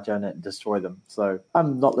to charge on it and destroy them. So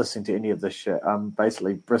I'm not listening to any of this shit. I'm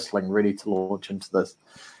basically bristling, ready to launch into this.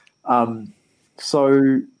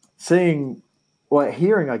 So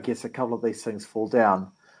hearing, I guess, a couple of these things fall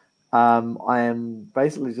down, I am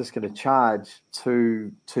basically just going to charge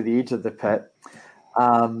to the edge of the pit,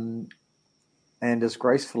 and as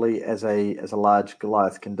gracefully as a large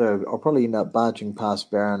Goliath can do. I'll probably end up barging past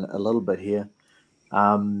Baron a little bit here.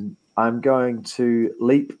 I'm going to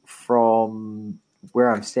leap from where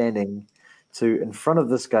I'm standing to in front of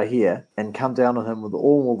this guy here and come down on him with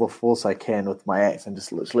all the force I can with my axe and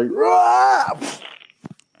just literally.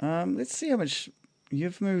 Let's see how much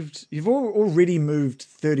you've moved. You've already moved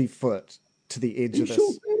 30 foot to the edge of this.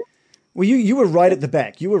 Sure? Well, you were right at the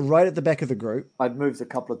back. You were right at the back of the group. I'd moved a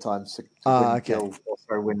couple of times to okay. Also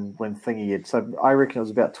when Thingy had. So I reckon it was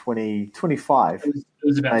about 25. It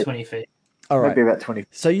was about 20 feet. All right. Maybe about 20.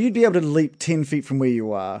 So you'd be able to leap 10 feet from where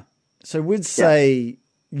you are. So we'd say,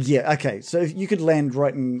 yeah, okay. So you could land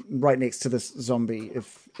right next to this zombie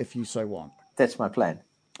if you so want. That's my plan.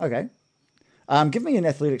 Okay. Give me an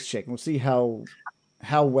athletics check, and we'll see how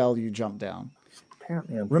well you jump down.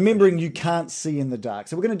 Remembering you can't see in the dark,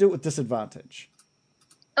 so we're going to do it with disadvantage.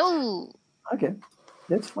 Oh, Okay,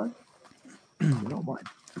 that's fine. Not mine.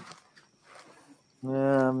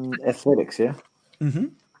 Athletics, yeah? Mm-hmm.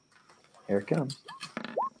 Here it comes.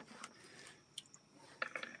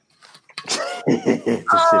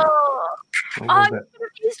 It's a 7. What oh, was you that? could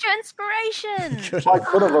have used your inspiration. I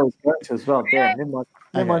could have always going to as well. Damn, never mind.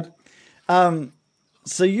 Never Okay. mind.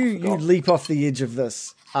 So you leap off the edge of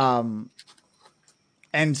this, and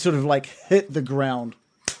sort of like hit the ground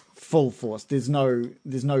full force. There's no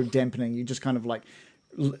dampening. You just kind of like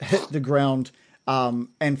hit the ground,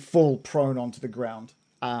 and fall prone onto the ground.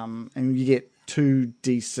 And you get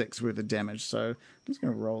 2d6 worth of damage. So I'm just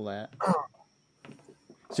going to roll that.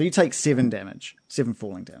 So you take 7 damage, 7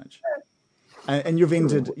 falling damage, and you've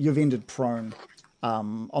ended prone,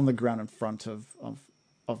 on the ground in front of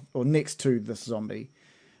or next to this zombie.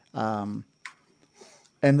 And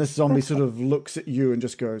this zombie sort of looks at you and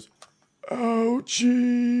just goes,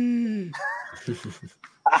 "Ouchie."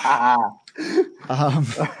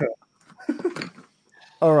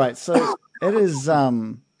 All right, so it is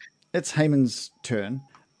it's Haemon's turn,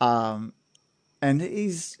 and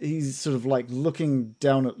he's sort of like looking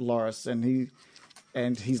down at Loris, and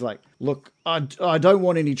he's like, "Look, I don't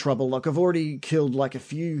want any trouble. Like, I've already killed like a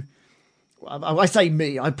few. I say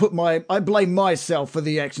me. I blame myself for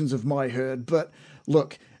the actions of my herd. But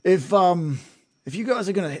look, if you guys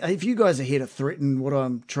are here to threaten what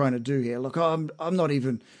I'm trying to do here, look, I'm not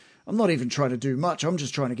even trying to do much. I'm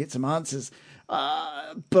just trying to get some answers.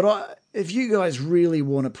 But if you guys really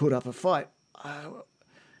want to put up a fight,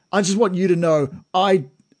 I just want you to know I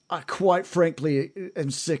quite frankly am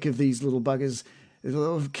sick of these little buggers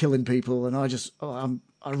killing people, and I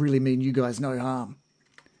really mean you guys no harm."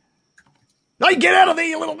 "Hey, get out of there,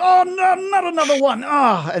 you little... Oh, no, not another one!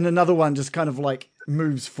 And another one just kind of like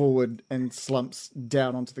moves forward and slumps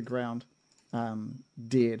down onto the ground,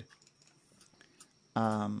 dead.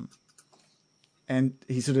 And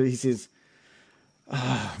he says,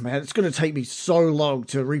 "Oh, man, it's going to take me so long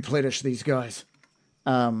to replenish these guys."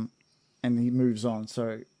 And he moves on.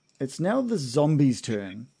 So it's now the zombies'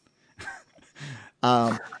 turn.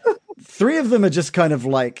 3 of them are just kind of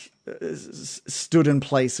like stood in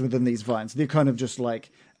place within these vines. They're kind of just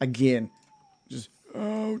like, again, just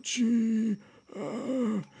ouchie,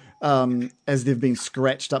 as they've been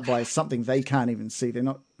scratched up by something they can't even see. They're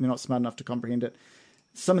not smart enough to comprehend it.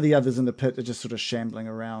 Some of the others in the pit are just sort of shambling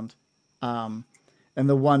around, and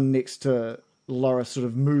the one next to Laura sort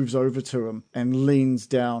of moves over to him and leans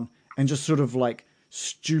down and just sort of like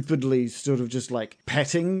stupidly sort of just like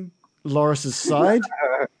patting Loris's side.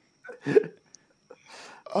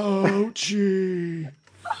 "Ouchie."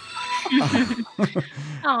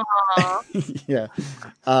 Aww. Yeah.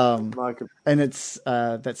 And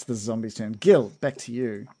that's the zombie's turn. Gill, back to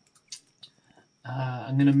you.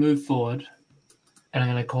 I'm going to move forward, and I'm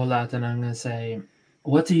going to call out, and I'm going to say,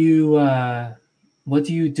 "What are you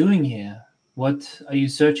doing here? What are you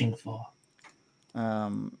searching for?"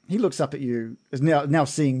 He looks up at you, is now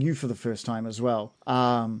seeing you for the first time as well.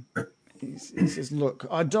 He says, "Look,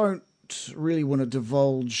 I don't really want to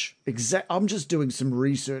divulge I'm just doing some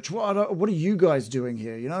research. What are you guys doing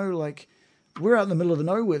here? You know, like, we're out in the middle of the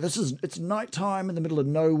nowhere. It's nighttime in the middle of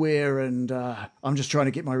nowhere, and I'm just trying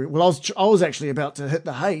to get I was actually about to hit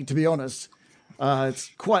the hay, to be honest. It's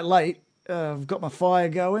quite late. I've got my fire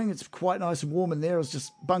going. It's quite nice and warm in there. I was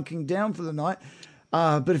just bunking down for the night.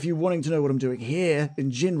 But if you're wanting to know what I'm doing here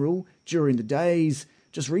in general during the days,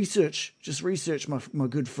 just research my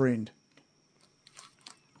good friend."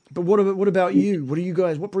 But what about you? What are you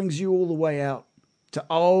guys? What brings you all the way out to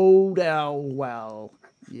Old Owlwell?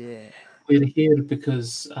 Yeah. We're here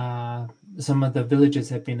because some of the villages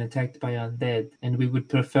have been attacked by undead, and we would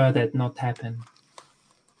prefer that not happen.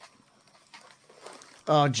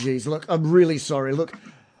 Oh, geez. Look, I'm really sorry. Look,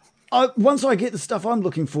 once I get the stuff I'm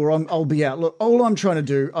looking for, I'll be out. Look, all I'm trying to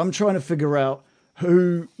do, I'm trying to figure out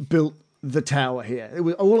who built the tower here.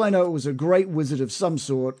 All I know, it was a great wizard of some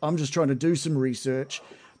sort. I'm just trying to do some research.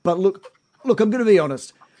 But look, I'm going to be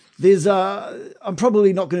honest. I'm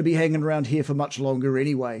probably not going to be hanging around here for much longer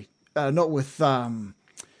anyway. Not with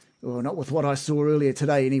what I saw earlier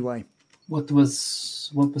today anyway. What was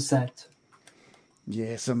that?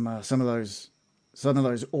 Yeah, some of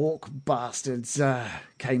those orc bastards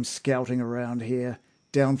came scouting around here,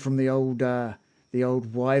 down from the old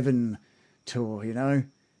Wyvern tour, you know.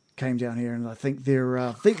 Came down here, and I think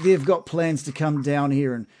they've got plans to come down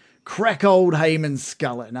here and crack old Haemon's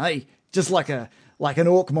skull in, eh? Just like an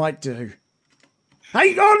orc might do.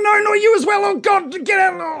 "Hey, oh no, not you as well! Oh God, get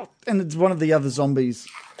out!" And it's one of the other zombies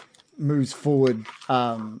moves forward,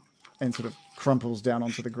 and sort of crumples down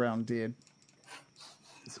onto the ground dead.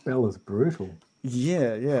 The spell is brutal.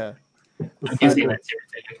 Yeah. I'm guessing that's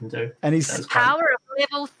everything I can do. And he's That's fine. Power of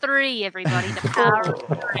level 3, everybody. The power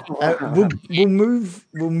of 3.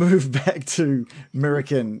 we'll move back to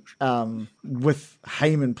Mirakin with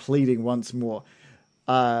Heyman pleading once more.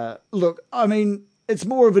 Look, I mean, it's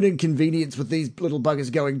more of an inconvenience with these little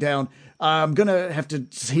buggers going down. I'm gonna have to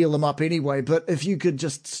heal them up anyway. But if you could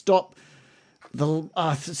just stop the,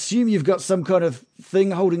 assume you've got some kind of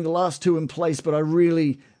thing holding the last two in place. But I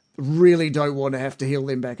really don't want to have to heal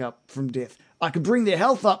them back up from death. I could bring their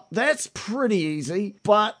health up. That's pretty easy.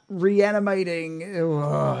 But reanimating,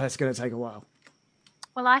 that's going to take a while.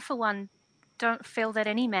 Well, I, for one, don't feel that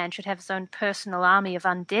any man should have his own personal army of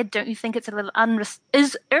undead. Don't you think it's a little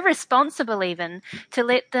is irresponsible even to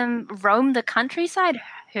let them roam the countryside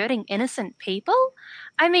hurting innocent people?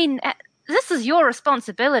 I mean, this is your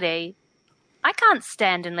responsibility. I can't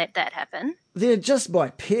stand and let that happen. They're just my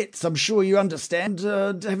pets. I'm sure you understand.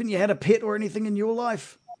 Haven't you had a pet or anything in your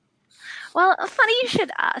life? Well, funny you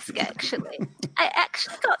should ask, actually. I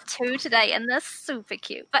actually got 2 today, and they're super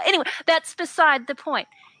cute. But anyway, that's beside the point.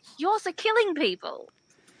 Yours are killing people.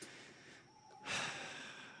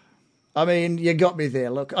 I mean, you got me there.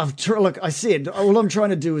 Look, I said, all I'm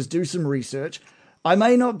trying to do is do some research. I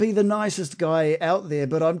may not be the nicest guy out there,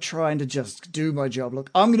 but I'm trying to just do my job. Look,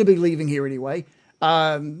 I'm going to be leaving here anyway.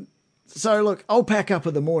 So, look, I'll pack up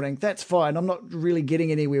in the morning. That's fine. I'm not really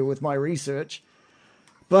getting anywhere with my research.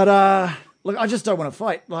 But, look, I just don't want to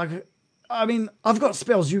fight. Like, I mean, I've got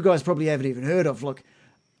spells you guys probably haven't even heard of. Look,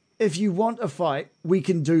 if you want a fight, we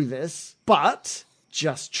can do this. But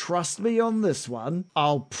just trust me on this one.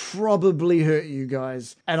 I'll probably hurt you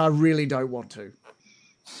guys, and I really don't want to.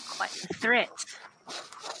 Quite a threat.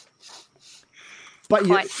 But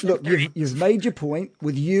you've made your point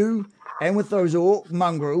with you and with those orc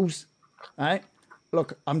mongrels. Right?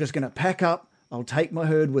 Look, I'm just going to pack up. I'll take my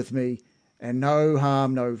herd with me, and no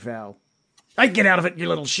harm, no foul. Hey, get out of it, you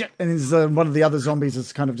little shit! And one of the other zombies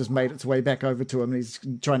has kind of just made its way back over to him, and he's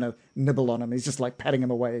trying to nibble on him. He's just like patting him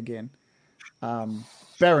away again.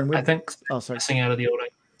 Baron, I think missing out of the order.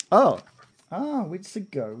 Where'd Sig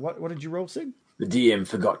go? What did you roll, Sig? The DM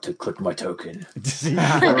forgot to click my token.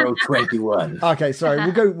 I rolled 21. Okay, sorry.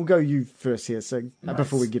 We'll go you first here, Sig, Nice.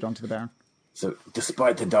 before we get onto the Baron. So,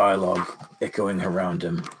 despite the dialogue echoing around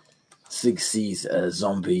him, Sig sees a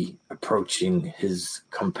zombie approaching his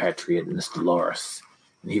compatriot, Mr. Loris,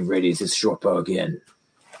 and he readies his short bow again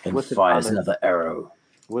and With fires advantage. another arrow.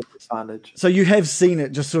 With advantage. So you have seen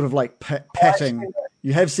it just sort of like patting.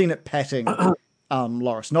 You have seen it patting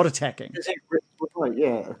Loris, not attacking.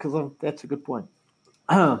 Yeah, because that's a good point.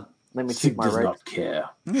 Let me Sig check my does rate. not care.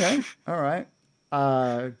 Okay, all right.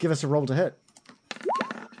 Give us a roll to hit.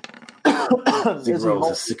 Sig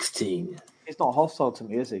rolls a 16. He's not hostile to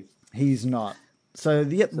me, is he? He's not. So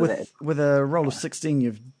with a roll of 16,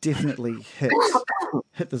 you've definitely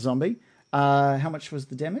hit the zombie. How much was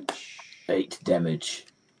the damage? 8 damage.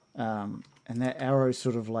 And that arrow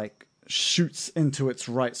sort of like shoots into its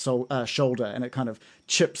right shoulder, and it kind of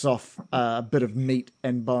chips off a bit of meat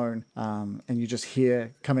and bone. And you just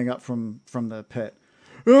hear coming up from the pit,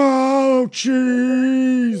 "Oh,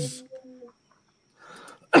 cheese!"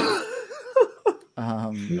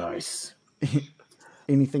 Nice.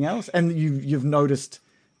 Anything else? And you've noticed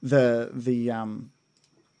the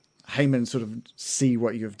Heyman sort of see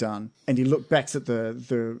what you've done, and he look back at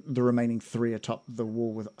the remaining 3 atop the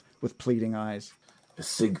wall with pleading eyes.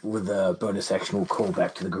 Sig, with a bonus action, will call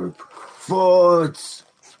back to the group, "Forwards!"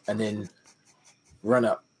 and then run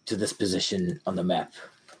up to this position on the map.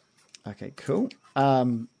 Okay, cool.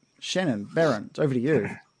 Shannon, Baron, it's over to you.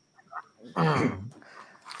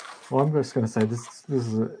 Well, I'm just going to say this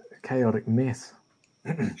is a chaotic mess.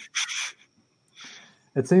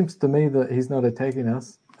 It seems to me that he's not attacking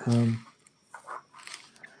us. And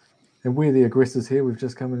we're the aggressors here. We've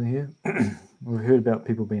just come in here. We've heard about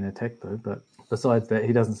people being attacked, though. But besides that,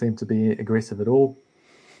 he doesn't seem to be aggressive at all.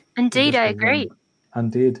 Indeed, I agree.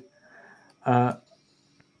 Undead.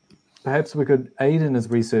 Perhaps we could aid in his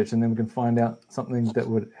research, and then we can find out something that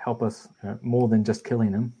would help us more than just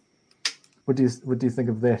killing him. What do you think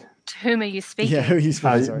of that? To whom are you speaking? Yeah, who are you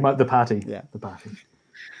speaking? Sorry. The party. Yeah, the party.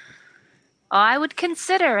 I would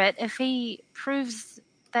consider it if he proves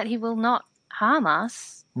that he will not harm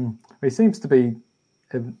us. He seems to be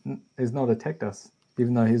has not attacked us,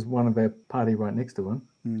 even though he's one of our party right next to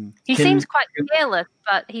him. He seems quite careless,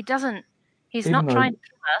 but he's not trying to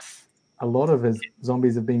kill us. A lot of his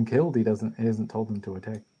zombies have been killed. He hasn't told them to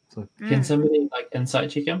attack. So Can somebody insight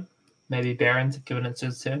check him? Maybe Baron's given it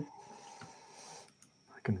his turn.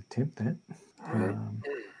 I can attempt that.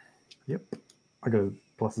 Yep, I got a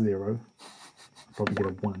 +0. I'll probably get a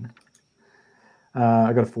 1.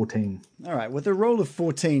 I got a 14. All right, with a roll of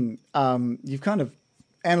 14, you've kind of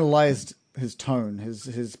analyzed his tone,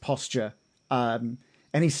 his posture, and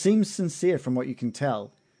he seems sincere from what you can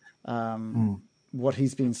tell. What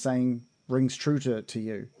he's been saying rings true to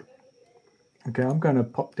you. Okay, I'm going to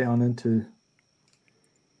drop down.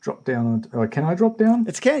 Can I drop down?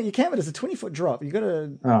 You can, but it's a 20-foot drop. You got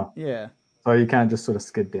to. Oh, yeah. So you can't just sort of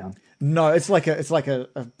skid down. No, it's like a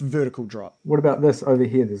vertical drop. What about this over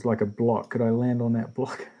here? There's like a block. Could I land on that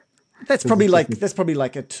block? That's probably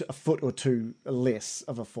like a foot or two less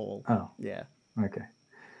of a fall. Oh, yeah. Okay.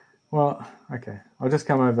 Well, okay. I'll just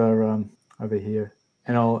come over here,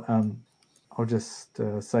 and I'll just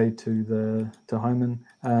say to Hyman,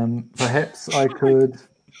 perhaps I could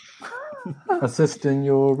assist in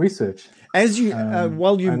your research. As you,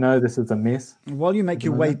 while you, I know this is a mess. While you make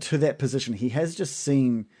your way to that position, he has just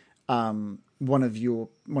seen one of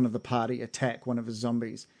the party attack one of his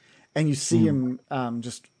zombies, and you see him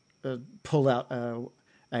just pull out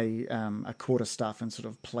a quarterstaff and sort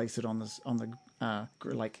of place it on the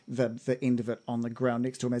end of it on the ground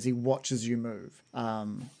next to him as he watches you move.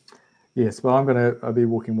 Yes, well, I'll be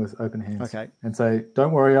walking with open hands. Okay. And say,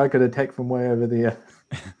 don't worry, I could attack from way over there.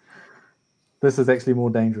 This is actually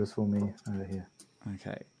more dangerous for me over here.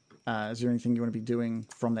 Okay. Is there anything you want to be doing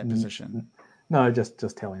from that position? No, just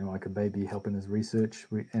telling him I could maybe help in his research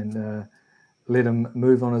and let him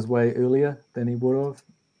move on his way earlier than he would have.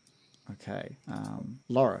 Okay.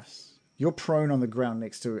 Loris, you're prone on the ground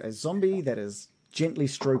next to a zombie that is gently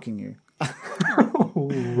stroking you.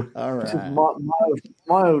 All right.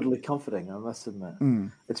 Mildly comforting, I must admit.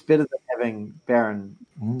 It's better than having Baron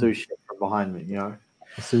do shit from behind me, you know?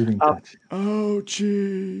 A soothing touch. Oh,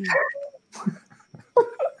 gee.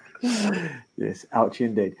 Yes, ouchie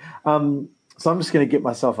indeed. So I'm just going to get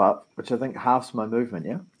myself up, which I think halves my movement,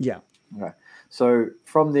 yeah? Yeah. Okay. So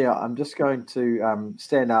from there, I'm just going to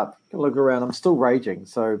stand up, look around. I'm still raging,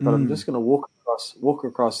 but I'm just going to walk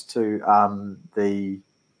across to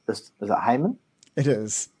is it Heyman? It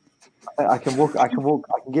is. I can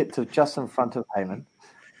get to just in front of Heyman,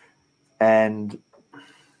 and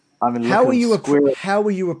I'm How are you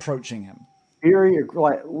approaching him? Very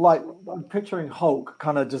like I'm picturing Hulk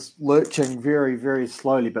kind of just lurching very, very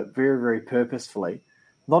slowly, but very, very purposefully,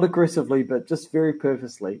 not aggressively, but just very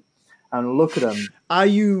purposely, and look at him. Are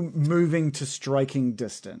you moving to striking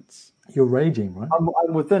distance? You're raging, right?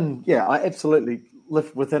 I'm within. Yeah, I absolutely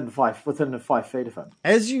live within the 5 feet of him.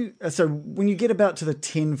 So when you get about to the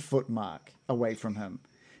 10-foot mark away from him,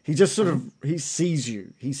 he just sort of he sees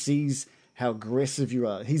you. He sees how aggressive you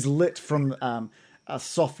are. He's lit from a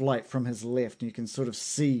soft light from his left, and you can sort of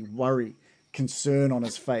see worry, concern on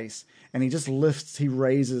his face. And he just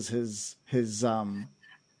raises his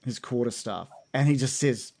quarterstaff, and he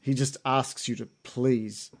just asks you to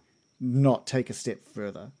please not take a step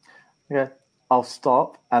further. Yeah, I'll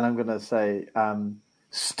stop, and I'm going to say,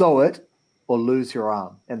 stow it or lose your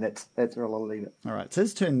arm, and that's where I'll leave it. All right, it's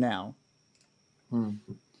his turn now.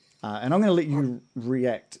 And I'm going to let you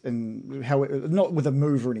react and not with a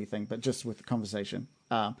move or anything, but just with the conversation.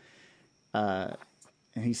 And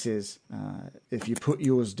he says, if you put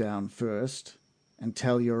yours down first and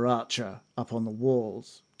tell your archer up on the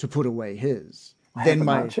walls to put away his, then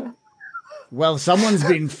archer? Well, someone's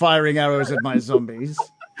been firing arrows at my zombies.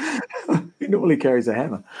 He normally carries a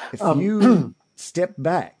hammer. If you step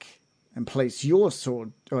back and place your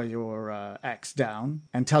sword or your axe down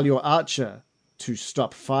and tell your archer to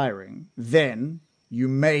stop firing, then you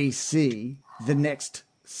may see the next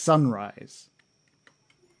sunrise.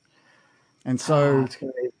 And so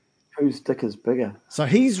whose dick is bigger? So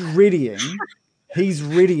he's readying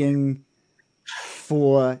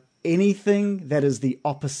for anything that is the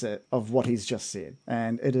opposite of what he's just said.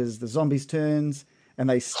 And it is the zombies' turns, and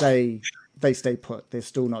they stay put. They're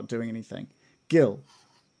still not doing anything. Gill,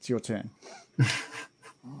 it's your turn.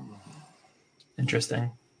 Interesting.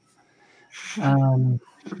 I'm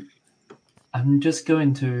just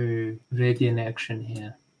going to radiant action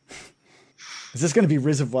here. Is this going to be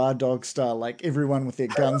Reservoir Dog style, like everyone with their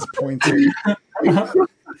guns pointed?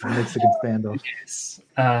 Mexican standoff. Yes.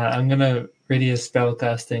 I'm going to ready a spell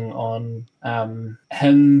casting on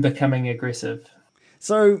him becoming aggressive.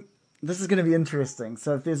 So this is going to be interesting.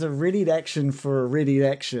 So if there's a readied action for a readied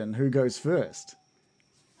action, who goes first?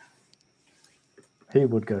 He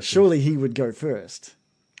would go first. Surely he would go first.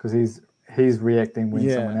 Because he's reacting when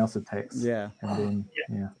someone else attacks. Yeah. And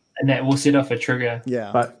then, And that will set off a trigger.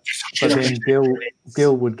 Yeah. But then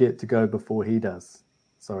Gill would get to go before he does.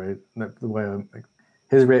 Sorry, the way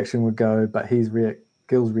his reaction would go, but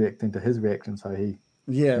Gill's reacting to his reaction, so he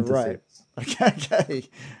intercepts. Right.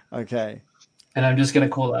 Okay. And I'm just going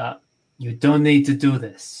to call out You don't need to do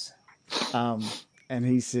this. And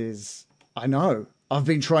he says, I know. I've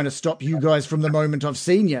been trying to stop you guys from the moment I've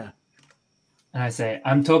seen you. And I say,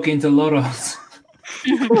 I'm talking to Loros.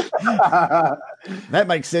 That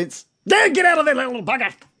makes sense. Yeah, get out of there, little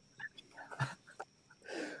bugger.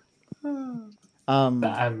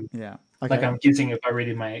 Yeah. Okay. Like I'm guessing if I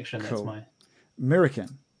read my action, Cool. that's my...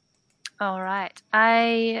 American. All right.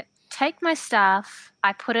 I take my staff,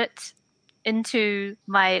 I put it into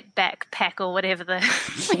my backpack or whatever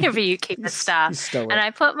wherever you keep the staff, and I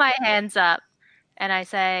put my hands up and I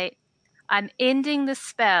say, I'm ending the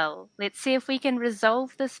spell. Let's see if we can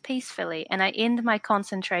resolve this peacefully. And I end my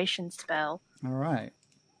concentration spell. All right.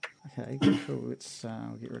 Okay, cool. Let's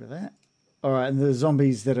we'll get rid of that. All right, and the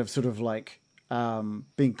zombies that have sort of like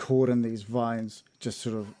been caught in these vines, just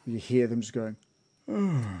sort of, you hear them just going,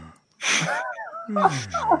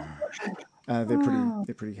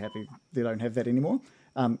 they're pretty happy they don't have that anymore.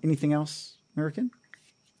 Anything else, American?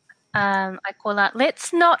 I call out,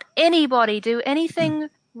 let's not anybody do anything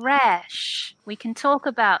rash. We can talk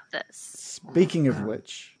about this. Speaking of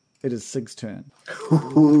which, it is Sig's turn.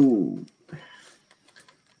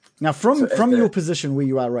 Now, from your position where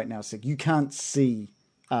you are right now, Sig, you can't see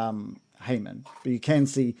Heyman, but you can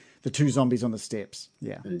see the two zombies on the steps.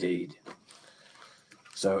 Yeah. Indeed.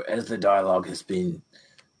 So as the dialogue has been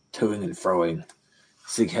toing and froing,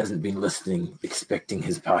 Sig hasn't been listening, expecting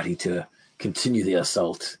his party to continue the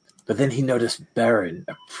assault. But then he noticed Baron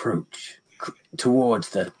approach towards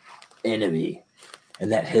the enemy,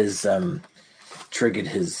 and that has triggered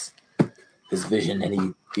his vision,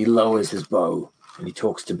 and he lowers his bow, and he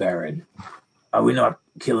talks to Baron. Are we not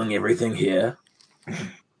killing everything here?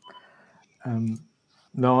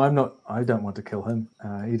 No, I'm not. I don't want to kill him.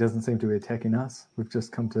 He doesn't seem to be attacking us. We've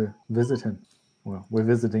just come to visit him. Well, we're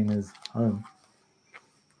visiting his home.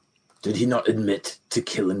 Did he not admit to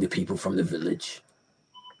killing the people from the village?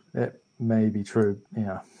 That may be true,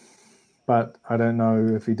 yeah. But I don't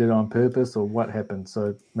know if he did it on purpose or what happened,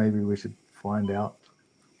 so maybe we should find out.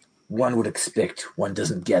 One would expect one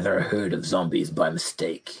doesn't gather a herd of zombies by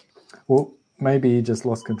mistake. Well, maybe he just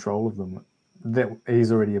lost control of them. That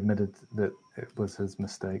he's already admitted that it was his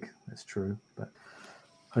mistake. That's true, but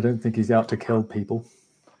I don't think he's out to kill people.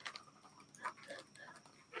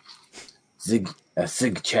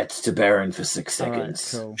 Sig chats to Baron for 6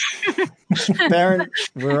 seconds. All right, cool. Baron,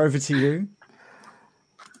 we're over to you.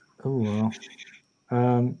 Oh,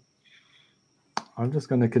 well. I'm just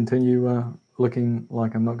going to continue looking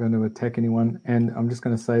like I'm not going to attack anyone, and I'm just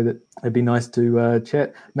going to say that it'd be nice to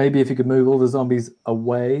chat. Maybe if you could move all the zombies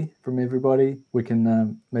away from everybody, we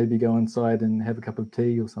can maybe go inside and have a cup of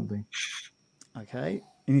tea or something. Okay.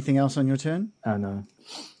 Anything else on your turn? No.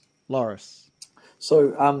 Loris.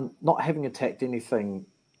 So, not having attacked anything,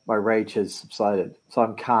 my rage has subsided. So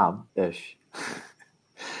I'm calm-ish.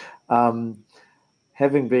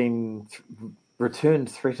 Having been returned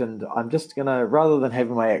threatened, I'm just going to, rather than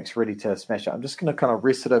having my axe ready to smash it, I'm just going to kind of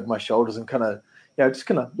rest it over my shoulders and kind of, just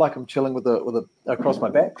kind of like I'm chilling with a across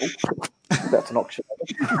my back. About to knock shit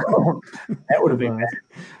over. That would have been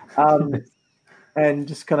bad. And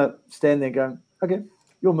just kind of stand there going, okay,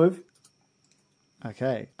 your move.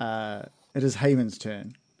 Okay. It is Heyman's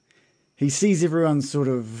turn. He sees everyone sort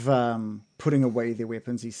of putting away their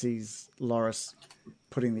weapons. He sees Loris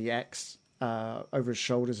putting the axe over his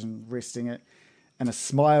shoulders and resting it. And a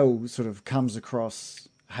smile sort of comes across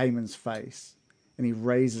Heyman's face. And he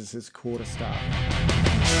raises his quarterstaff.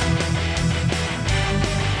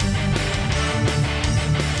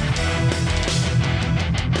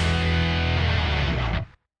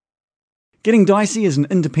 Getting Dicey is an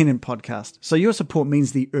independent podcast, so your support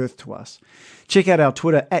means the earth to us. Check out our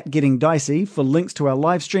Twitter @GettingDicey for links to our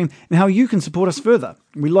live stream and how you can support us further.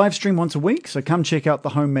 We live stream once a week, so come check out the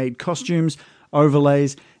homemade costumes,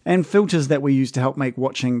 overlays, and filters that we use to help make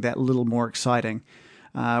watching that little more exciting.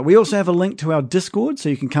 We also have a link to our Discord, so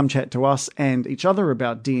you can come chat to us and each other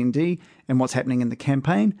about D&D and what's happening in the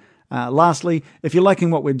campaign. Lastly, if you're liking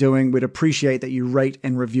what we're doing, we'd appreciate that you rate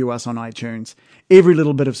and review us on iTunes. Every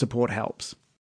little bit of support helps.